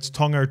 favourites.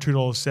 Tonga are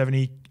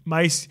 $2.70.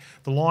 Mace,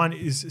 the line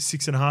is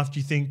 6.5. Do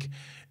you think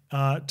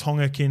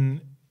Tonga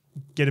can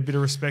get a bit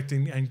of respect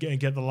and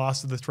get the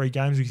last of the 3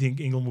 games? Or do you think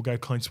England will go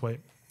clean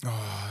sweep?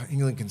 Oh,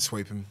 England can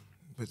sweep them.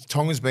 But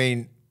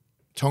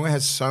Tonga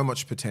has so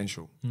much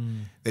potential.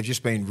 They've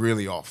just been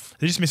really off.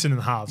 They're just missing in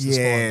the halves.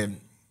 Yeah,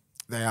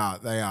 they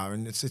are,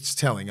 and it's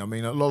telling. I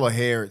mean, a lot of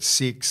hair at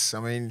 6. I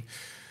mean,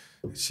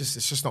 It's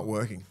just not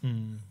working.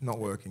 Not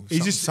working.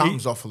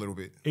 Something's off a little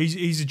bit.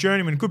 He's a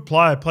journeyman, good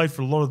player. Played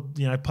for a lot of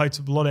played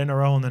a lot of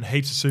NRL and then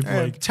heaps of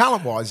Super League.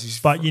 Talent wise,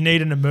 but you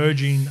need an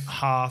emerging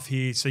half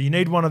here. So you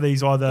need one of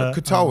these either.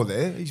 Katoa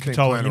there. He's been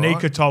playing. You need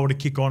Katoa to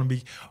kick on and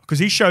be because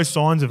he shows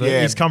signs of it.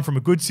 Yeah. He's come from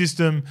a good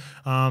system.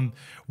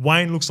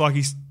 Wayne looks like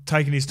he's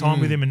taking his time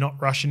with him and not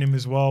rushing him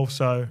as well.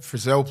 So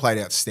Frizzell played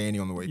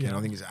outstanding on the weekend.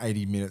 I think it's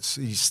 80 minutes.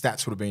 His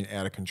stats would have been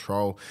out of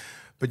control.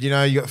 But, you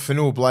got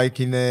Fanua Blake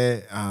in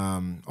there,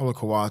 Ola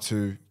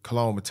Kawatu,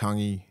 Kaloa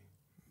Matangi,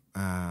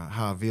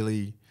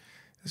 Harvili.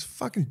 There's a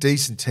fucking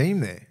decent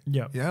team there.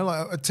 Yeah.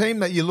 Like a team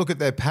that you look at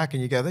their pack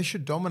and you go, they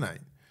should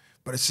dominate.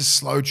 But it's a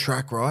slow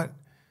track, right?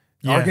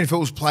 I reckon if it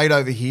was played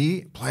over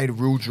here, played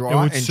real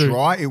dry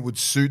it would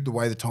suit the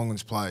way the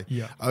Tongans play.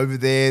 Yeah. Over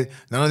there,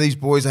 none of these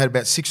boys had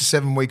about 6 or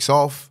 7 weeks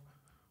off.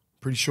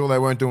 Pretty sure they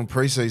weren't doing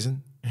preseason.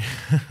 Do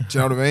you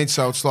know what I mean?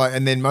 So it's like,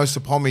 and then most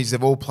of the Pommies,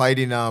 they've all played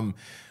in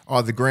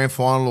either grand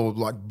final or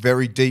like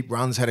very deep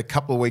runs, had a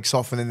couple of weeks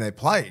off and then they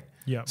played.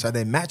 Yeah. So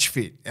they're match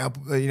fit.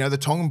 The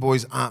Tongan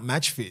boys aren't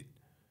match fit.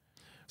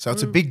 So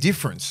it's a big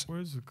difference.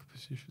 Where's the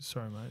position?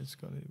 Sorry, mate. It's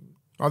got it.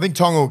 I think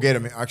Tonga will get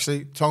him.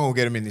 Actually, Tonga will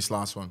get him in this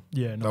last one.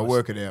 Yeah, nice. They'll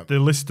work it out. The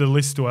list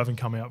still haven't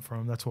come out for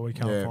them. That's why we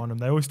can't find them.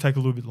 They always take a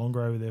little bit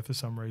longer over there for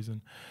some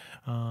reason.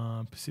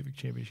 Pacific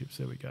Championships.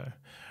 There we go.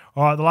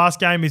 All right, the last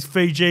game is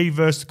Fiji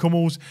versus the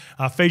Kumals.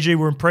 Fiji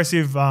were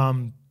impressive.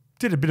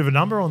 Did a bit of a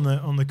number on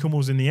the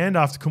Kumals in the end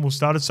after Kumals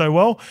started so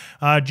well.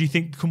 Do you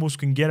think the Kumals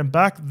can get them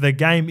back? The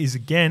game is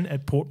again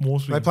at Port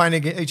Moresby. They're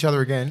playing each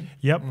other again.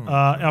 Yep.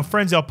 Our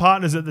friends, our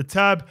partners at the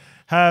tab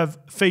have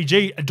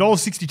Fiji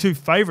 $1.62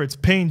 favourites,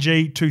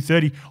 PNG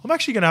 $2.30. I'm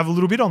actually going to have a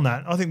little bit on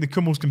that. I think the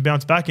Kumals can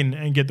bounce back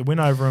and get the win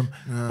over them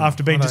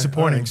after being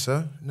disappointing. I don't think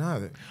so.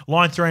 No.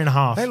 Line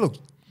 3.5. They look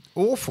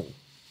awful.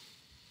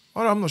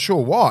 I'm not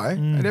sure why.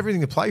 They had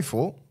everything to play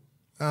for.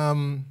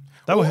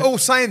 All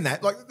saying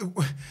that, like,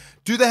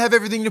 do they have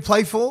everything to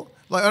play for?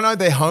 Like, I know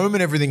they're home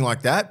and everything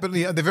like that, but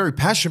they're very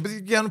passionate. But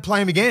you're going to play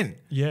them again.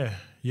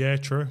 Yeah,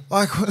 true.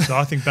 Like, so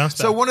I think bounce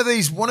back. So one of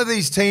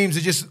these teams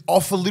are just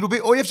off a little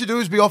bit. All you have to do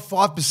is be off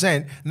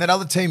 5%, and that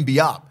other team be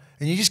up,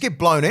 and you just get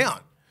blown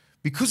out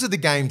because of the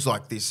games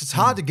like this. It's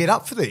hard to get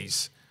up for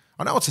these.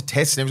 I know it's a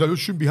test, and everyone's like,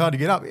 it shouldn't be hard to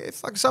get up.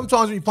 It's like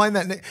sometimes when you're playing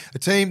a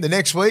team the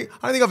next week,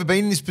 I don't think I've ever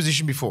been in this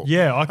position before.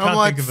 Yeah, I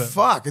can't think of it.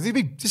 Fuck,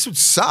 this would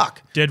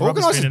suck. Dead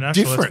Rubber's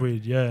International, that's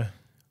weird, yeah.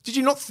 Did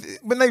you not,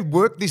 when they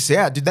worked this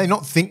out, did they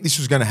not think this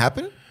was going to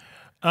happen?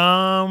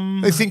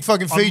 They think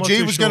fucking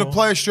Fiji was going to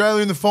play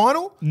Australia in the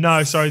final?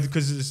 No, sorry,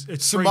 because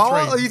it's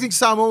Samoa? 3-3. You think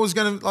Samoa was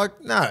going to,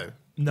 like, no,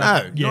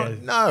 never.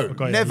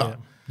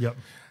 Yep.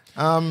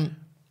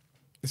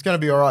 It's going to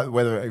be all right, the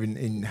weather even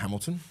in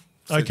Hamilton.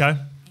 So okay.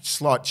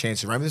 Slight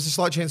chance of rain. There's a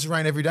slight chance of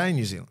rain every day in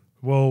New Zealand.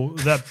 Well,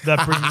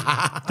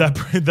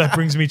 that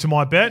brings me to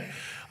my bet.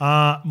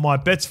 My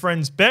Bet's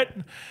Friends bet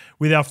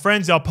with our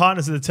friends, our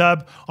partners at the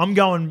tab. I'm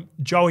going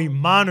Joey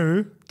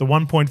Manu, the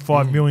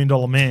 $1.5 million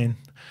man,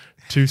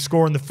 to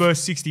score in the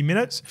first 60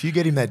 minutes. If you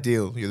get him that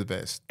deal, you're the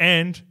best.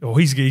 And I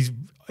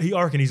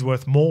reckon he's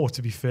worth more,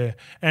 to be fair.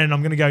 And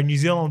I'm going to go New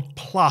Zealand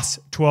plus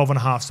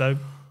 12.5. So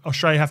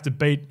Australia have to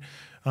beat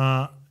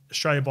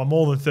Australia by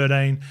more than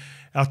 13.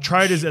 Our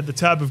traders at the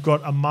tab have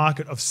got a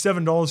market of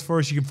 $7 for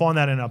us. You can find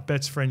that in our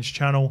Bets Friends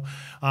channel.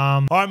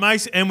 All right,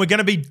 mates, and we're going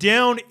to be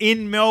down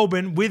in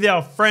Melbourne with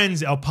our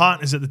friends, our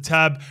partners at the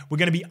tab. We're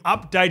going to be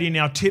updating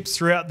our tips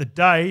throughout the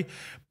day.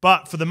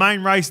 But for the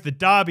main race, the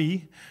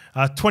Derby,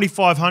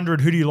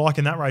 2,500, who do you like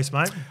in that race,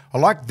 mate? I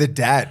like the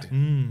Dad.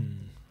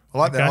 I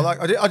like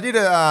that. I did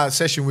a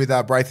session with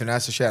Braith and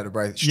Asa. Shout out to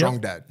Braith. Strong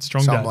Dad.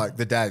 Dad. I'm like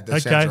the Dad.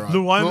 That sounds right.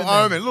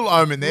 Little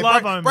Omen there.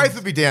 Braith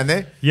will be down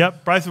there.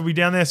 Yep, Braith will be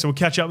down there, so we'll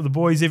catch up with the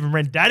boys, even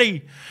Red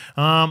Daddy.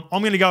 I'm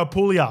going to go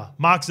Apulia.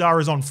 Mark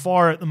Zara's on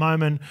fire at the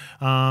moment.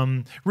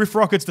 Riff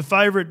Rocket's the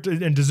favourite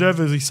and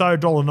deservedly so,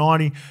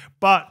 $1.90.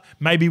 But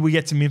maybe we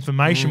get some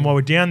information while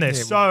we're down there.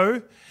 Yeah,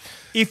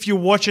 if you're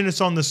watching us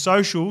on the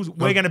socials,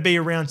 we're going to be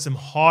around some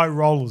high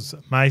rollers,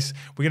 Mace.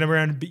 We're going to be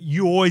around.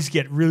 You always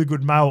get really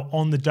good mail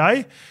on the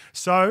day.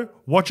 So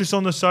watch us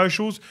on the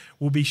socials.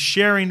 We'll be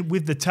sharing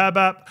with the Tab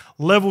app,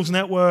 Levels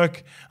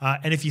Network.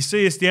 And if you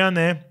see us down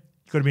there,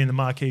 you've got to be in the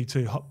marquee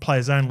too,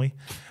 players only.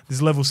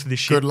 There's levels to this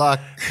shit. Good luck.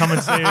 Come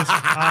and see us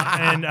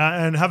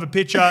and have a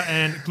picture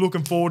and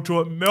looking forward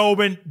to it.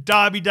 Melbourne,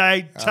 Derby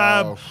Day,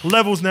 Tab,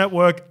 Levels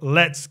Network.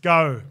 Let's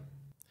go.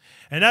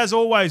 And as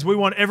always, we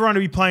want everyone to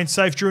be playing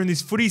safe during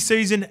this footy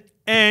season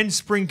and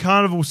spring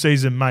carnival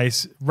season,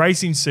 Mace,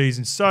 racing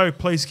season. So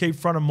please keep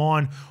front of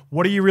mind,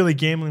 what are you really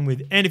gambling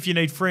with? And if you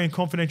need free and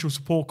confidential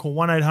support, call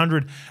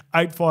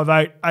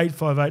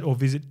 1-800-858-858 or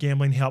visit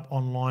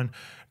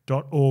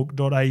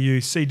gamblinghelponline.org.au.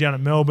 See you down at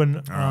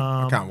Melbourne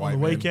I can't wait, on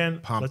the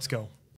weekend. Pumped. Let's go.